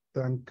to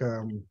thank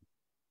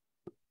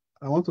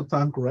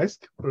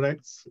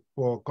Rex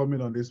for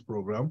coming on this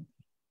program.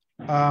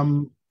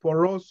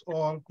 For us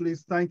all,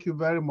 please, thank you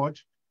very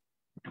much.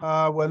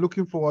 We're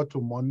looking forward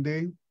to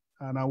Monday,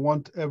 and I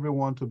want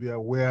everyone to be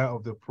aware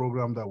of the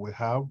program that we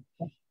have.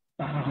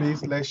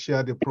 Please, let's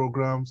share the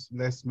programs.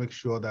 Let's make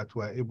sure that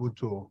we're able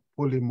to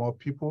pull in more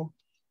people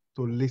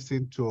to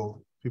listen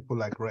to people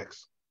like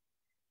Rex.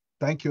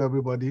 Thank you,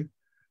 everybody.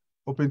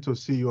 Hoping to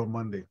see you on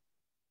Monday.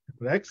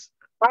 Rex?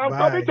 I'm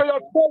coming to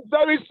your school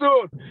very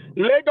soon.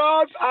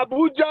 Lagos,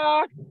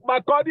 Abuja,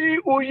 Makurdi,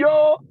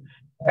 Uyo.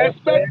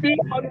 Expect me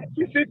on a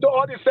visit to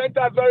all the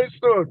centers very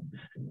soon.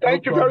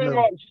 Thank you very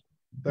much.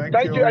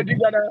 Thank you.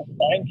 Adijana.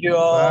 Thank you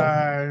all.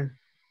 Bye.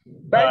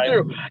 Thank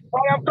you.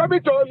 I am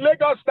coming to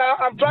Lagos now.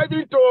 I'm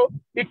driving to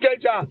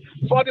Ikeja.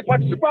 For the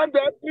participants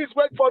there, please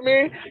wait for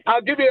me.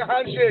 I'll give you a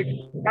handshake.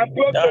 I'm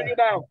close to you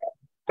now.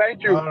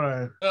 Thank you. All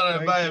right. All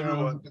right. Bye,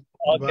 everyone.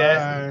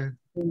 Okay.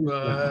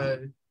 Bye.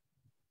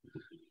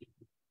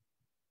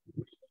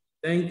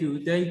 Thank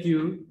you. Thank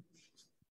you.